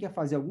 pessoal, alguém quer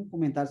fazer algum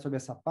comentário sobre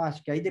essa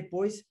parte? Que aí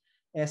depois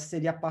essa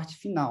seria a parte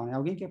final, né?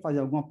 Alguém quer fazer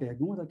alguma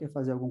pergunta, quer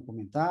fazer algum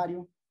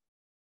comentário?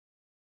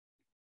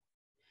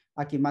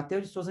 Aqui,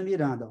 Matheus de Souza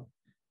Miranda, ó.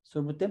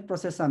 Sobre o tempo de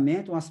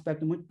processamento, um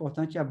aspecto muito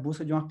importante é a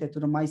busca de uma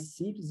arquitetura mais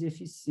simples e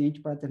eficiente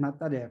para determinada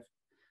tarefa,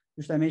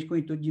 justamente com o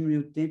intuito de diminuir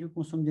o tempo e o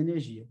consumo de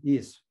energia.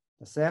 Isso,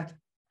 tá certo?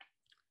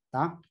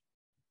 Tá?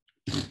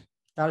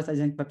 Carlos está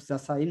dizendo que vai precisar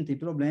sair, não tem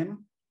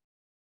problema.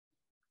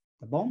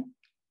 Tá bom?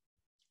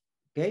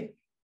 Ok?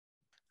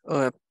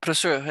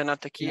 Professor,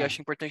 Renato aqui, Não.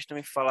 acho importante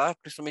também falar,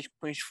 principalmente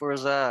quando a gente for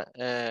usar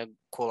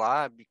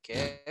Colab,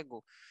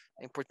 Kaggle,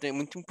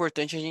 muito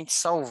importante a gente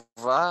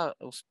salvar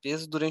os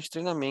pesos durante o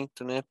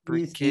treinamento, né?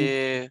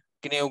 Porque,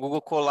 que nem o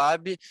Google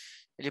Colab,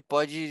 ele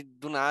pode,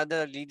 do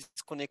nada, ali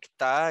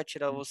desconectar,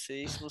 tirar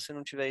você, e se você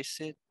não tiver isso,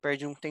 você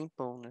perde um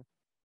tempão, né?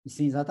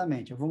 Sim,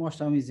 exatamente. Eu vou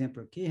mostrar um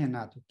exemplo aqui,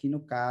 Renato, que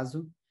no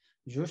caso,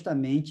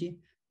 justamente,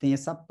 tem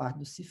essa parte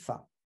do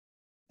Cifar.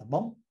 Tá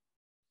bom?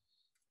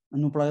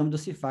 No programa do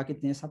Cifar que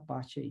tem essa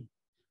parte aí.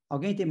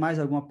 Alguém tem mais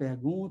alguma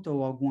pergunta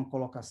ou alguma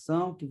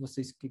colocação que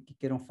vocês que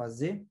queiram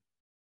fazer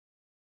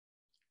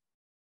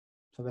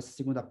sobre essa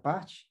segunda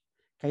parte?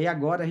 Que aí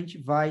agora a gente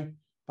vai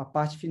para a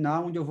parte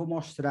final, onde eu vou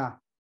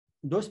mostrar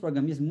 2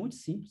 programinhas muito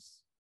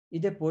simples e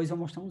depois eu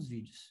vou mostrar uns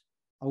vídeos.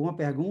 Alguma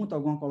pergunta,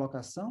 alguma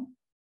colocação?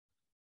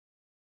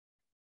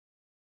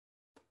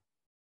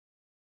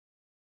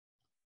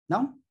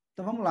 Não?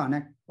 Então vamos lá,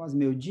 né? Quase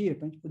meio-dia,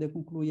 para a gente poder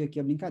concluir aqui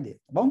a brincadeira,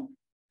 tá bom?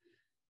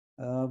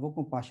 Vou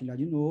compartilhar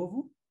de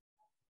novo.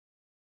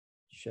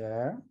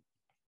 Share.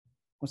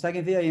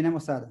 Conseguem ver aí, né,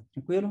 moçada?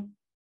 Tranquilo?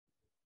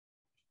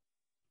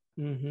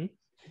 Uhum.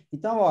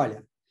 Então,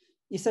 olha,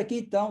 isso aqui,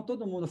 então,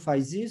 todo mundo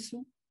faz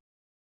isso.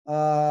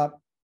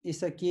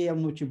 Isso aqui é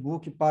um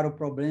notebook para o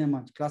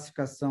problema de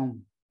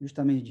classificação,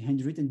 justamente de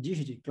Handwritten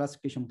Digit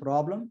Classification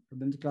Problem,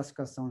 problema de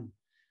classificação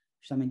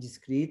justamente de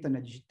escrita, né,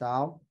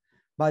 digital,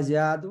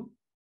 baseado,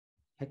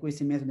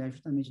 reconhecimento, né,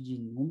 justamente de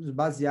números,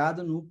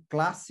 baseado no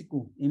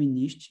clássico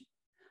MNIST.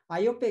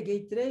 Aí eu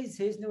peguei 3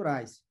 redes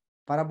neurais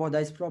para abordar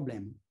esse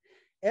problema.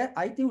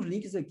 Aí tem os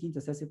links aqui,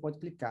 então você pode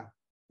clicar.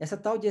 Essa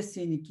tal de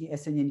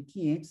SNN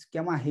 500, que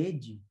é uma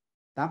rede,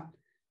 tá?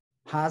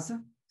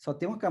 Rasa, só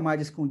tem uma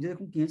camada escondida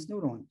com 500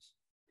 neurônios.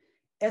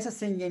 Essa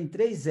CNN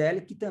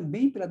 3L, que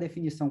também pela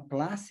definição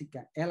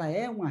clássica, ela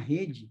é uma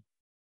rede,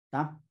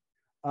 tá?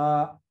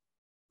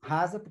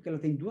 Rasa, porque ela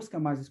tem 2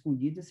 camadas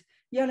escondidas,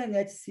 e a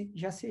LeNet 5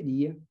 já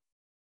seria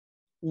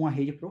uma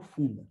rede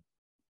profunda,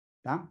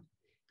 tá?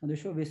 Então,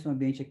 deixa eu ver se o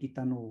ambiente aqui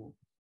está no...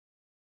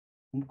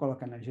 Vamos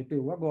colocar na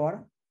GPU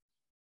agora,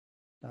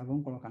 tá?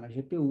 Vamos colocar na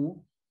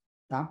GPU,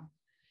 tá?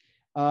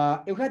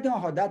 Eu já dei uma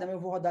rodada, mas eu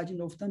vou rodar de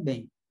novo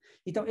também.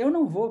 Então, eu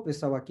não vou,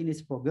 pessoal, aqui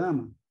nesse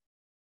programa,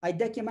 a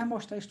ideia aqui é mais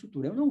mostrar a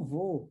estrutura. Eu não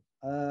vou,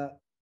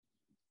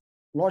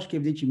 lógico,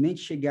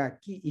 evidentemente, chegar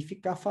aqui e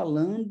ficar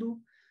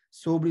falando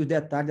sobre os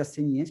detalhes da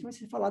CNN, que vai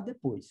ser falado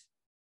depois.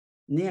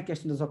 Nem a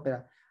questão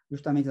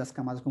justamente das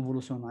camadas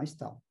convolucionais e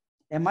tal.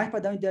 É mais para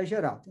dar uma ideia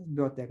geral. Tem as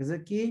bibliotecas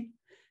aqui.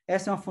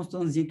 Essa é uma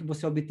funçãozinha que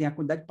você obtém a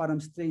quantidade de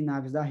parâmetros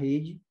treináveis da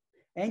rede.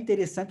 É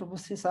interessante para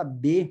você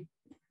saber,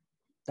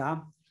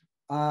 tá?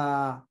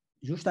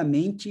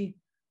 Justamente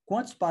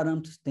quantos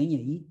parâmetros tem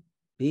aí,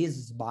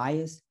 pesos,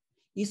 bias.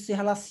 Isso se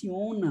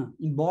relaciona,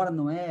 embora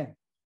não é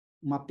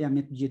um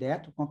mapeamento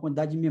direto, com a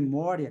quantidade de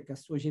memória que a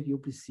sua GPU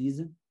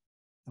precisa,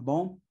 tá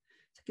bom?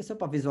 Isso aqui é só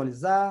para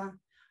visualizar.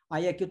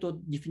 Aí aqui eu estou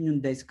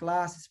definindo 10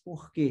 classes,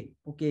 por quê?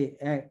 Porque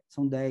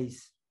são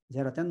 10,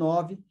 0 até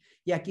 9,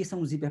 e aqui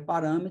são os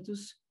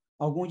hiperparâmetros.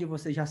 Alguns de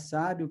vocês já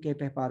sabem o que é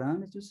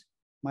hiperparâmetros,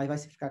 mas vai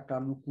ficar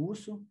claro no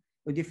curso.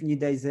 Eu defini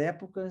 10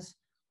 épocas,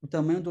 o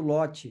tamanho do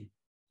lote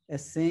é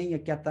 100,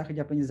 aqui a taxa de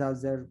aprendizado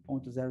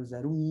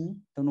 0.001,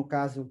 então, no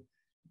caso,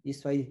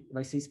 isso aí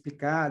vai ser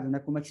explicado, né,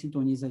 como é que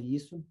sintoniza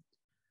isso.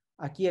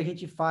 Aqui a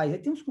gente faz, aí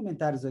tem uns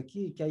comentários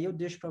aqui, que aí eu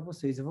deixo para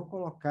vocês, eu vou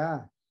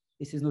colocar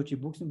esses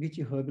notebooks no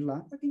GitHub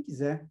lá, para quem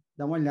quiser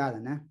dar uma olhada,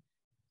 né.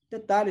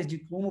 Detalhes de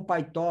como o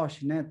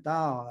PyTorch, né,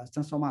 tal, as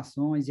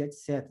transformações e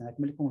etc, né,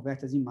 como ele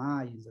converte as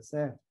imagens, tá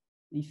certo?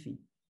 Enfim,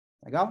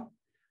 legal?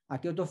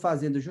 Aqui eu estou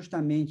fazendo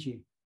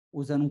justamente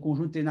usando um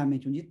conjunto de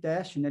treinamento de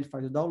teste, né? Ele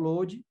faz o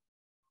download,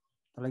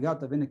 tá legal?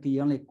 Tá vendo aqui,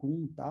 Ian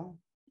LeCun e tal.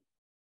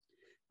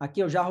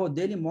 Aqui eu já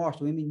rodei e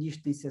mostro, o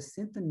MNIST tem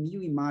 60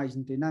 mil imagens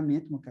no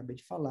treinamento, como eu acabei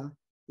de falar,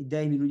 e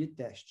 10 minutos de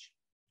teste,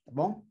 tá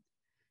bom?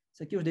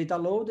 Isso aqui, os data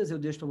loaders, eu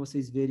deixo para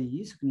vocês verem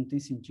isso, que não tem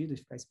sentido eu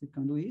ficar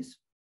explicando isso,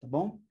 tá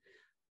bom?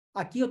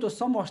 Aqui eu estou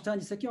só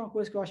mostrando, isso aqui é uma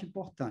coisa que eu acho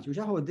importante, eu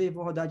já rodei e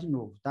vou rodar de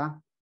novo,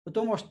 tá? Eu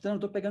estou mostrando,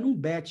 estou pegando um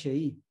batch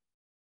aí,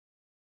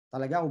 tá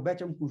legal? O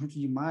batch é um conjunto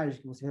de imagens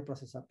que você vai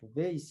processar por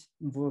vez,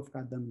 não vou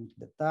ficar dando muito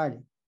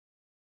detalhe,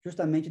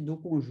 justamente do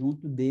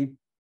conjunto de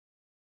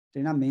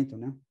treinamento,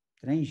 né?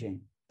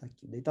 TrainGen, tá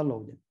aqui, Data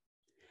Loader.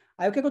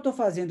 Aí, o que eu estou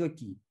fazendo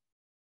aqui?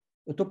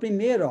 Eu estou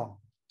primeiro, ó,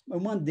 eu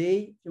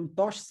mandei um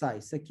torch size,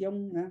 isso aqui é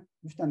né,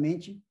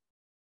 justamente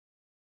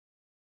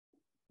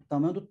o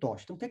tamanho do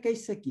torch. Então, o que é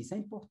isso aqui? Isso é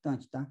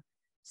importante, tá?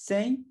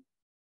 100,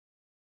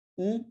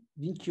 1,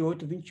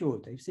 28,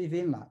 28. Aí vocês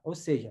veem lá. Ou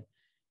seja,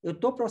 eu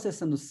estou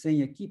processando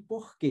 100 aqui,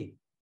 por quê?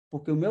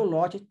 porque o meu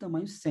lote é de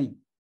tamanho 100,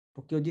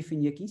 porque eu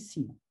defini aqui em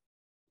cima.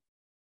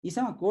 Isso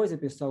é uma coisa,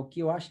 pessoal, que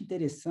eu acho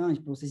interessante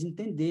para vocês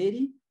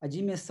entenderem a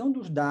dimensão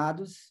dos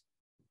dados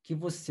que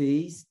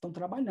vocês estão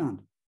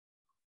trabalhando,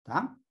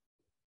 tá?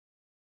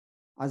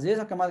 Às vezes,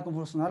 a camada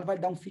convolucional vai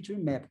dar um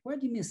feature map. Qual é a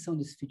dimensão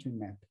desse feature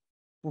map?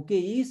 Porque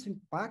isso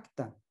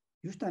impacta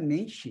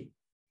justamente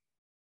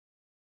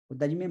a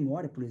quantidade de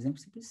memória, por exemplo,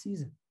 que você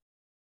precisa.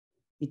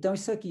 Então,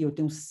 isso aqui, eu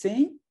tenho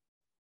 100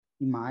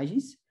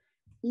 imagens,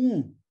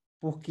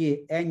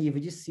 porque é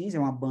nível de cinza, é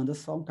uma banda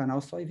só, um canal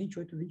só, e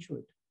 28,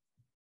 28.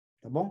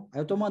 Tá bom? Aí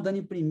eu estou mandando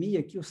imprimir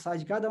aqui o size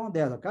de cada uma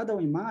delas. Cada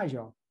uma imagem,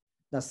 ó,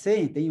 da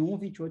 100, tem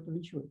 28 por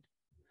 28.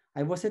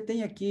 Aí você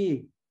tem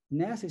aqui,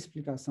 nessa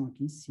explicação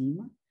aqui em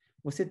cima,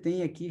 você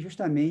tem aqui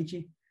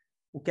justamente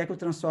o que é que o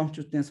Transform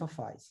to Tensor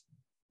faz.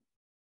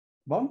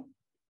 Bom?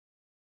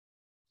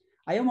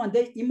 Aí eu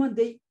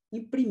mandei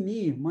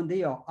imprimir,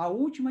 ó, a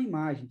última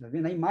imagem, tá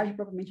vendo? A imagem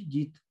propriamente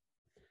dita.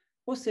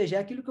 Ou seja, é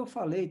aquilo que eu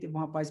falei, teve um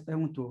rapaz que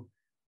perguntou.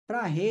 Para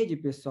a rede,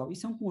 pessoal,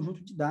 isso é um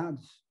conjunto de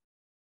dados.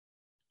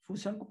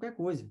 Funciona qualquer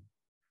coisa.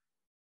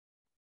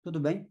 Tudo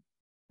bem?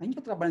 A gente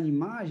vai trabalhando em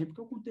imagem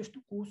porque é o contexto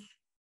do curso.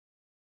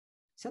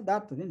 Isso é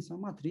dado, tá vendo? Isso é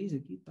uma matriz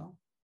aqui e tal.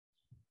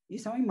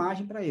 Isso é uma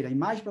imagem para ele, a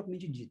imagem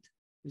propriamente dita.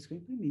 Por isso que eu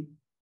imprimi.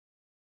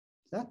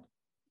 Certo?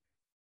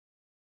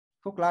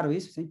 Ficou claro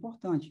isso? Isso é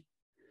importante.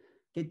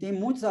 Porque tem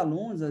muitos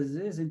alunos, às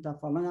vezes, a gente está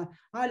falando,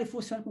 ele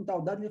funciona com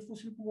tal dado, ele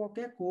funciona com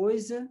qualquer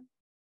coisa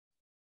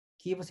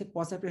que você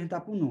possa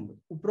apresentar para um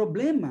número. O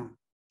problema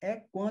é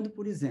quando,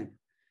 por exemplo,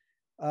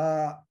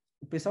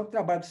 o pessoal que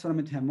trabalha com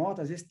funcionamento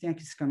remoto, às vezes tem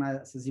aqui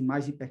essas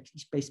imagens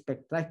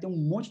hiperespectrais, tem um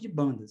monte de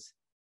bandas.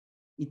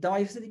 Então,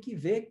 aí você tem que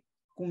ver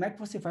como é que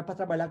você faz para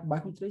trabalhar com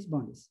bairro com 3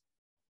 bandas.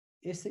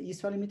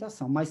 Isso é a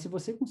limitação. Mas se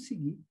você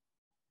conseguir,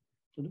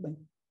 tudo bem.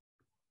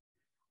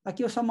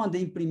 Aqui eu só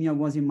mandei imprimir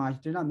algumas imagens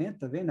de treinamento,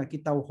 tá vendo? Aqui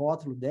está o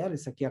rótulo dela,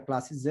 isso aqui é a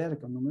classe 0,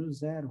 que é o número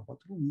 0, o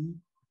rótulo 1,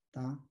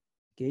 tá?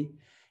 Ok?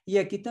 E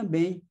aqui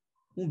também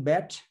um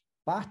batch,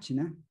 parte,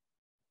 né?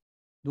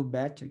 Do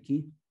batch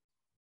aqui,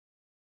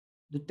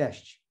 do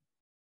teste.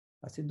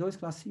 Classe 2,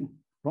 classe 1,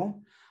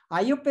 bom?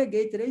 Aí eu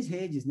peguei 3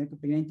 redes, né? Que eu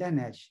peguei na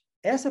internet.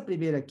 Essa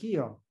primeira aqui,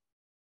 ó,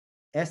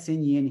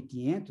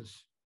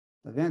 SNN500,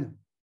 tá vendo?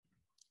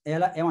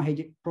 Ela é uma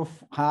rede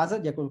rasa,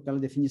 de acordo com aquela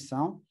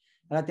definição.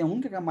 Ela tem uma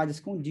única camada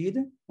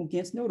escondida com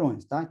 500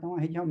 neurônios, tá? Então, é uma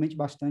rede realmente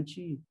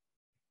bastante,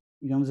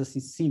 digamos assim,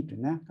 simples,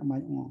 né?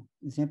 Um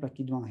exemplo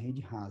aqui de uma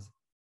rede rasa,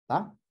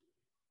 tá?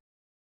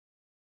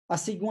 A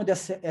segunda é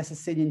essa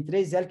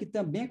CNN3L, que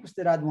também é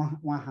considerada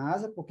uma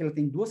rasa, porque ela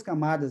tem 2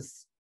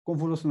 camadas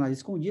convolucionais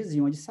escondidas e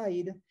uma de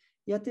saída.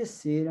 E a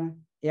terceira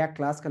é a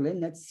clássica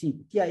LeNet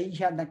 5, que aí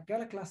já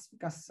naquela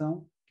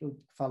classificação que eu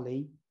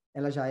falei,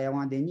 ela já é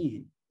uma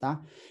ADNN,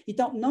 tá?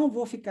 Então, não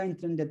vou ficar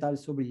entrando em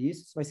detalhes sobre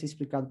isso, isso vai ser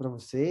explicado para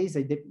vocês,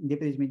 aí,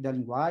 independentemente da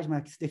linguagem, mas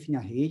aqui se define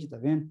a rede, tá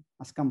vendo?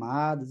 As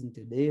camadas,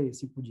 entendeu? E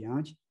assim por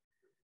diante.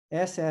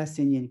 Essa é a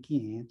CNN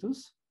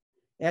 500.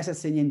 Essa é a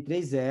CNN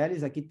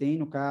 3Ls, aqui tem,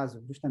 no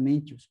caso,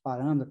 justamente os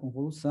parâmetros, a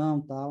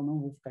convolução, tal, não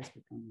vou ficar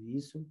explicando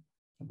isso,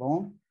 tá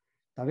bom?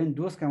 Tá vendo?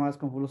 2 camadas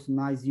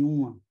convolucionais e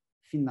uma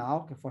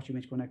final, que é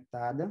fortemente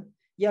conectada,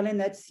 e a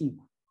LeNet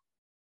 5,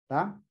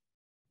 tá?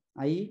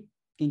 Aí,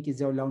 quem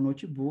quiser olhar o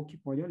notebook,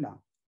 pode olhar.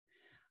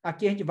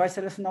 Aqui a gente vai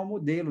selecionar o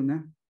modelo,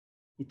 né?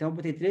 Então, eu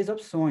botei 3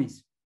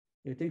 opções.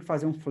 Eu tenho que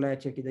fazer um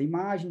flat aqui da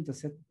imagem, tá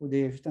certo? Para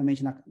poder,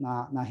 justamente,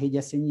 na rede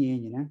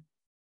SNN, né?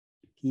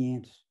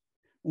 500.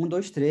 1,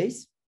 2,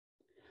 3.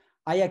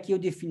 Aí, aqui eu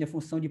defino a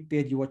função de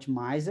perda de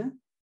Optimizer.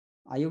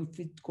 Aí, eu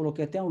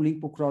coloquei até um link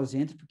para o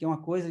cross-entry, porque é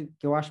uma coisa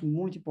que eu acho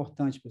muito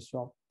importante,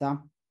 pessoal,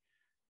 tá?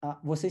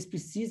 Vocês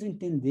precisam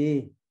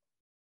entender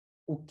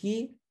o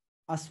que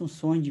as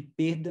funções de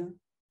perda,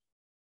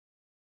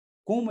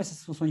 como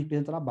essas funções de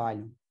perda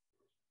trabalham.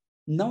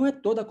 Não é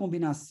toda a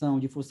combinação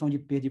de função de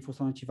perda e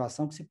função de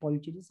ativação que você pode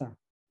utilizar,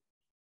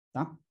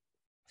 tá?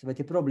 Você vai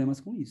ter problemas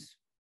com isso.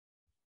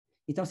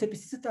 Então, você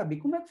precisa saber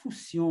como é que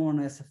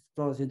funciona essa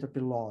cross-entropy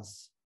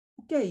loss.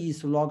 O que é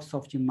isso, log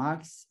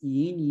softmax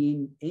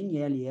e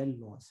NLL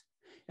loss?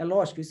 É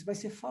lógico, isso vai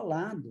ser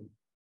falado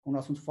quando o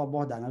assunto for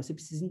abordado, mas você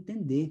precisa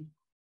entender,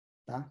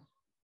 tá?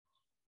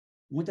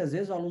 Muitas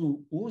vezes o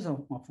aluno usa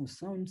uma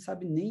função e não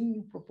sabe nem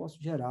o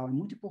propósito geral. É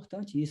muito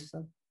importante isso,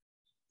 sabe?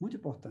 Muito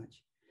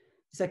importante.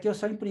 Isso aqui eu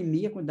só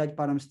imprimi a quantidade de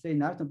parâmetros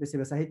treinados, então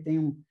perceba, essa rede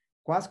tem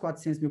quase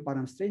 400 mil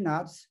parâmetros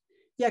treinados,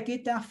 e aqui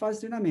tem a fase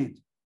de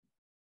treinamento.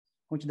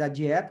 Quantidade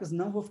de épocas,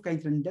 não vou ficar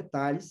entrando em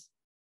detalhes,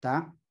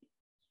 tá?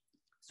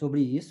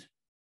 Sobre isso.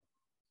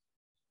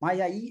 Mas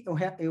aí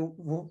eu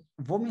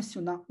vou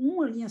mencionar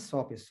uma linha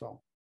só,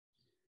 pessoal.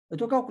 Eu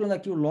estou calculando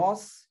aqui o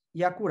loss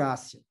e a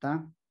acurácia,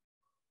 tá?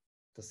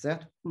 Tá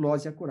certo? O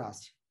loss e a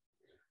acurácia.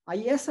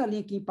 Aí essa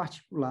linha aqui em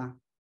particular,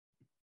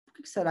 por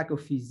que será que eu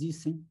fiz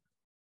isso, hein?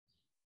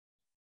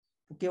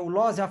 Porque o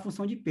loss é a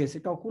função de peso. Você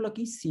calcula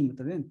aqui em cima,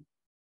 tá vendo?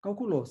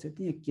 Calculou. Você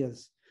tem aqui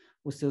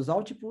os seus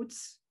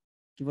outputs,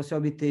 que você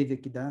obteve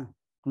aqui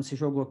quando você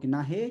jogou aqui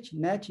na rede,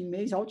 net,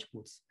 e-mails,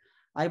 outputs.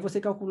 Aí você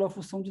calculou a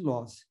função de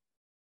loss.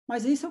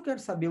 Mas aí, se eu quero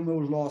saber o meu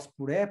loss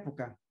por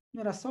época,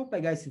 Não era só eu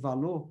pegar esse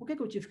valor? Por que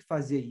eu tive que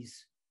fazer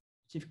isso?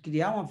 Tive que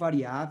criar uma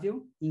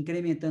variável,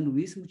 incrementando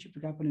isso e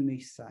multiplicar pelo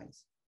image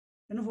size.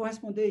 Eu não vou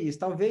responder isso.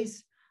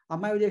 Talvez a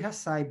maioria já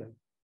saiba.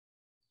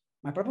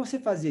 Mas para você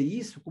fazer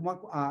isso, como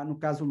no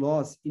caso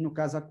loss e no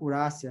caso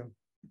acurácia,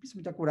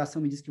 principalmente a acurácia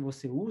me diz que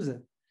você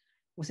usa,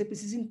 você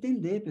precisa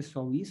entender,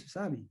 pessoal, isso,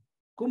 sabe?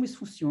 Como isso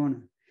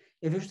funciona.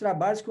 Eu vejo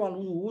trabalhos que o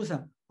aluno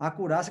usa a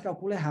acurácia e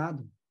calcula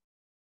errado.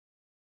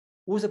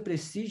 Usa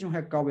Precision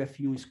Recall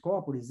F1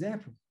 Score, por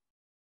exemplo,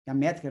 que a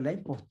métrica ela é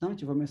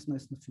importante, eu vou mencionar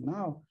isso no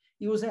final,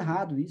 e usa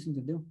errado isso,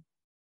 entendeu?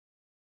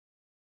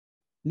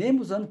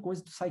 Mesmo usando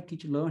coisas do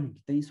Scikit-Learn,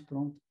 que tem isso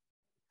pronto.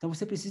 Então,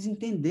 você precisa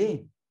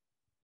entender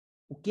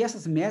o que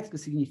essas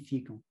métricas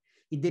significam.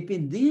 E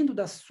dependendo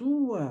da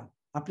sua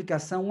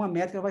aplicação, uma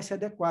métrica vai ser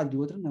adequada e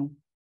outra não.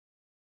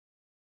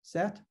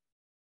 Certo?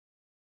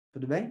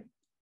 Tudo bem?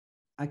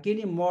 Aqui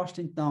ele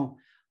mostra, então,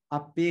 a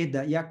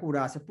perda e a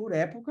acurácia por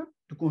época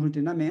do conjunto de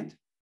treinamento.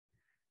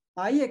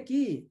 Aí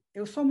aqui,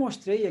 eu só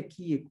mostrei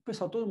aqui, o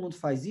pessoal, todo mundo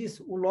faz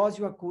isso, o loss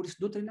e o accuracy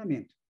do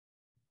treinamento.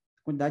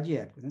 Quantidade de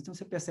épocas. Né? Então,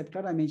 você percebe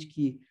claramente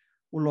que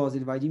o loss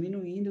ele vai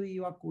diminuindo e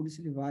o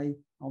accuracy ele vai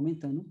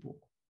aumentando um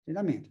pouco.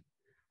 Treinamento.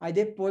 Aí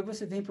depois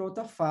você vem para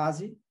outra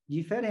fase de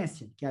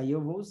inferência, que aí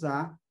eu vou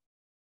usar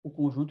o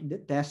conjunto de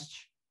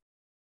teste.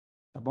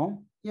 Tá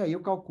bom? E aí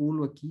eu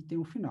calculo aqui, tem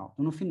o final.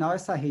 Então, no final,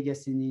 essa rede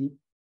SNN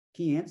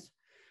 500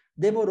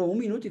 demorou 1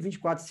 minuto e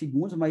 24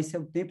 segundos, mas esse é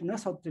o tempo, não é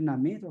só do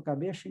treinamento, eu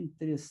acabei achando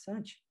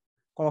interessante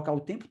colocar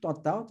o tempo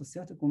total, tá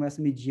certo? Eu começo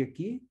a medir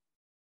aqui,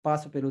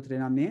 passo pelo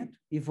treinamento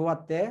e vou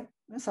até,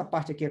 essa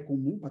parte aqui é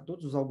comum para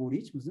todos os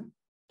algoritmos, né?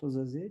 Todas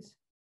as vezes.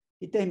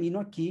 E termino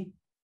aqui,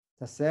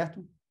 tá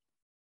certo?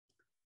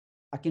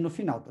 Aqui no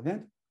final, tá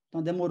vendo?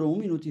 Então, demorou 1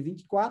 minuto e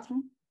 24,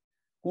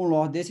 com o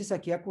LOR desse, isso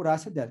aqui é a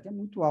acurácia dela, que é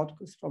muito alto,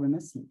 porque esse problema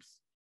é simples.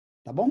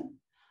 Tá bom?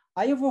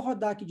 Aí eu vou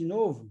rodar aqui de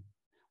novo.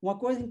 Uma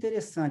coisa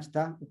interessante,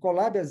 tá? O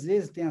Colab, às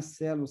vezes, tem as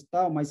células e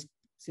tal, mas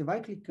você vai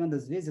clicando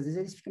às vezes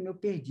eles ficam meio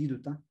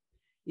perdidos, tá?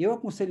 Eu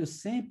aconselho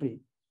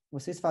sempre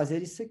vocês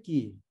fazerem isso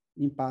aqui,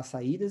 limpar as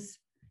saídas,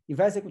 e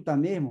vai executar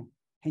mesmo,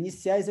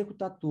 reiniciar e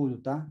executar tudo,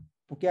 tá?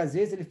 Porque às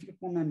vezes ele fica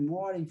com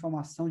memória,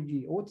 informação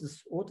de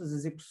outras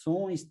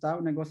execuções, tá?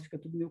 O negócio fica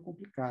tudo meio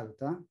complicado,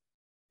 tá?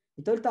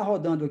 Então, ele está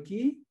rodando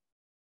aqui,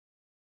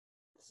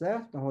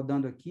 certo? Está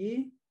rodando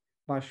aqui,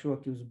 baixou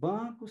aqui os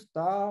bancos,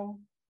 tal,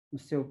 não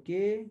sei o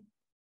quê.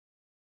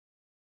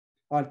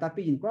 Olha, está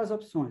pedindo quais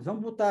opções?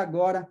 Vamos botar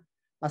agora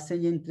a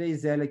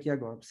CNN3L aqui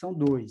agora, opção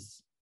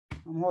 2.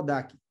 Vamos rodar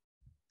aqui.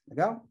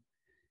 Legal?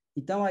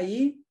 Então,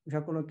 aí,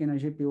 já coloquei na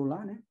GPU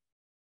lá, né?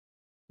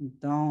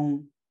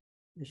 Então,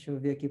 deixa eu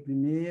ver aqui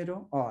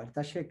primeiro. Ó, ele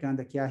está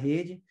checando aqui a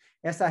rede.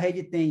 Essa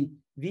rede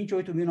tem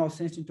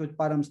 28.938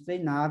 parâmetros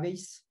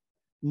treináveis,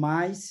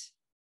 mas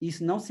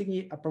isso não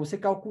significa... Para você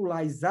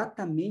calcular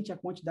exatamente a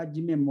quantidade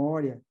de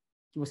memória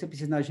que você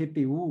precisa na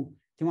GPU,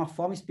 tem uma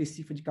forma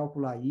específica de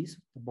calcular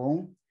isso, tá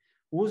bom?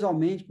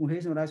 Usualmente com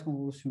redes neurais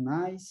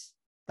convolucionais,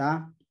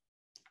 tá?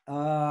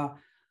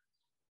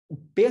 O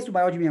peso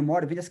maior de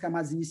memória vem das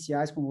camadas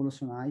iniciais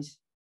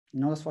convolucionais,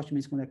 não das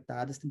fortemente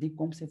conectadas. Tem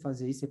como você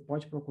fazer isso, você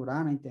pode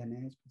procurar na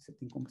internet, você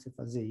tem como você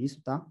fazer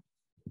isso, tá?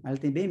 Mas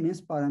ele tem bem menos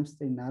parâmetros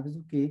treináveis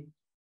do que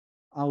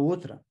a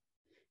outra.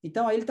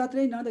 Então, aí ele está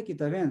treinando aqui,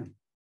 tá vendo?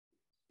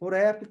 Por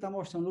época, está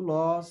mostrando o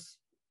loss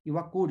e o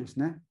accuracy,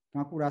 né? É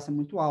uma acurácia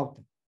muito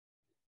alta.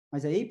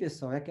 Mas aí,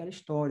 pessoal, é aquela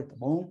história, tá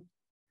bom?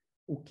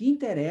 O que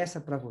interessa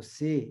para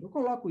você, eu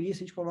coloco isso, a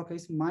gente coloca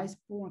isso mais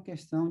por uma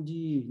questão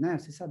de, né,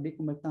 você saber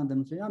como é que está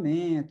andando o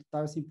treinamento,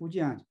 tal, assim por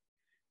diante.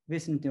 Ver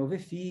se não tem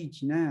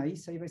overfit, né? Aí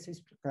isso aí vai ser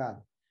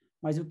explicado.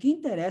 Mas o que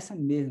interessa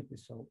mesmo,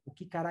 pessoal, o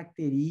que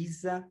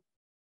caracteriza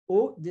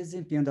o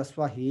desempenho da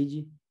sua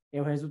rede é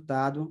o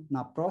resultado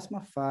na próxima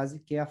fase,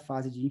 que é a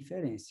fase de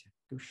inferência,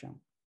 que eu chamo.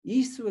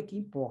 Isso é que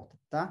importa,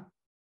 tá?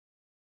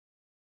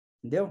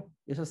 Entendeu?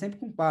 Eu só sempre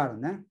comparo,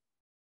 né?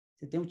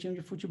 Você tem um time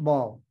de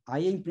futebol,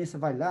 aí a imprensa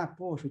vai lá,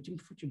 poxa, o time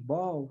de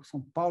futebol,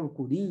 São Paulo,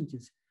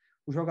 Corinthians,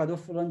 o jogador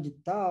fulano de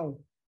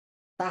tal,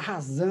 tá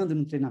arrasando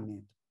no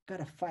treinamento. O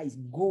cara faz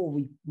gol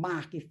e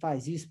marca e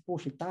faz isso,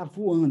 poxa, ele tá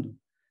voando.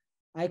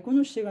 Aí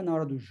quando chega na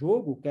hora do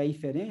jogo, que é a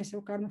inferência,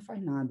 o cara não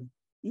faz nada.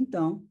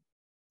 Então,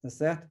 tá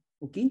certo?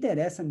 O que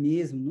interessa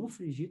mesmo no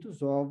frigir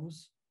dos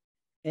ovos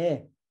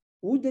é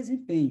o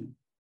desempenho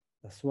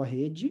da sua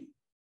rede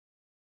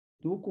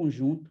do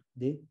conjunto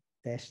de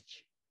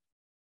teste.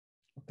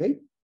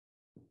 Ok?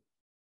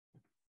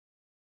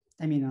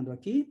 Terminando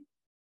aqui,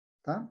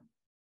 tá?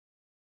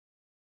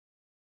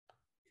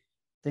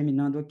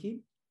 Terminando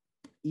aqui,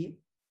 e,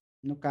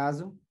 no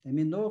caso,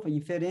 terminou, foi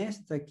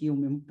inferência, está aqui o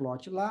mesmo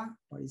plot lá,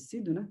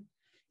 parecido, né?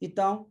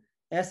 Então,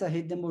 essa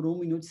rede demorou 1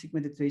 minuto e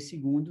 53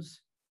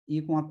 segundos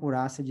e com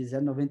acurácia de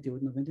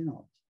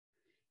 0,9899.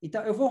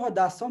 Então, eu vou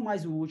rodar só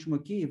mais o último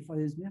aqui, vou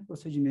fazer esse mesmo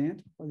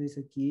procedimento, vou fazer isso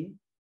aqui.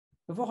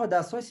 Eu vou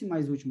rodar só esse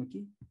mais último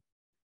aqui.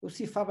 O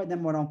cifar vai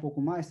demorar um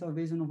pouco mais,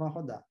 talvez eu não vá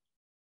rodar.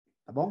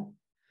 Tá bom?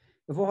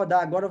 Eu vou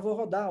rodar agora, eu vou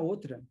rodar a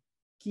outra,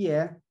 que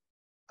é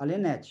a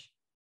Lenet.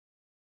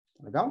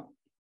 Tá legal?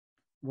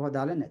 Vou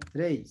rodar a Lenet.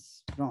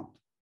 3, pronto.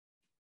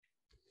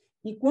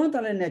 Enquanto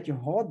a Lenet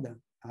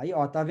roda, aí,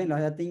 ó, tá vendo?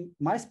 Ela já tem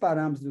mais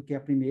parâmetros do que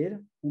a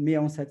primeira, o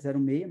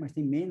 61706, mas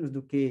tem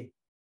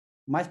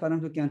mais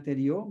parâmetros do que a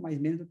anterior, mas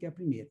menos do que a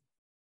primeira.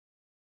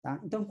 Tá?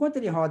 Então, enquanto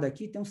ele roda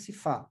aqui, tem um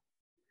cifar.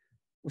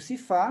 O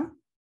cifar,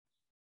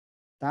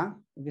 tá?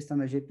 Vou ver se está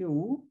na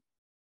GPU,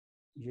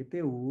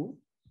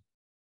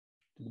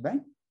 tudo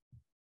bem?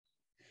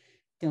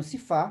 Tem um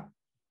cifar,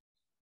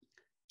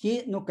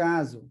 que, no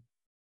caso,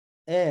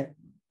 é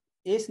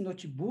esse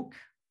notebook,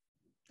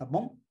 tá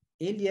bom?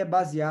 Ele é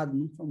baseado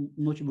num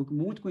notebook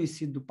muito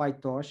conhecido do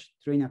PyTorch,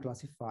 Trainer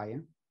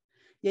Classifier.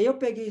 E aí eu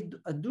peguei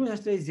duas das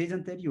três redes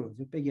anteriores.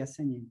 Eu peguei a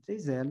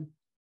CNN3L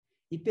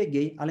e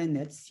peguei a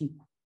Lenet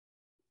 5.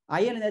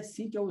 Aí a Lenet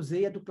 5 eu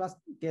usei a do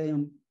que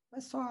é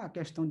só a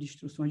questão de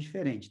instruções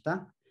diferentes,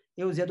 tá?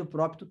 Eu usei a do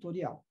próprio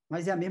tutorial,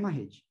 mas é a mesma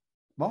rede,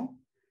 bom?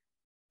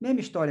 Mesma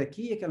história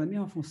aqui, aquela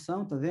mesma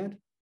função, tá vendo?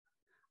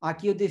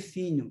 Aqui eu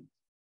defino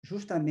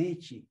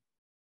justamente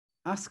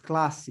as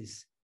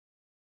classes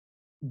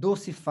do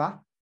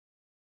cifar,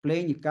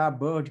 plane, car,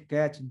 bird,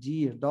 cat,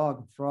 deer,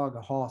 dog, frog,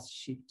 horse,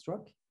 sheep,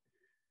 truck.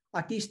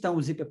 Aqui estão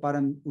os zip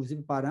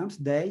parâmetros,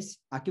 10.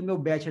 Aqui o meu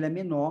batch ele é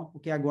menor,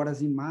 porque agora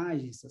as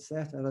imagens, tá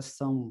certo? Elas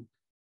são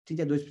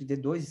 32 por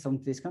 32 e são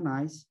 3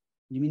 canais.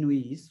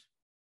 Diminuir isso,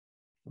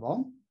 tá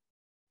bom?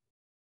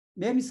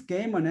 Mesmo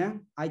esquema,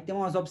 né? Aí tem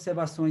umas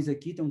observações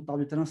aqui, tem um tal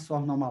de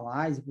transform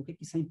normalize. Por que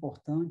isso é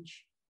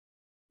importante?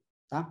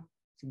 Tá?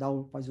 Se dá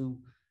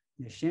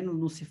mexendo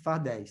no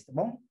cifar 10, tá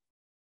bom?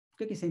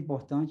 Por que isso é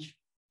importante?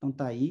 Então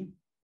tá aí,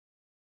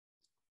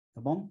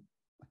 tá bom?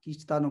 Aqui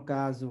está no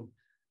caso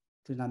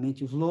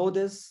treinamento os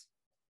loaders.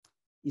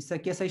 Isso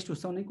aqui, essa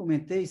instrução nem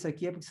comentei, isso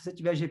aqui é porque se você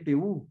tiver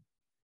GPU,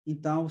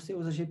 então você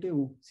usa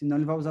GPU, senão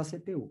ele vai usar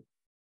CPU,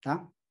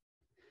 tá?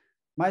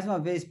 Mais uma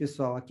vez,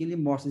 pessoal, aqui ele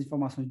mostra as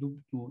informações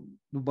do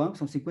banco,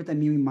 são 50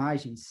 mil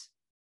imagens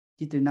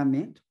de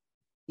treinamento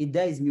e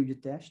 10 mil de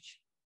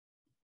teste.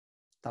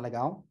 Tá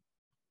legal?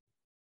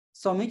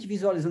 Somente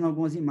visualizando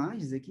algumas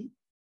imagens aqui.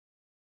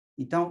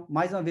 Então,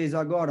 mais uma vez,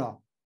 agora,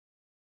 ó,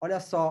 olha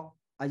só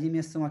a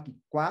dimensão aqui,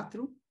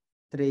 4,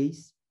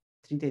 3,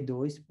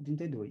 32 por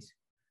 32.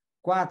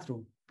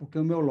 4, porque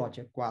o meu lote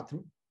é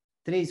 4.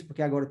 3,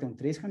 porque agora tem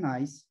 3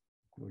 canais,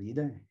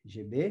 colorida,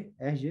 GB,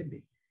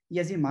 RGB. E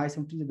as imagens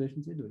são 32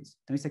 por 32.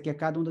 Então, isso aqui é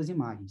cada uma das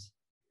imagens.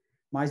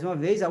 Mais uma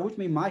vez, a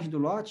última imagem do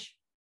lote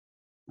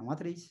é uma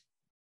 3.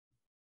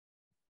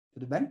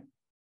 Tudo bem?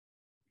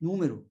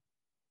 Número.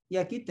 E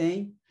aqui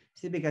tem,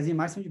 você vê que as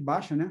imagens são de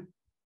baixa, né?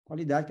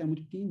 Qualidade, que é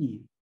muito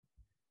pequenininha.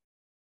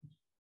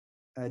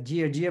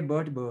 Deer, deer,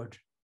 bird, bird.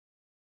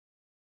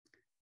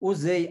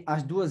 Usei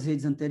as duas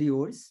redes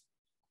anteriores,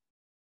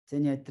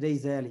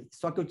 CNN3L,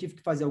 só que eu tive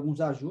que fazer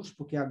alguns ajustes,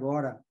 porque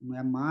agora não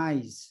é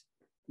mais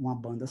uma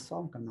banda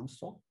só, um canal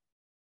só,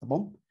 tá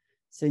bom?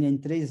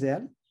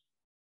 CNN3L.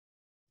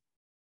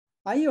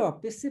 Aí, ó,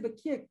 perceba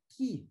que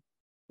aqui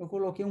eu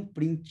coloquei um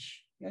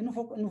print. Eu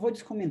não vou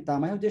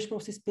descomentar, mas eu deixo para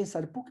vocês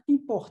pensarem, por que é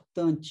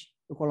importante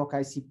eu colocar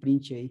esse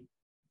print aí?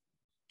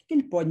 O que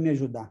ele pode me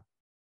ajudar?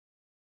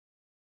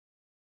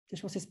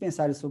 Deixa vocês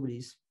pensarem sobre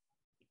isso,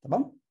 tá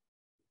bom?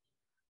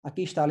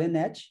 Aqui está a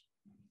Lenet.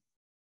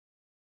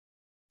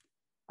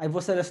 Aí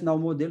vou selecionar o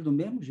modelo do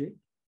mesmo jeito.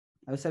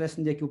 Aí eu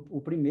selecionei aqui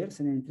o primeiro,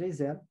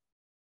 CNN3L,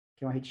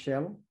 que é uma rede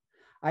shallow.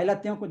 Aí ela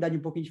tem uma quantidade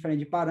um pouquinho diferente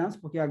de parâmetros,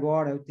 porque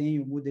agora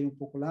eu mudei um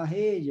pouco lá a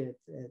rede,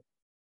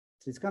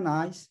 3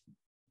 canais,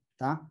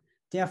 tá?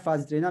 Tem a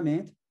fase de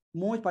treinamento,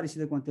 muito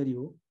parecida com a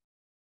anterior,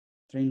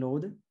 train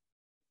loader,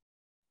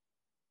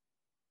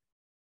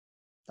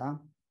 tá?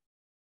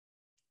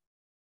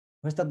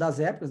 O resultado das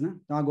épocas, né?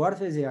 Então agora,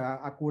 quer dizer, a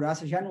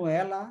acurácia já não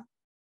é lá,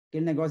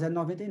 aquele negócio é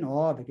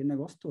 99, aquele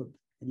negócio todo,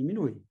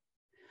 diminui.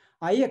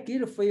 Aí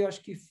aquilo foi, eu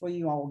acho que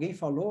foi alguém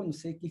falou, não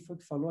sei quem foi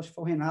que falou, acho que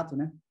foi o Renato,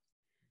 né?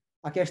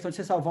 A questão de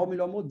você salvar o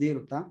melhor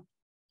modelo, tá?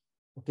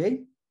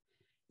 Ok?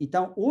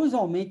 Então,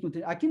 usualmente,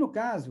 aqui no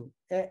caso,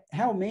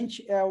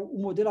 realmente é o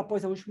modelo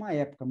após a última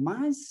época,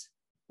 mas,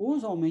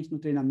 usualmente no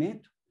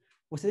treinamento,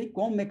 você tem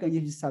como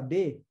mecanismo de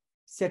saber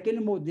se aquele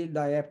modelo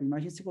da época,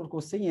 imagina se você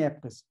colocou 100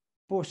 épocas,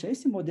 poxa,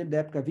 esse modelo da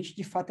época 20,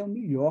 de fato, é o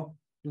melhor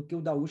do que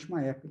o da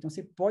última época. Então,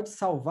 você pode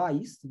salvar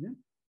isso, né?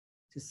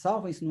 Você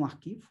salva isso num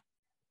arquivo,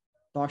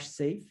 torch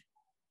save,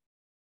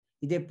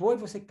 e depois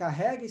você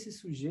carrega esse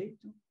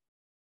sujeito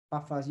para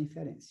a fase de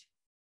inferência,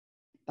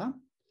 tá?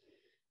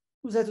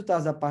 Os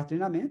resultados da parte de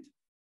treinamento,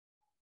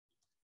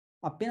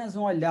 apenas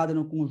uma olhada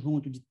no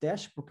conjunto de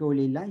testes, porque eu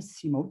olhei lá em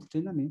cima o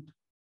treinamento,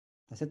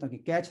 tá certo? Então, aqui,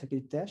 cat,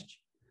 aquele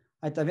teste.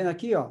 Aí, tá vendo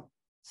aqui, ó,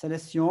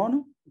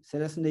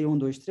 selecionei 1,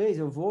 2, 3,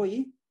 eu vou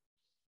e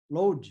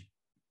load,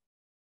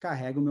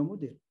 carrega o meu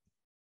modelo.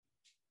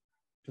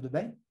 Tudo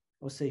bem?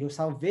 Ou seja, eu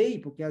salvei,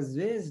 porque às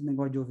vezes,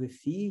 negócio de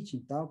overfit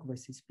e tal, que vai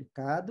ser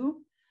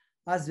explicado,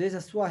 às vezes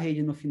a sua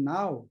rede no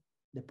final,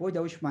 depois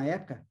da última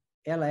época,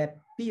 ela é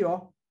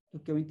pior do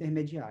que o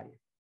intermediário.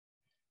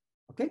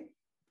 Ok?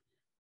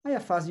 Aí a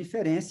fase de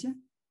inferência,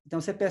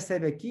 então você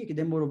percebe aqui que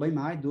demorou bem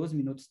mais, 12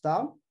 minutos e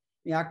tal,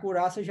 e a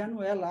acurácia já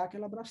não é lá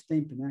aquela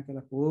Brastemp, né?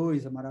 Aquela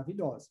coisa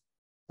maravilhosa.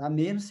 Tá?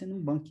 Mesmo sendo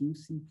um banquinho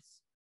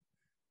simples.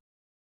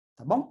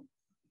 Tá bom?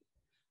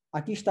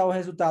 Aqui está o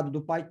resultado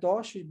do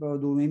PyTorch,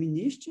 do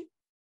MNIST,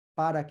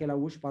 para aquela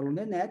USP, para o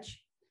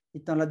Lunenet.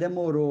 Então, ela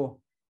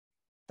demorou,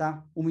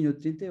 tá? 1 minuto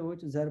e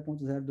 38,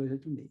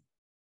 0.0286.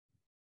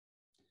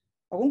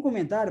 Algum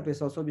comentário,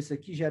 pessoal, sobre isso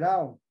aqui,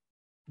 geral?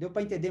 Deu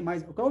para entender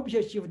mais? Qual é o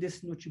objetivo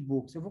desses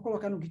notebooks? Eu vou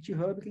colocar no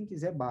GitHub, quem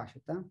quiser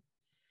baixa, tá?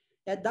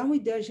 É dar uma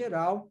ideia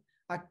geral,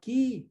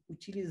 aqui,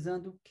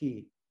 utilizando o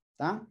quê?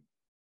 Tá?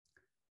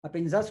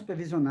 Aprendizado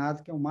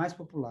supervisionado, que é o mais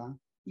popular,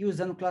 e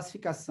usando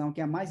classificação, que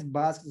é a mais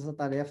básica das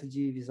tarefas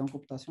de visão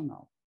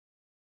computacional.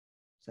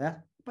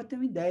 Certo? Para ter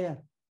uma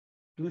ideia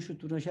de uma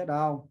estrutura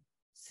geral,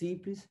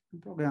 simples, um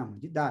programa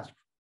didático.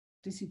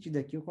 Tem sentido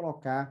aqui eu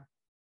colocar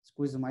as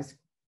coisas mais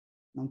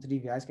não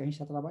triviais que a gente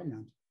está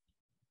trabalhando.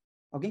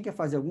 Alguém quer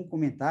fazer algum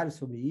comentário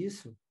sobre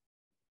isso?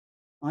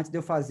 Antes de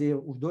eu fazer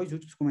os 2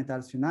 últimos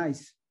comentários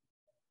finais?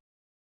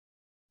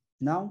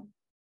 Não?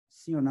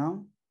 Sim ou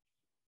não?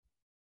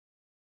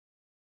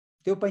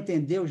 Deu para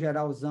entender o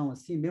geralzão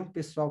assim, mesmo o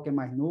pessoal que é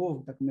mais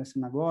novo, está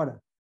começando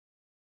agora?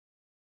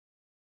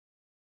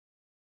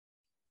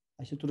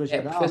 A estrutura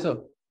geral?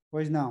 Professor,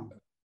 Pois não.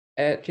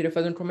 queria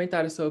fazer um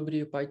comentário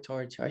sobre o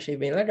PyTorch. Eu achei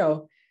bem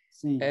legal.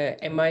 Sim.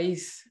 É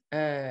mais...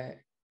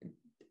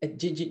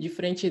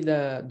 diferente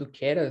do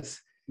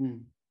Keras,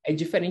 é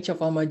diferente a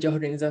forma de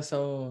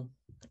organização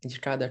de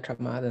cada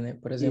camada, né?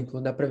 Por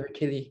exemplo, dá para ver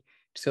que ele,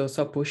 se eu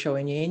só puxa o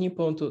NN,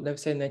 deve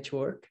ser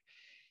network,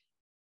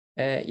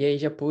 e aí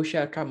já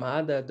puxa a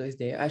camada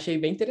 2D. Achei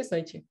bem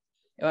interessante.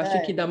 Eu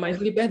acho que dá mais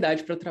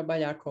liberdade para eu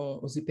trabalhar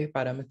com os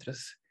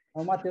hiperparâmetros.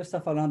 O Matheus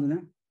está falando,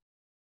 né?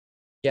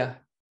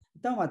 Yeah.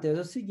 Então, Matheus,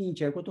 é o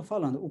seguinte, é o que eu estou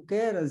falando. O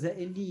Keras,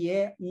 ele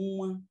é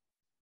um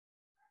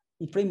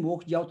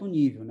framework de alto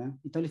nível, né?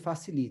 Então, ele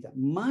facilita.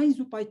 Mas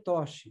o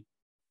PyTorch,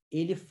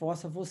 ele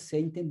força você a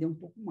entender um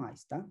pouco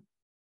mais, tá?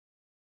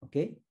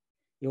 Ok?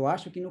 Eu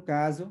acho que, no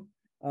caso,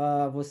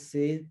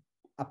 você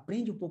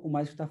aprende um pouco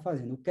mais o que está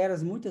fazendo. O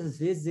Keras, muitas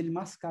vezes, ele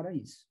mascara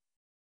isso,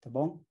 tá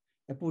bom?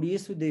 É por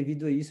isso,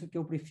 devido a isso, que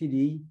eu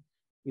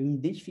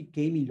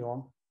identifiquei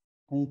melhor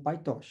com o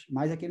PyTorch.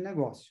 Mas aquele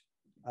negócio,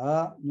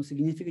 não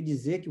significa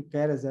dizer que o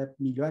Keras é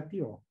melhor ou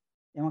pior.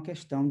 É uma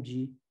questão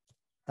de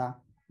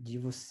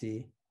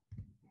você,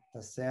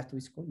 tá certo,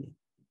 escolher.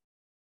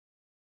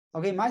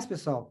 Alguém mais,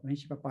 pessoal? A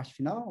gente ir para a parte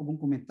final? Algum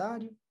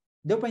comentário?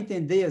 Deu para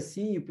entender,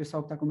 assim, o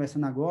pessoal que está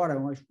começando agora,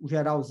 o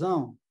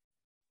geralzão?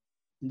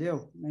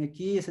 Entendeu?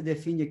 Aqui, você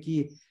define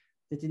aqui,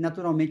 você tem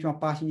naturalmente uma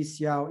parte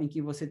inicial em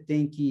que você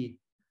tem que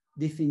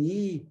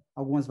definir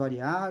algumas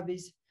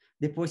variáveis,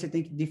 depois você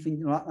tem que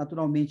definir,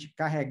 naturalmente,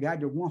 carregar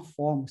de alguma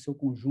forma o seu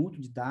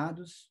conjunto de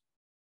dados,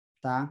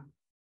 tá?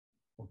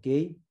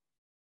 Ok?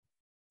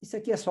 Isso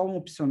aqui é só um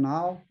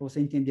opcional, para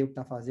você entender o que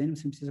está fazendo,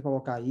 você não precisa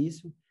colocar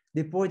isso.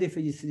 Depois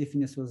você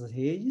define as suas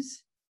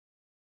redes,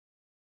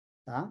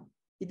 tá?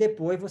 E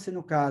depois você,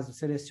 no caso,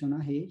 seleciona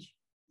a rede.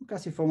 No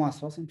caso, se for uma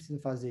só, você não precisa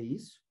fazer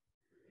isso.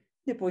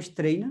 Depois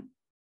treina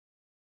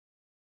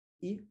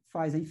e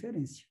faz a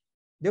inferência.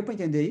 Deu para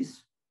entender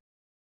isso?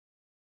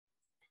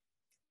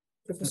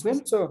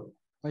 Professor,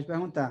 pode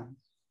perguntar.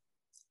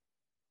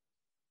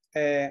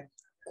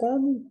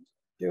 Como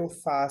eu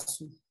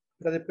faço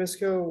para depois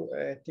que eu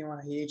tenho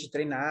uma rede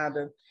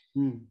treinada,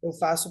 eu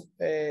faço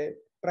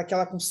para que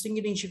ela consiga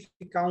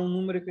identificar um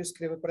número que eu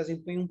escreva, por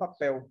exemplo, em um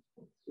papel.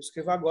 Eu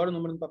escrevo agora o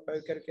número no papel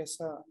e quero que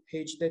essa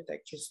rede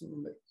detecte esse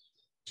número.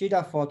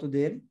 Tira a foto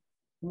dele.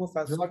 Como eu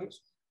faço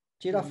isso?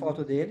 Tira a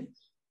foto dele,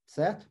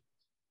 certo?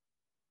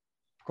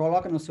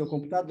 Coloca no seu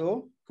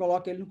computador,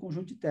 coloca ele no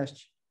conjunto de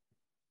teste.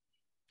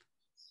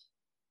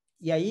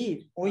 E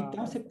aí, ou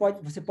então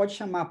você pode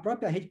chamar a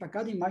própria rede para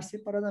cada imagem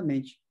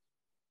separadamente.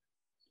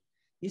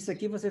 Isso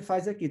aqui você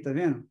faz aqui, tá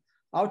vendo?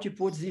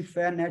 Outputs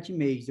infer net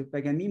maze. Eu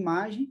pego a minha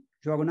imagem,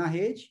 jogo na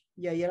rede,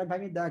 e aí ela vai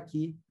me dar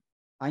aqui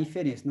a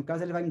inferência. No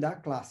caso, ele vai me dar a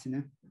classe,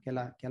 né?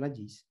 Que ela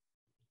diz.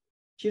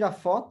 Tira a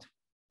foto,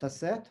 tá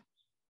certo?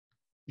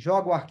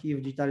 Joga o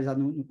arquivo digitalizado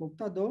no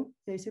computador,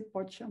 e aí você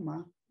pode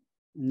chamar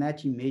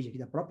net image aqui,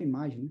 da própria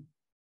imagem, né?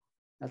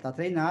 Ela está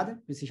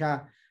treinada, você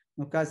já,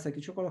 no caso disso aqui,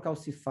 deixa eu colocar o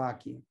cifar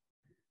aqui.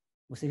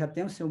 Você já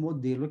tem o seu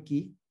modelo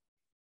aqui,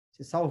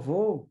 você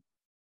salvou o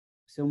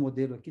seu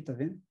modelo aqui, tá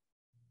vendo?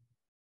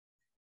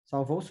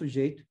 Salvou o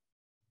sujeito,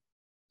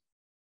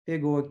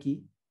 pegou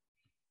aqui,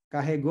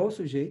 carregou o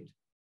sujeito,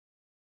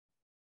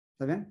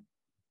 tá vendo?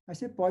 Aí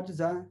você pode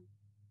usar,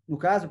 no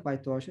caso, o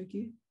PyTorch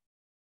aqui,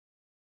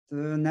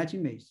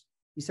 NetImage.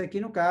 Isso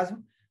aqui, no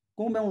caso,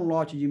 como é um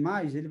lote de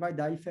imagens, ele vai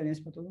dar a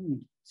diferença para todo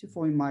mundo. Se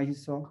for uma imagem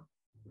só,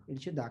 ele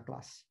te dá a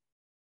classe.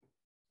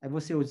 Aí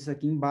você usa isso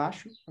aqui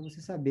embaixo para você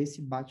saber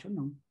se bate ou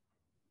não.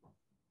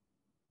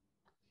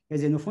 Quer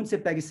dizer, no fundo, você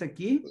pega isso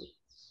aqui,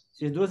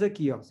 esses dois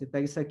aqui, ó. Você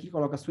pega isso aqui,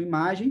 coloca a sua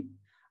imagem,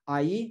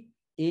 aí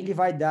ele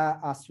vai dar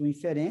a sua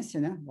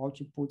inferência, né?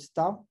 Output e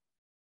tal.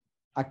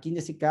 Aqui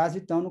nesse caso,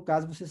 então, no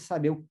caso, você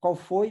saber qual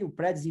foi o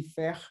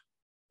pré-desinfer,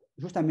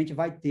 justamente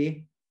vai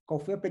ter qual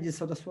foi a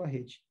predição da sua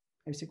rede.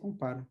 Aí você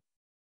compara.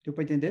 Deu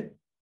para entender?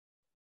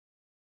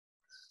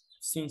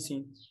 Sim,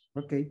 sim.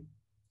 Ok.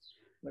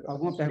 Legal.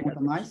 Alguma pergunta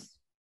mais?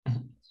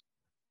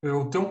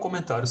 Eu tenho um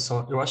comentário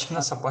só. Eu acho que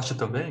nessa parte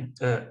também,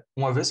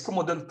 uma vez que o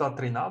modelo está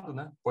treinado,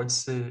 né, pode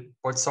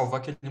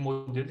salvar aquele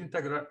modelo e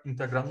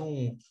integrar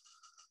num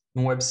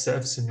web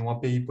service, num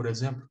API, por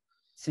exemplo.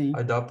 Sim.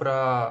 Aí dá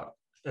para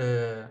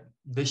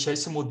deixar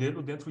esse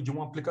modelo dentro de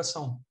uma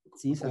aplicação.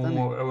 Sim,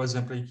 Como é o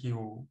exemplo aí que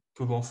o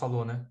Luan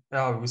falou, né?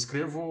 Eu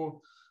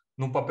escrevo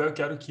num papel e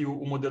quero que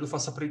o modelo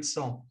faça a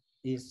predição.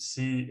 Isso.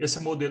 Se esse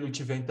modelo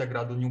estiver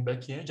integrado em um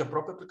back-end, a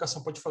própria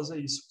aplicação pode fazer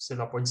isso. Sei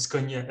lá, pode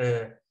escanear,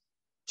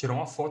 tirar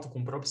uma foto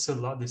com o próprio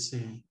celular dessa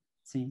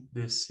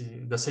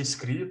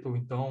escrita, ou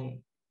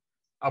então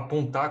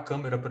apontar a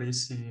câmera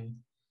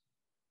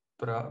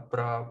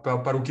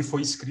para o que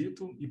foi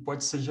escrito e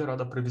pode ser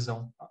gerada a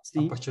previsão a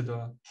partir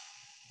da...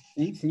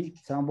 Sim, sim.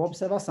 Isso é uma boa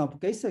observação,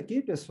 porque isso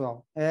aqui,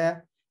 pessoal,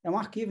 é um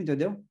arquivo,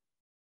 entendeu?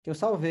 Que eu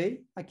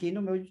salvei aqui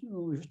no meu,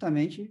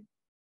 justamente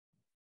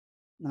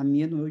no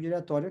meu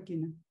diretório aqui,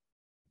 né?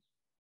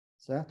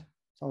 Certo?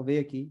 Salvei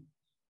aqui.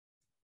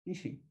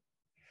 Enfim.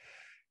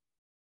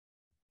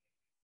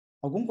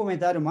 Algum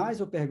comentário mais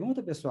ou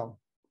pergunta, pessoal?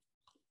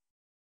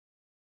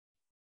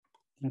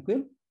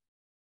 Tranquilo?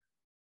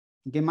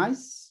 Ninguém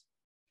mais?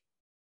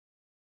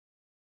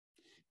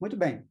 Muito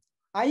bem.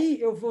 Aí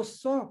eu vou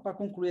só, para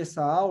concluir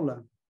essa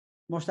aula,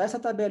 mostrar essa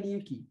tabelinha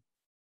aqui.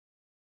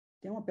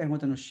 Tem uma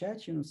pergunta no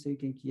chat, eu não sei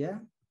quem que é.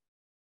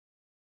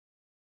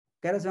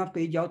 Quero fazer uma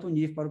API de alto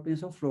nível para o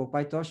TensorFlow. O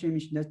PyTorch e o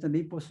MXNet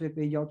também possui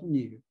API de alto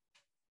nível.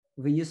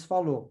 O Vinícius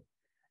falou.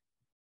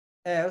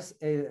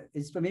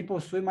 Eles também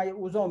possuem, mas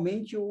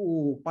usualmente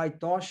o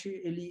PyTorch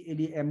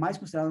ele é mais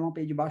considerado uma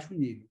API de baixo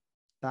nível,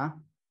 tá?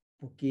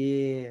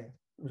 Porque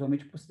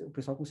usualmente o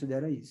pessoal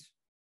considera isso,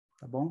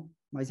 tá bom?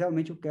 Mas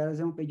realmente o Keras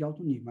é uma API de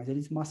alto nível, mas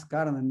eles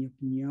mascaram, na minha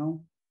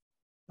opinião,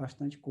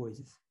 bastante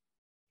coisas,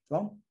 tá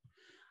bom?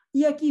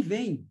 E aqui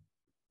vem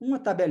uma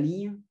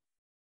tabelinha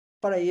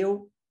para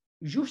eu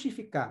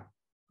justificar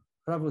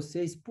para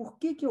vocês por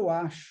que eu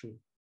acho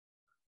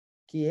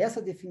que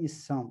essa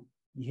definição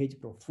de rede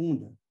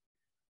profunda,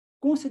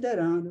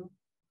 considerando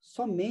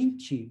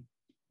somente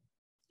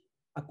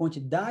a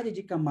quantidade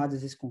de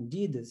camadas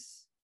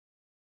escondidas,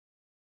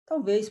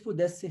 talvez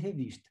pudesse ser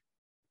revista.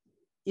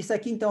 Isso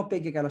aqui, então, eu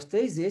peguei aquelas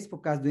 3 vezes, por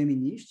causa do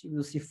MNIST, e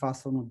o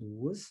CIFAS foram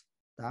 2,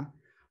 tá?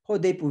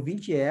 Rodei por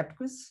 20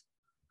 épocas,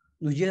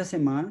 nos dias da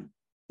semana,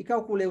 e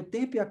calculei o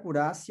tempo e a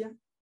acurácia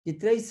de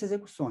 3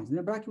 execuções.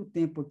 Lembrar que o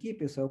tempo aqui,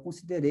 pessoal, eu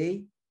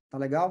considerei, tá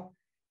legal?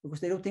 Eu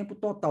considerei o tempo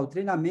total de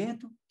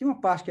treinamento. Tem uma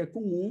parte que é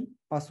comum,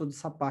 passou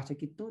dessa parte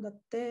aqui toda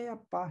até a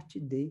parte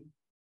D,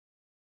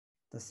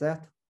 tá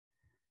certo?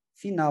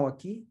 Final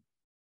aqui,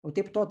 o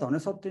tempo total, não é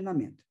só do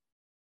treinamento.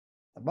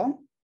 Tá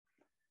bom?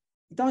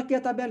 Então, aqui é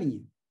a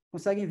tabelinha.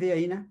 Conseguem ver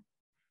aí, né?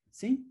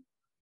 Sim?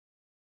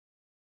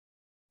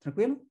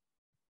 Tranquilo?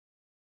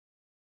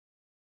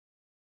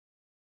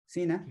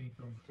 Sim, né? Sim,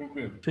 então,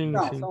 tranquilo.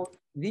 Então, sim. são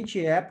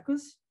 20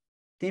 épocas,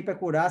 tempo é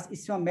curar, e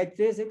se uma média de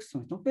 3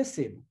 execuções. Então,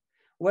 percebam.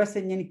 O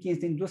SNN15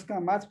 tem 2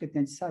 camadas, porque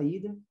tem a de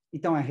saída,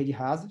 então é rede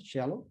rasa,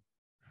 shallow.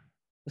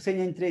 O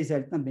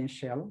CNN3L também é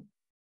shallow,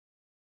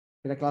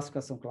 pela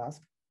classificação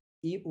clássica.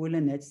 E o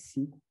LNet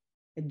 5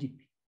 é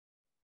deep.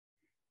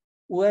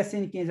 O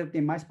SN15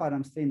 tem mais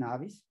parâmetros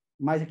treináveis,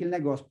 mas aquele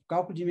negócio,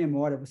 cálculo de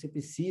memória, você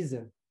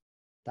precisa,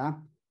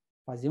 tá?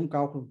 Fazer um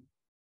cálculo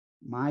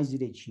mais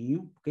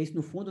direitinho, porque isso,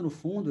 no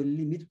fundo, ele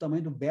limita o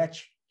tamanho do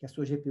batch que a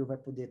sua GPU vai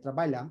poder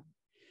trabalhar.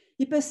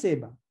 E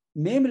perceba,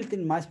 mesmo ele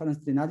tendo mais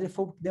parâmetros treinados,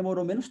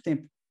 demorou menos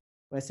tempo,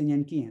 o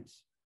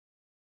SNN500.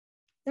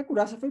 E a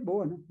acurácia foi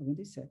boa, né?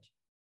 97.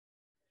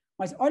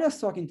 Mas olha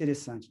só que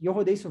interessante, e eu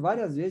rodei isso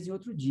várias vezes em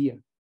outro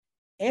dia.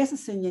 Essa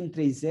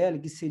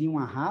CNN3L, que seria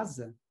uma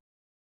rasa,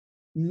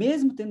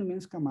 mesmo tendo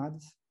menos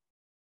camadas,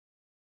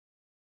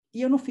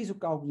 e eu não fiz o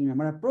cálculo de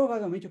memória,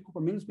 provavelmente ocupa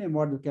menos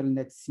memória do que a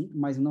LNet 5,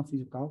 mas eu não fiz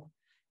o cálculo,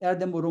 ela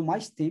demorou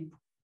mais tempo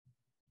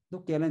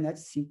do que a LNet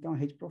 5, que é uma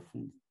rede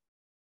profunda.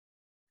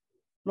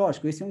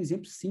 Lógico, esse é um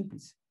exemplo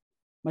simples,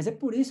 mas é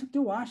por isso que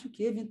eu acho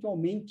que,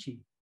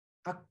 eventualmente,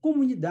 a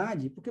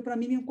comunidade, porque para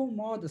mim me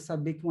incomoda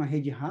saber que uma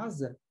rede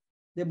rasa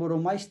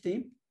demorou mais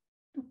tempo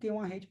do que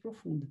uma rede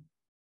profunda.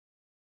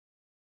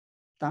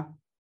 Tá?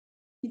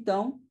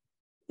 Então,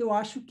 eu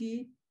acho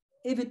que,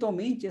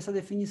 eventualmente, essa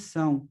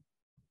definição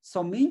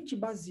somente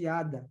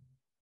baseada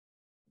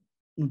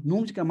no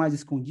número de camadas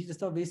escondidas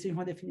talvez seja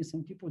uma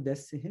definição que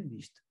pudesse ser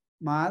revista.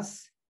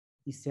 Mas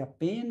isso é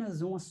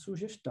apenas uma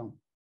sugestão.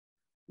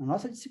 Na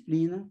nossa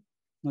disciplina,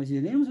 nós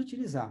iremos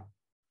utilizar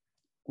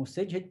o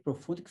conceito de rede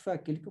profunda, que foi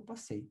aquele que eu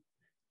passei.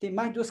 Tem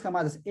mais de 2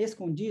 camadas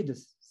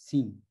escondidas?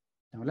 Sim.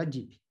 Então, ela é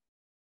deep.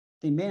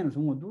 Tem menos?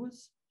 1 ou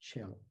 2?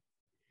 Shallow.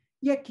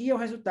 E aqui é o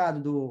resultado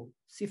do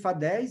CIFA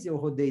 10, eu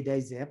rodei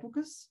 10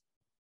 épocas,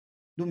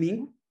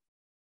 domingo,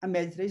 a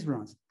média de 3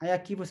 runs. Aí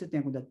aqui você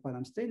tem a quantidade de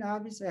parâmetros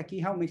treináveis, aí aqui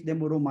realmente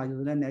demorou mais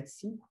o LNet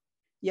 5,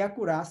 e a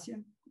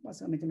acurácia,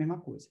 basicamente a mesma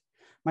coisa.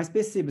 Mas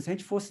perceba, se a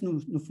gente fosse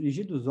no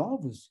frigir dos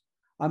ovos,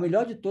 a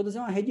melhor de todas é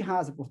uma rede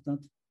rasa,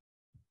 portanto.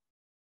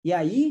 E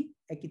aí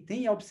é que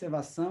tem a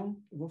observação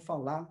que eu vou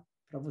falar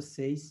para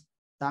vocês,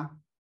 tá?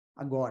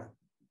 Agora,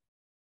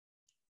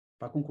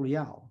 para concluir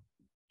a aula.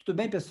 Tudo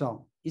bem,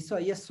 pessoal? Isso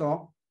aí é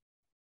só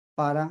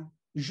para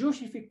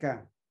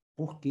justificar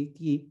por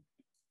que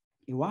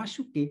eu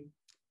acho que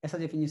essa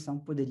definição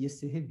poderia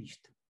ser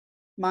revista.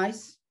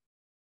 Mas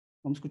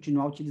vamos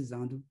continuar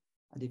utilizando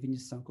a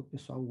definição que o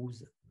pessoal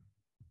usa.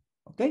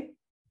 Ok?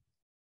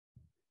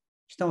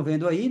 Estão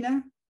vendo aí,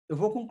 né? Eu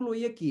vou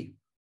concluir aqui.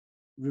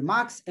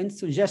 Remarks and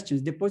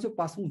suggestions. Depois eu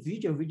passo um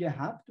vídeo, o vídeo é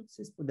rápido, se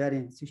vocês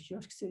puderem assistir, eu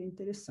acho que seria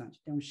interessante.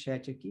 Tem um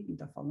chat aqui, quem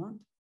está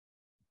falando?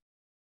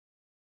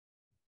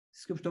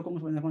 Diz que eu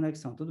estou na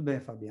conexão. Tudo bem,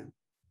 Fabiano.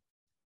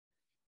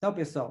 Então,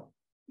 pessoal,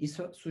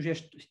 isso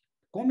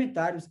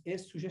comentários e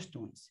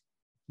sugestões.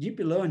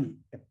 Deep Learning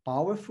é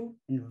powerful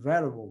and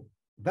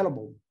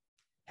valuable.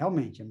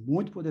 Realmente, é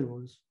muito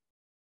poderoso,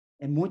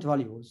 é muito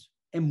valioso,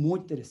 é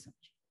muito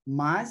interessante.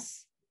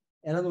 Mas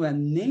ela não é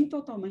nem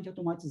totalmente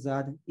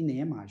automatizada e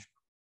nem é mágico.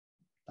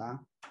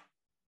 Tá?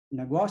 O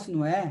negócio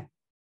não é,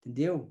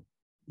 entendeu?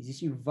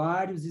 Existem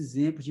vários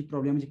exemplos de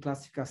problemas de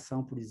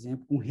classificação, por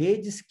exemplo, com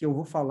redes que eu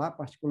vou falar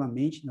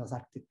particularmente nas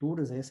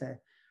arquiteturas,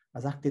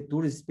 as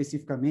arquiteturas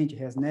especificamente,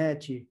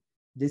 ResNet,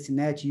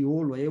 DeciNet e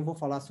YOLO, aí eu vou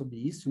falar sobre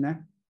isso,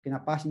 né? Porque na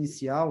parte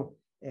inicial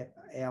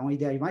é uma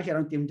ideia mais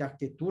geral em termos de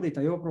arquitetura,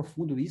 então eu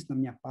aprofundo isso na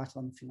minha parte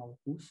lá no final do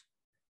curso.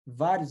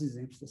 Vários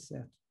exemplos, tá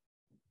certo?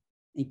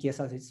 Em que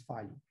essas redes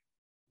falham,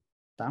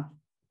 tá?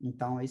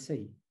 Então, é isso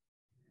aí.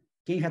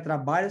 Quem já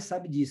trabalha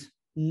sabe disso.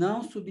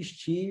 Não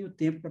subestime o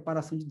tempo de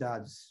preparação de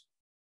dados.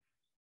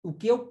 O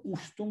que eu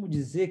costumo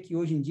dizer que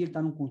hoje em dia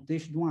está num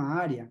contexto de uma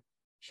área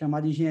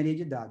chamada engenharia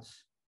de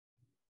dados.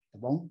 Tá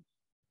bom?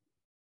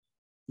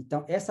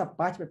 Então, essa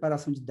parte de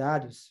preparação de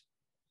dados...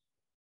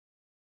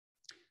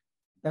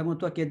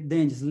 Perguntou aqui,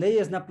 Denis,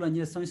 layers na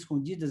planilha são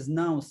escondidas?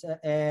 Não,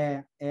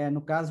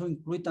 no caso,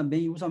 inclui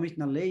também, usualmente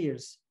na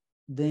layers,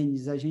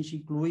 Denis, a gente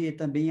inclui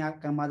também a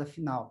camada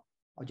final,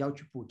 de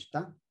output,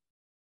 tá?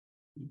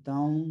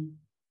 Então,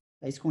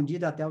 é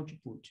escondida até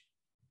output.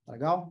 Tá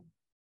legal?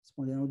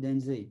 Respondendo o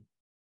Denis aí.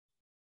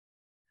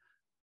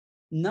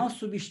 Não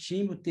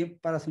subestime o tempo de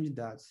preparação de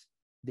dados,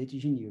 Data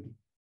Engineering,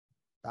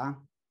 tá?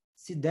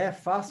 Se der,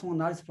 faça uma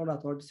análise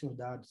exploratória dos seus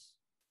dados.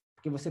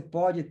 Porque você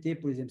pode ter,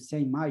 por exemplo, se a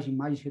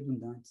imagens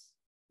redundantes.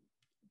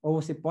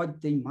 Ou você pode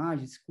ter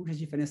imagens cujas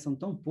diferenças são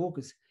tão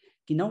poucas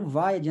que não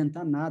vai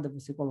adiantar nada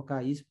você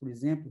colocar isso, por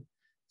exemplo,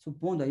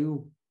 supondo aí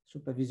o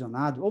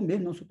supervisionado, ou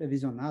mesmo não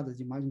supervisionado,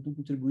 as imagens não estão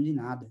contribuindo em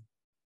nada.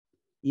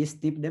 E esse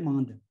tempo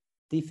demanda.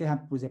 Tem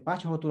ferramentas, por exemplo,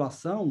 parte de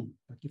rotulação,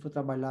 aqui for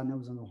trabalhar, né,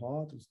 usando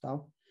rótulos e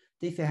tal,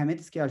 tem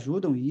ferramentas que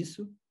ajudam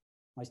isso,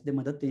 mas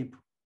demanda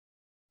tempo.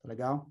 Tá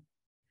legal?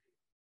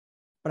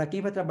 Para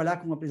quem vai trabalhar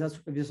com um aprendizado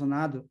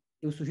supervisionado,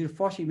 eu sugiro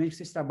fortemente que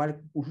vocês trabalhem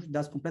com um conjunto de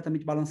dados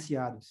completamente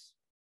balanceados.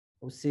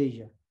 Ou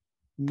seja,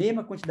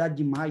 mesma quantidade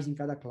de imagens em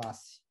cada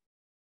classe.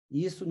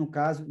 Isso, no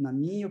caso, na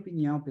minha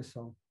opinião,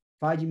 pessoal,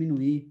 vai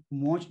diminuir um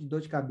monte de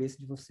dor de cabeça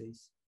de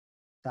vocês.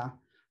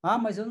 Tá? Ah,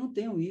 mas eu não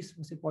tenho isso.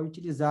 Você pode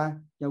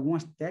utilizar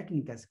algumas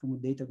técnicas, como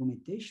Data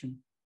Augmentation,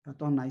 para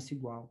tornar isso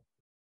igual.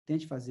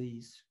 Tente fazer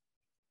isso.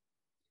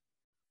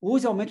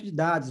 Use aumento de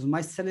dados,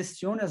 mas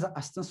selecione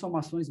as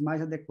transformações mais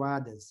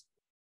adequadas.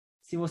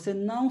 Se você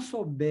não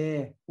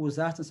souber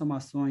usar as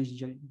transformações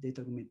de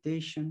Data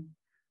Augmentation,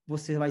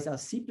 você vai estar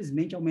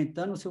simplesmente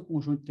aumentando o seu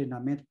conjunto de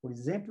treinamento, por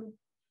exemplo,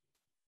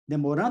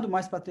 demorando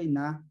mais para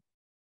treinar,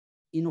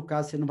 e no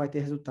caso você não vai ter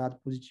resultado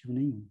positivo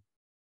nenhum.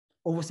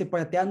 Ou você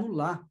pode até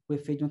anular o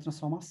efeito de uma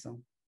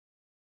transformação.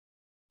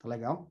 Tá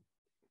legal?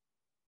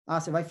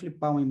 Ah, você vai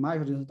flipar uma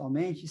imagem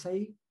horizontalmente, isso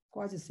aí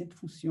quase sempre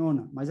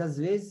funciona, mas às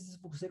vezes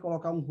você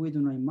colocar um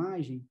ruído na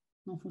imagem,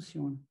 não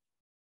funciona.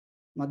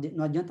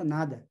 Não adianta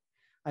nada.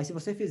 Aí, se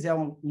você fizer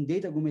um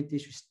Data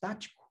Augmentation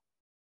estático,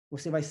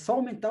 você vai só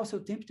aumentar o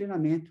seu tempo de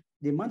treinamento,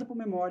 demanda por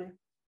memória,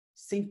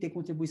 sem ter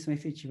contribuição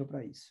efetiva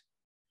para isso.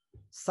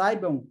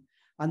 Saibam,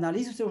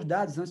 analise os seus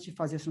dados antes de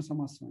fazer as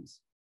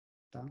transformações.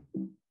 Tá?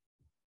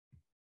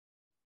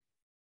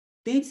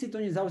 Tente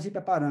sintonizar os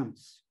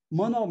hiperparâmetros,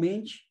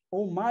 manualmente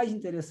ou, mais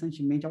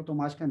interessantemente,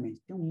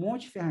 automaticamente. Tem um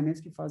monte de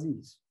ferramentas que fazem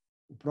isso.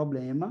 O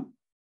problema,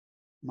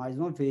 mais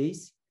uma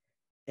vez,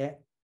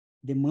 é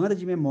demanda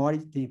de memória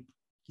e de tempo,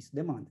 que isso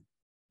demanda.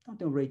 Então,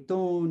 tem o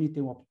Raytone,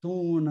 tem o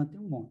Optuna, tem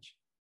um monte,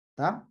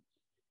 tá?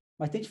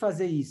 Mas tente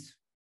fazer isso.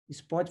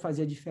 Isso pode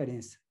fazer a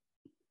diferença.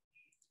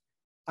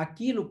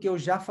 Aquilo que eu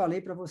já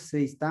falei para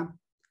vocês, tá?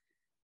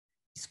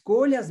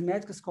 Escolha as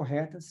métricas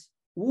corretas,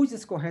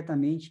 use-as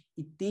corretamente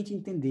e tente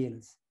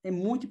entendê-las. É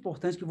muito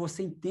importante que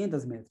você entenda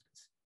as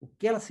métricas. O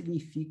que elas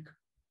significam.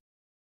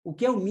 O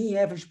que é o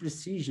Mean Average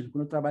Precision,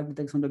 quando eu trabalho com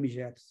detecção de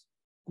objetos?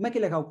 Como é que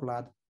ele é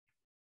calculado?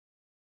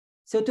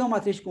 Se eu tenho uma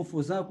matriz de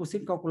confusão, eu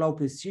consigo calcular o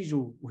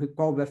prestígio, o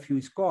recall do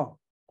F1 score?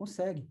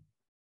 Consegue.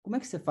 Como é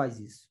que você faz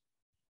isso?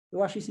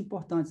 Eu acho isso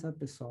importante, sabe,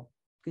 pessoal?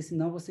 Porque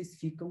senão vocês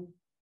ficam...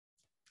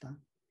 Tá?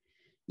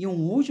 E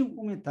um último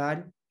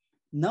comentário,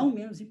 não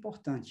menos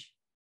importante.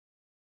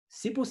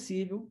 Se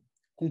possível,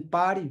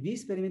 compare via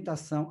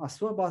experimentação a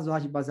sua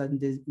abordagem baseada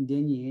em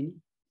DNN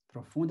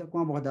profunda com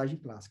a abordagem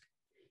clássica.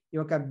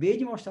 Eu acabei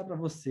de mostrar para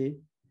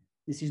você,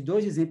 nesses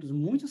dois exemplos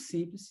muito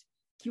simples,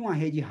 que uma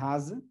rede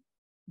rasa,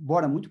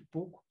 embora muito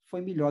pouco,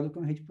 foi melhor do que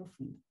uma rede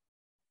profunda.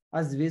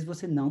 Às vezes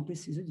você não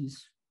precisa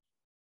disso.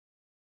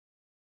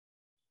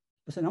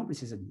 Você não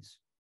precisa disso,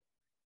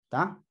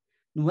 tá?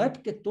 Não é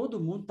porque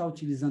todo mundo está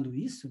utilizando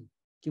isso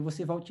que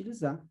você vai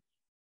utilizar.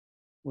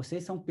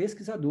 Vocês são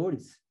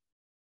pesquisadores.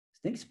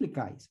 Você tem que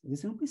explicar isso. Às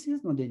vezes você não precisa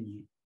de uma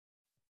DNI.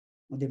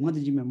 Uma demanda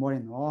de memória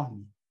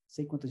enorme, não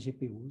sei quantas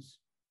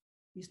GPUs.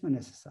 Isso não é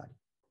necessário.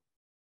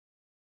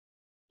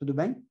 Tudo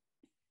bem?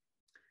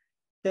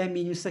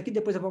 Termino isso aqui,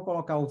 depois eu vou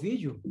colocar o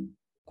vídeo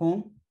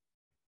com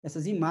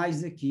essas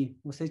imagens aqui.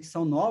 Vocês que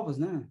são novos,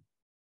 né?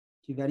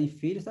 Tiverem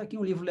filhos, está aqui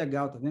um livro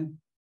legal, tá vendo?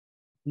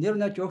 Neural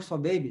Networks for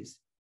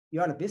Babies. E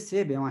olha,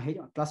 perceba, é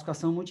uma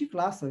classificação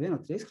multiclasse, tá vendo?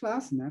 3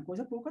 classes, não é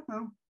coisa pouca,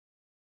 não.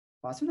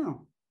 Fácil,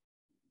 não.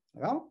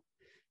 Legal?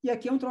 E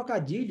aqui é um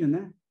trocadilho,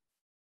 né?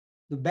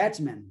 Do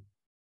Batman.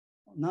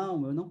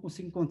 Não, eu não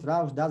consigo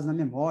encontrar os dados na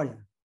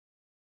memória.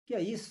 O que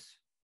é isso?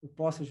 Eu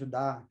posso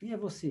ajudar. Quem é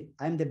você?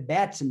 I'm the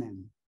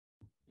Batman.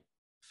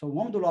 Sou o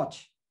homem do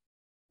lote.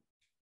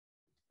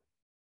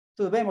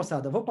 Tudo bem,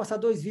 moçada? Vou passar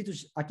 2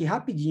 vídeos aqui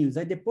rapidinhos.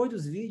 Aí depois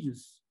dos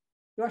vídeos,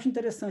 eu acho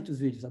interessante os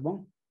vídeos, tá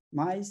bom?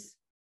 Mas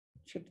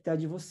deixa eu critério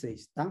de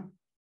vocês, tá?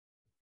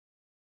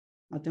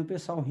 Mas tem um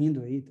pessoal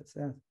rindo aí, tá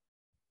certo?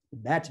 O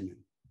Batman.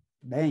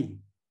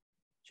 Bem,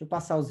 deixa eu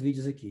passar os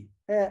vídeos aqui.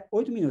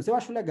 8 minutos. Eu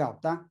acho legal,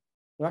 tá?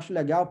 Eu acho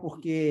legal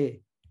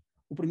porque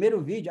o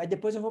primeiro vídeo, aí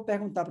depois eu vou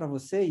perguntar para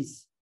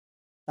vocês,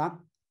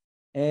 tá?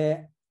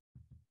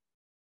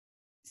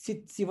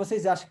 Se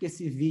vocês acham que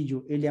esse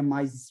vídeo ele é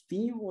mais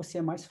espinho ou se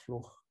é mais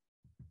flor.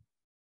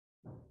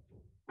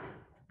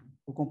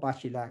 Vou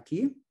compartilhar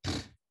aqui.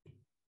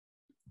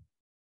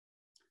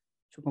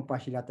 Deixa eu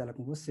compartilhar a tela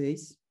com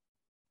vocês.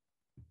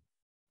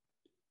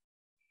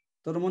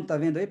 Todo mundo está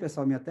vendo aí,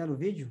 pessoal, minha tela, o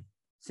vídeo?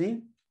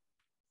 Sim?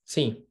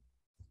 Sim.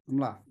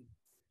 Vamos lá.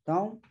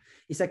 Então,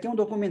 isso aqui é um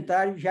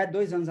documentário já de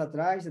 2 anos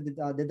atrás,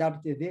 da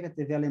DWTV, que é a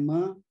TV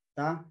alemã,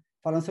 tá?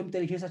 Falando sobre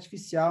inteligência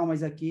artificial,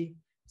 mas aqui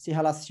se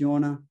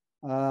relaciona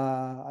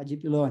a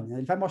Deep Learning.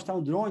 Ele vai mostrar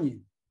um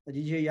drone da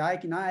DJI,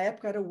 que na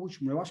época era o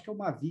último. Eu acho que é o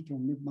Mavic,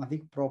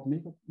 Mavic Pro,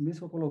 mesmo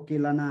que eu coloquei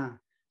lá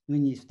no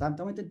início, tá?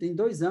 Então, tem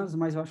 2 anos,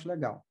 mas eu acho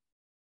legal.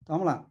 Então,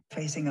 vamos lá.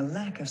 Facing a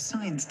lack of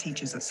science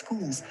teachers at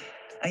schools,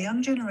 a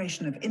young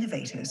generation of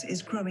innovators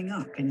is growing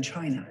up in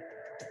China.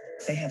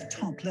 They have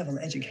top-level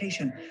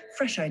education,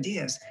 fresh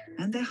ideas,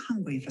 and they're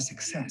hungry for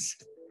success.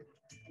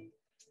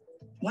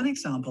 One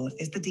example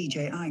is the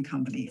DJI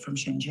company from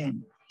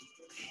Shenzhen.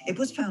 It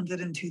was founded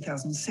in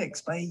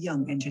 2006 by a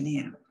young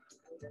engineer.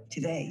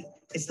 Today,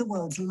 it's the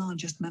world's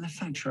largest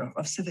manufacturer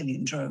of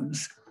civilian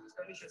drones.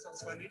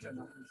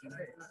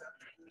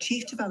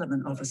 Chief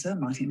Development Officer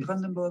Martin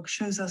Brandenburg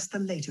shows us the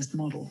latest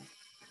model.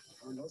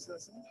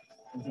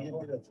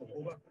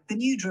 The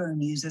new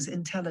drone uses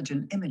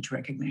intelligent image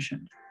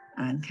recognition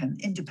and can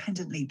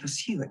independently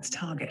pursue its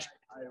target.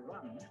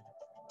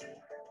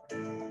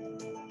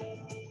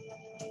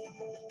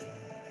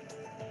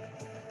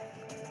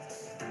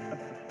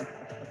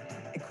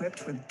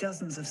 Equipped with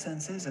dozens of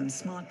sensors and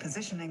smart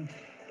positioning,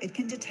 it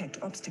can detect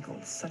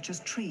obstacles such as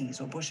trees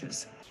or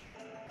bushes.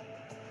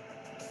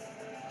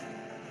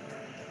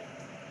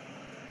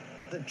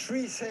 The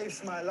tree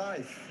saves my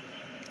life.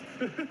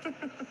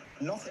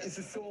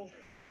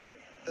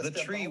 The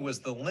tree was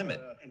the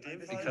limit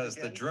because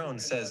the drone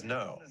says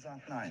no.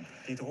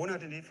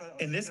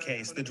 In this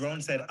case, the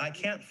drone said, I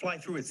can't fly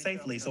through it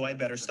safely, so I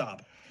better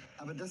stop.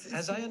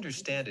 As I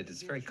understand it,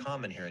 it's very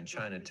common here in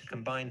China to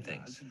combine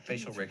things.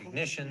 Facial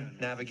recognition,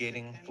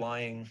 navigating,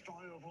 flying.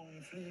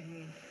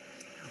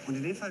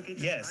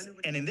 Yes,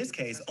 and in this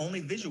case,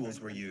 only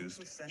visuals were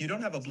used. You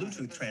don't have a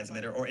Bluetooth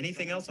transmitter or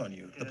anything else on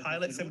you. The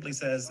pilot simply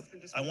says,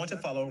 I want to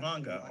follow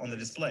Ranga on the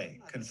display,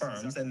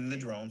 confirms, and then the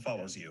drone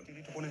follows you.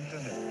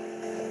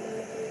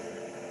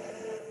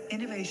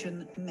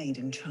 Innovation made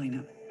in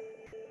China.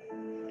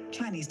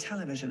 Chinese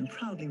television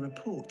proudly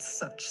reports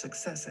such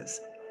successes.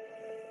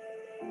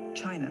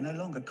 China no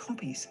longer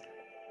copies.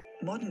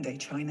 Modern-day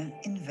China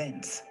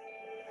invents.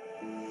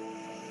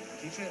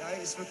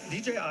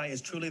 DJI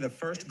is truly the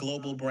first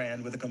global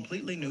brand with a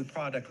completely new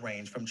product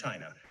range from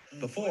China.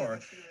 Before,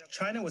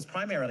 China was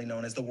primarily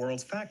known as the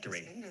world's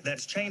factory.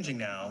 That's changing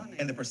now,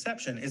 and the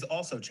perception is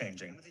also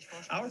changing.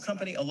 Our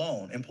company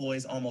alone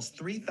employs almost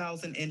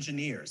 3,000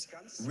 engineers,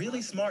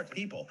 really smart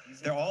people.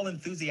 They're all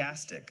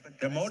enthusiastic.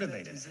 They're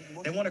motivated.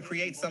 They want to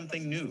create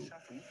something new.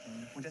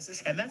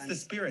 And that's the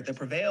spirit that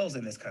prevails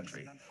in this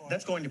country.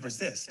 That's going to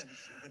persist.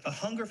 A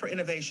hunger for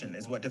innovation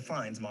is what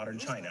defines modern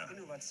China.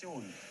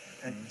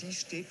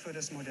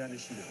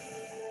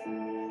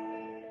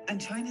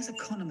 And China's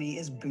economy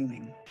is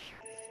booming.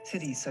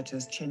 Cities such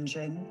as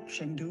Shenzhen,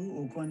 Chengdu,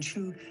 or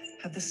Guangzhou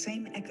have the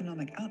same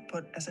economic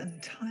output as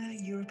entire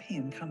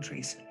European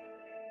countries.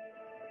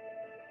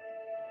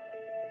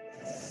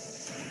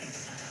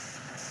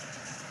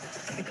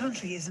 The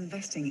country is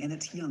investing in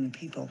its young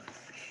people.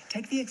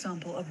 Take the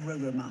example of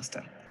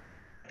RoboMaster.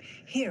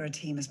 Here, a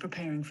team is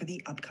preparing for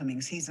the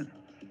upcoming season.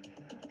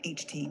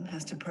 Each team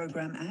has to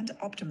program and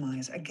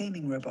optimize a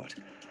gaming robot.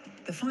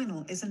 The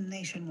final is a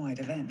nationwide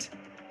event.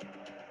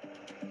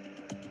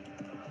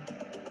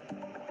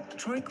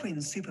 Troy Quinn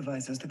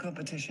supervises the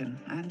competition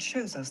and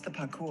shows us the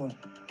parkour.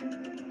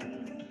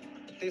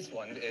 This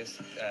one is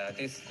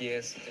this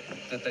year's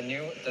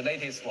the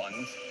latest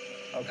one.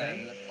 Okay.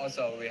 And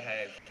also we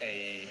have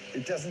a.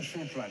 It doesn't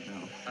shoot right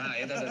now.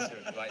 It doesn't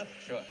shoot, right?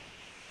 Sure.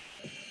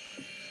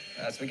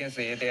 As we can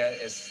see, there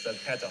is the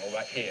pedal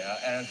right here,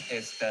 and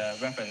it's the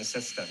reference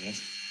system.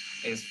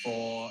 It's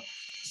for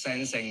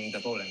sensing the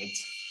bullet.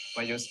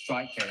 When you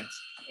strike it,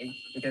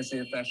 you can see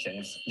the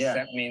flashes. Yeah.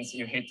 That means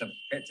you hit the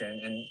victim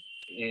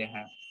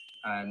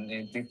and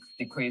it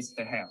decreases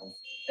the health.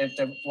 If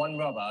the one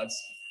robot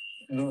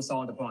lose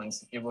all the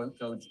points, it will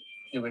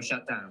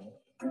shut down.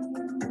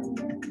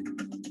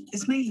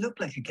 This may look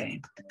like a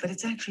game, but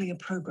it's actually a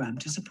program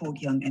to support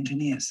young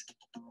engineers.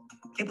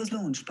 It was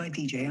launched by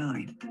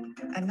DJI,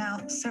 and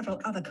now several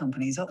other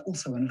companies are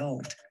also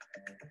involved.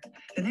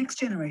 The next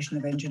generation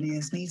of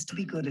engineers needs to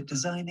be good at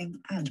designing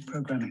and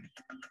programming.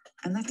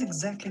 And that's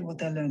exactly what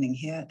they're learning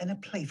here in a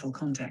playful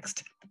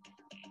context.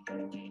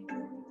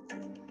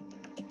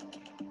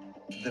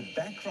 The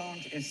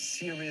background is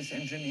serious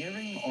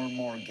engineering or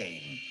more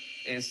game?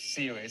 It's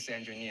serious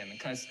engineering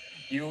because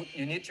you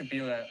need to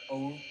build a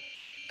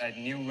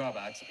new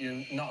robot.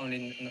 You not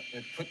only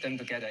put them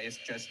together, it's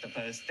just the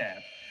first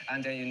step.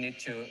 And then you need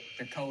to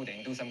do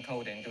some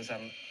coding, do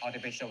some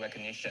artificial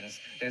recognitions.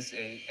 There's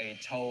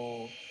it's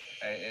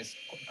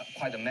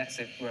quite a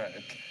massive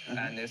work,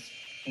 and it's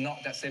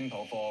not that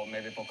simple for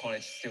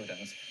college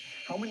students.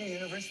 How many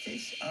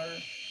universities are?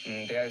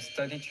 There's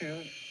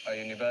 32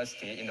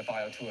 universities in the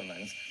bio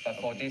tournaments, but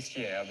for this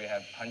year we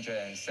have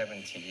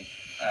 170.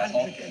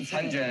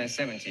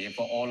 170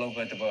 for all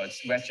over the world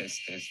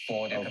registered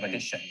for the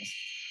competitions.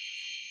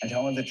 And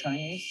how are the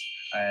Chinese?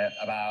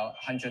 About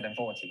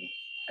 140.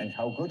 And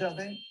how good are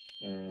they?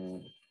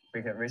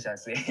 We shall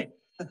see.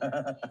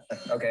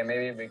 Okay,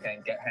 maybe we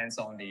can get hands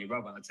on the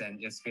robots and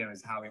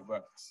experience how it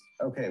works.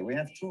 Okay, we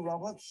have 2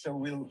 robots, so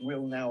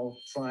we'll now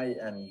try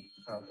and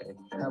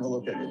have a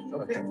look at it.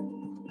 Okay.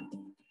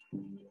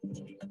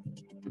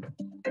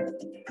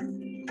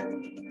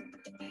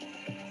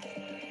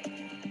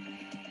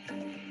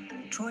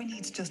 Troy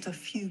needs just a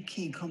few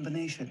key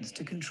combinations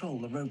to control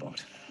the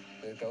robot.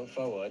 We go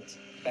forward,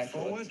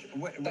 backward.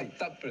 Forward? Wait.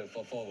 Double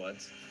for forward.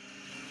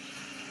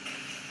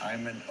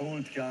 I'm an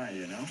old guy,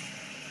 you know.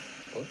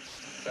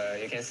 Oops. So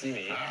you can see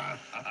me.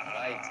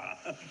 Right.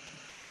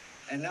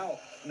 And now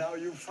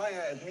you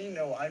fire at me.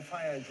 No, I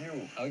fire at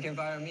you. Oh, you can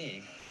fire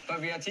me.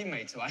 But we are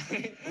teammates, right?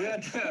 we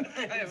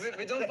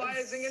don't fire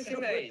a single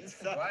teammate,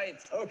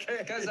 right? Okay.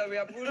 Because we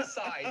are both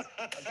sides.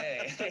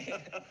 Okay.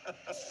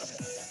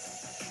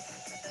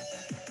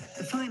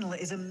 The final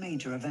is a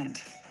major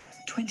event.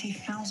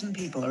 20,000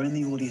 people are in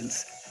the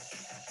audience.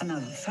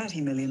 Another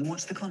 30 million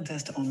watch the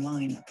contest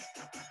online.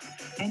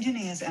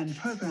 Engineers and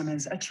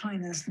programmers are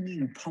China's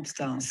new pop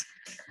stars.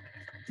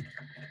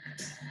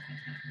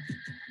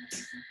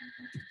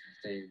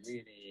 They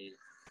really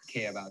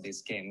care about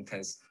this game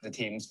because the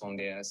teams from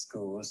their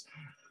schools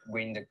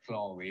win the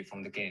glory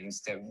from the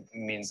games. That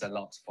means a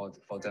lot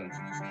for them.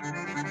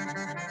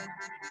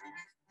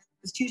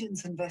 The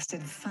students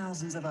invested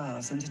thousands of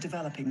hours into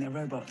developing their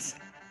robots.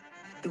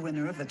 The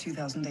winner of the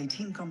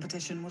 2018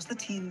 competition was the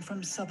team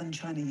from Southern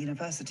China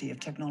University of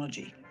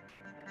Technology.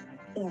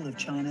 All of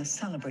China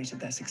celebrated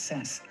their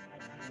success.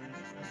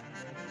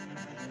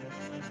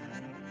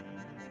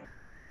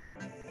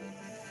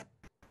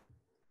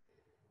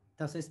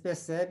 Então, vocês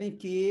percebem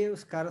que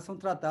os caras são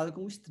tratados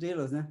como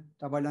estrelas, né?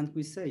 Trabalhando com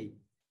isso aí.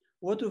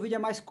 O outro vídeo é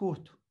mais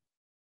curto.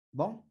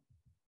 Bom?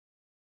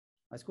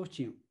 Mais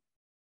curtinho.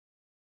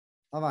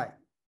 Lá vai.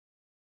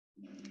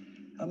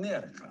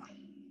 America,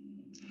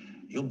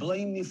 you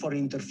blame me for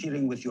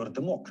interfering with your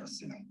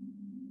democracy,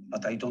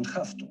 but I don't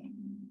have to.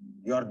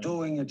 You are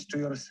doing it to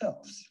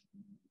yourselves.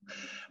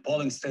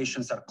 Polling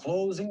stations are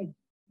closing.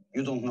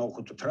 You don't know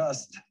who to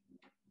trust.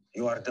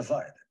 You are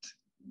divided.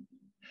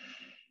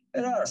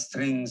 There are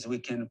strings we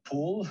can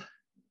pull,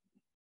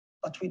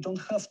 but we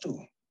don't have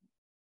to.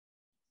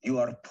 You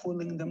are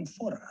pulling them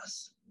for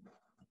us.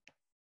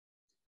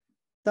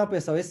 Então,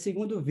 pessoal, esse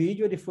segundo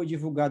vídeo ele foi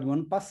divulgado no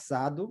ano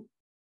passado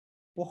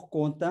por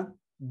conta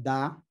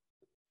da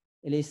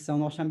eleição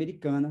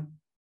norte-americana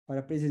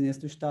para a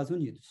presidência dos Estados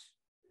Unidos.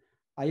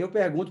 Aí eu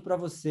pergunto para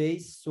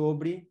vocês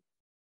sobre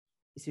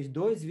esses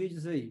 2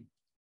 vídeos aí.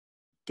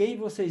 Quem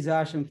vocês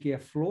acham que é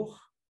flor?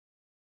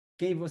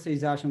 Quem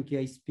vocês acham que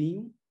é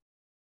espinho?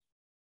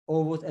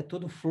 Ou é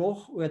tudo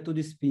flor ou é tudo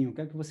espinho? O que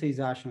é que vocês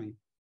acham aí?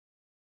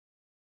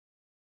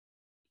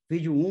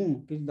 Vídeo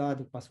 1, aquele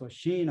dado que passou a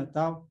China e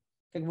tal. O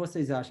que é que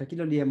vocês acham?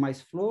 Aquilo ali é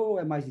mais flor ou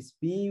é mais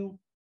espinho?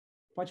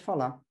 Pode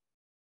falar.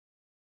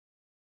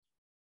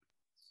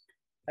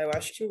 Eu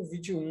acho que o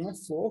vídeo 1 é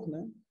flor,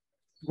 né?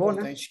 Flor,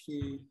 importante, né?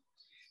 Que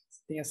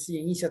tem a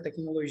ciência, a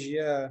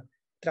tecnologia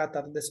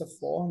tratada dessa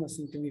forma,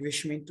 assim, tem um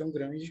investimento tão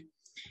grande.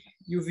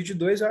 E o vídeo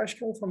 2 eu acho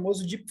que é o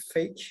famoso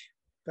deepfake.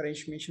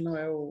 Aparentemente não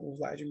é o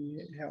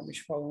Vladimir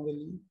realmente falando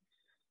ali.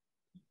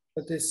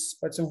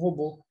 Pode ser um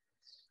robô.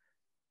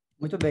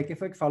 Muito bem. Quem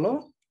foi que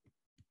falou?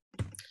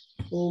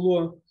 O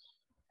Luan.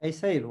 É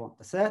isso aí, Luan,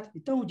 tá certo?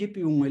 Então, o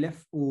DIP 1, ele é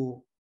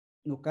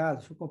no caso,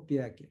 deixa eu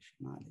copiar aqui a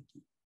chamada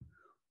aqui.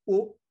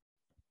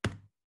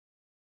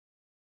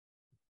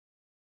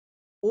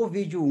 O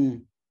vídeo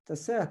 1, tá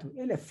certo?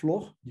 Ele é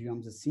flor,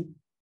 digamos assim,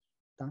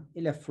 tá?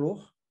 Ele é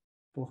flor,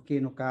 porque,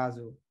 no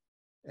caso,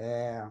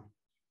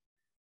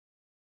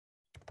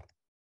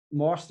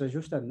 mostra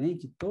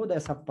justamente toda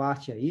essa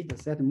parte aí, tá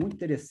certo? Muito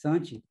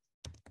interessante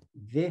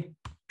ver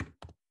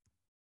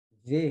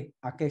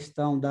a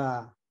questão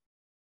da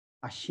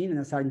China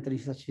nessa área de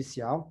inteligência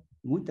artificial,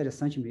 muito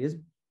interessante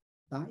mesmo,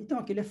 tá? Então,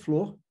 aquele é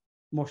flor,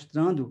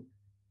 mostrando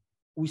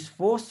o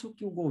esforço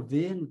que o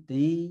governo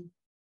tem,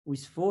 o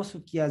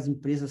esforço que as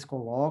empresas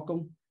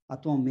colocam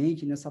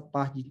atualmente nessa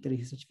parte de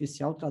inteligência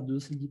artificial,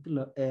 traduz-se deep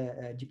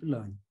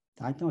learning,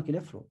 tá? Então, aquele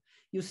é flor.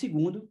 E o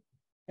segundo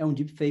é um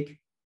deepfake.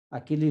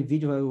 Aquele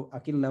vídeo,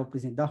 aquele lá é o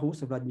presidente da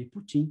Rússia, Vladimir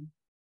Putin,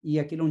 e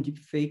aquele é um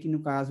deepfake,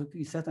 no caso,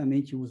 que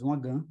certamente usa uma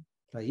GAN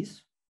para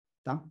isso,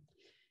 tá?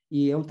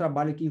 E é um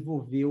trabalho que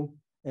envolveu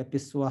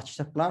pessoas,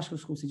 artistas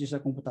plásticos, com cientistas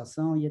da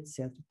computação e etc.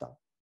 E tal.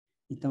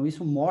 Então,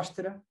 isso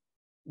mostra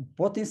o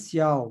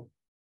potencial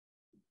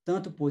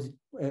tanto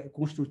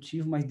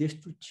construtivo, mas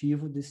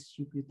destrutivo desse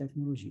tipo de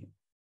tecnologia.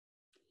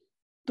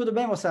 Tudo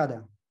bem,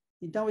 moçada?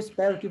 Então, eu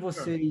espero que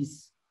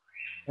vocês...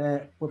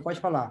 pode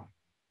falar.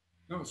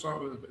 Não, só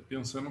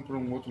pensando por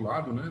um outro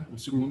lado, né? O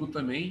segundo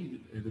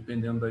também,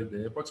 dependendo da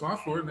ideia, pode ser uma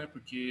flor, né?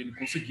 Porque ele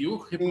conseguiu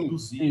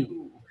reproduzir...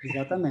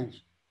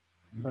 Exatamente.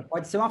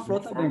 Pode ser uma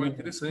flor também. De uma forma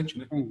interessante,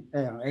 né?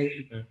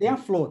 Tem a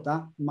flor,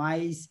 tá?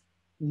 Mas,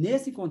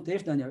 nesse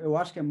contexto, Daniel, eu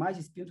acho que é mais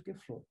espinho do que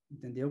flor,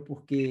 entendeu?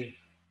 Porque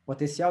o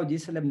potencial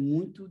disso é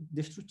muito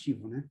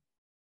destrutivo, né?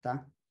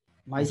 Tá?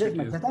 Mas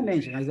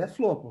certamente, mas é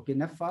flor, porque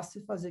não é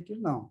fácil fazer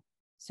aquilo, não.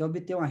 Se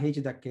obter uma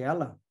rede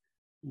daquela,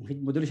 um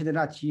modelo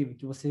generativo,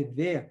 que você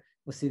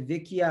vê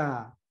que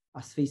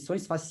as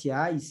feições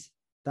faciais,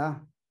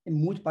 tá? É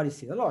muito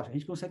parecida. Lógico, a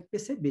gente consegue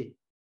perceber,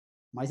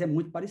 mas é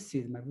muito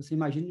parecido. Mas você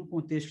imagina no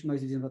contexto que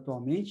nós vivemos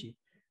atualmente,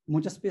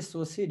 muitas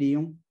pessoas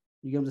seriam,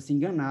 digamos assim,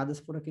 enganadas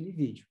por aquele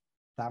vídeo,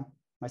 tá?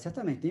 Mas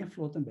certamente tem a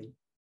flor também.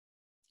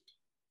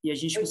 E a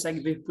gente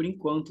consegue ver por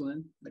enquanto,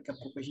 né? Daqui a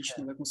pouco a gente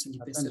não vai conseguir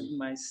perceber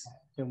mais.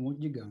 Tem um monte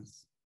de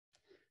GANs.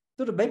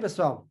 Tudo bem,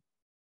 pessoal?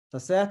 Tá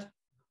certo?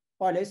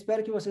 Olha, eu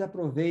espero que vocês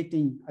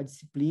aproveitem a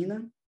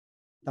disciplina,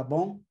 tá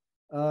bom?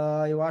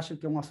 Eu acho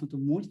que é um assunto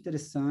muito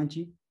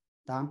interessante,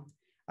 tá?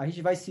 A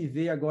gente vai se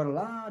ver agora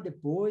lá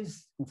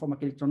depois, conforme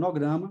aquele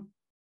cronograma,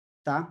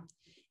 tá?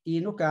 E,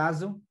 no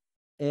caso,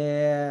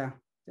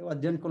 o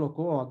Adriano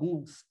colocou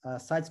alguns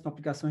sites com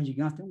aplicações de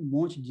GANs, tem um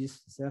monte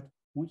disso, certo?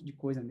 Um monte de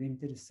coisa mesmo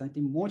interessante,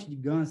 tem um monte de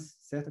GANs,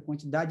 certo? A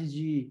quantidade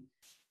de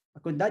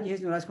redes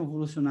neurais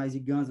convolucionais e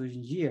GANs hoje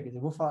em dia, quer dizer,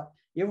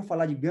 eu vou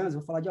falar de GANs,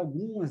 vou falar de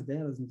algumas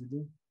delas,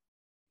 entendeu?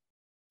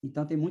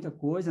 Então, tem muita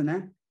coisa,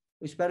 né?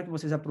 Eu espero que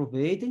vocês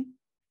aproveitem,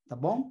 tá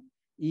bom?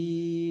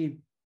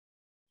 E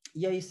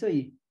é isso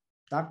aí,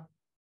 tá?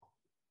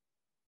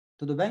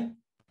 Tudo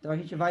bem? Então, a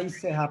gente vai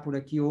encerrar por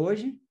aqui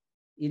hoje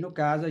e, no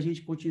caso, a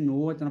gente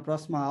continua então, na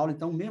próxima aula.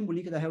 Então, o mesmo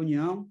link da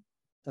reunião,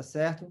 tá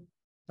certo?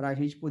 Para a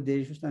gente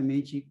poder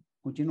justamente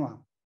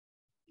continuar.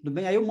 Tudo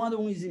bem? Aí eu mando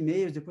uns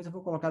e-mails, depois eu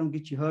vou colocar no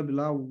GitHub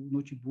lá o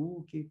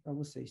notebook para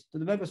vocês.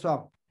 Tudo bem,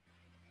 pessoal?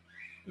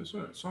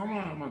 Só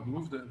uma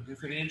dúvida,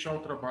 referente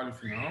ao trabalho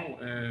final,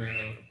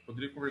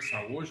 poderia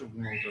conversar hoje,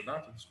 alguma outra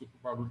data? Desculpa, o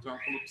barulho tem uma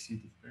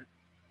calopsita.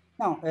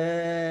 Não,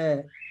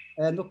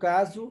 no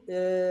caso,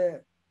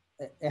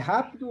 é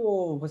rápido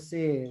ou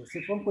se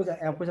for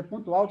uma coisa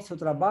pontual do seu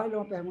trabalho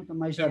ou uma pergunta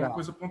mais geral? É uma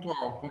coisa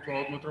pontual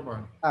do meu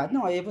trabalho.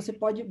 Não, aí você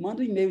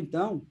manda um e-mail,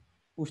 então,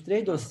 os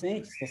 3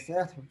 docentes, tá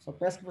certo? Só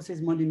peço que vocês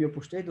mandem e-mail para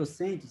os 3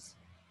 docentes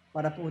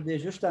para poder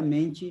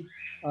justamente,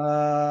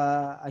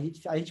 a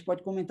gente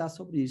pode comentar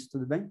sobre isso,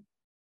 tudo bem?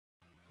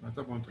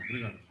 Tá bom, então,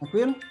 obrigado.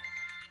 Tranquilo?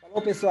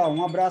 Falou, pessoal,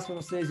 um abraço para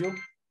vocês, viu?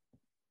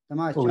 Até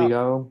mais, tchau.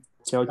 Obrigado,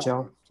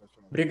 tchau.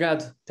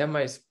 Obrigado, até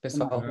mais,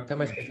 pessoal. Até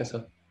mais,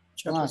 professor.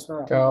 Tchau,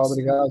 pessoal. Tchau,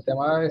 obrigado, até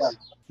mais.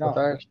 Tchau. Boa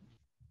tarde.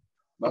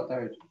 Boa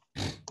tarde.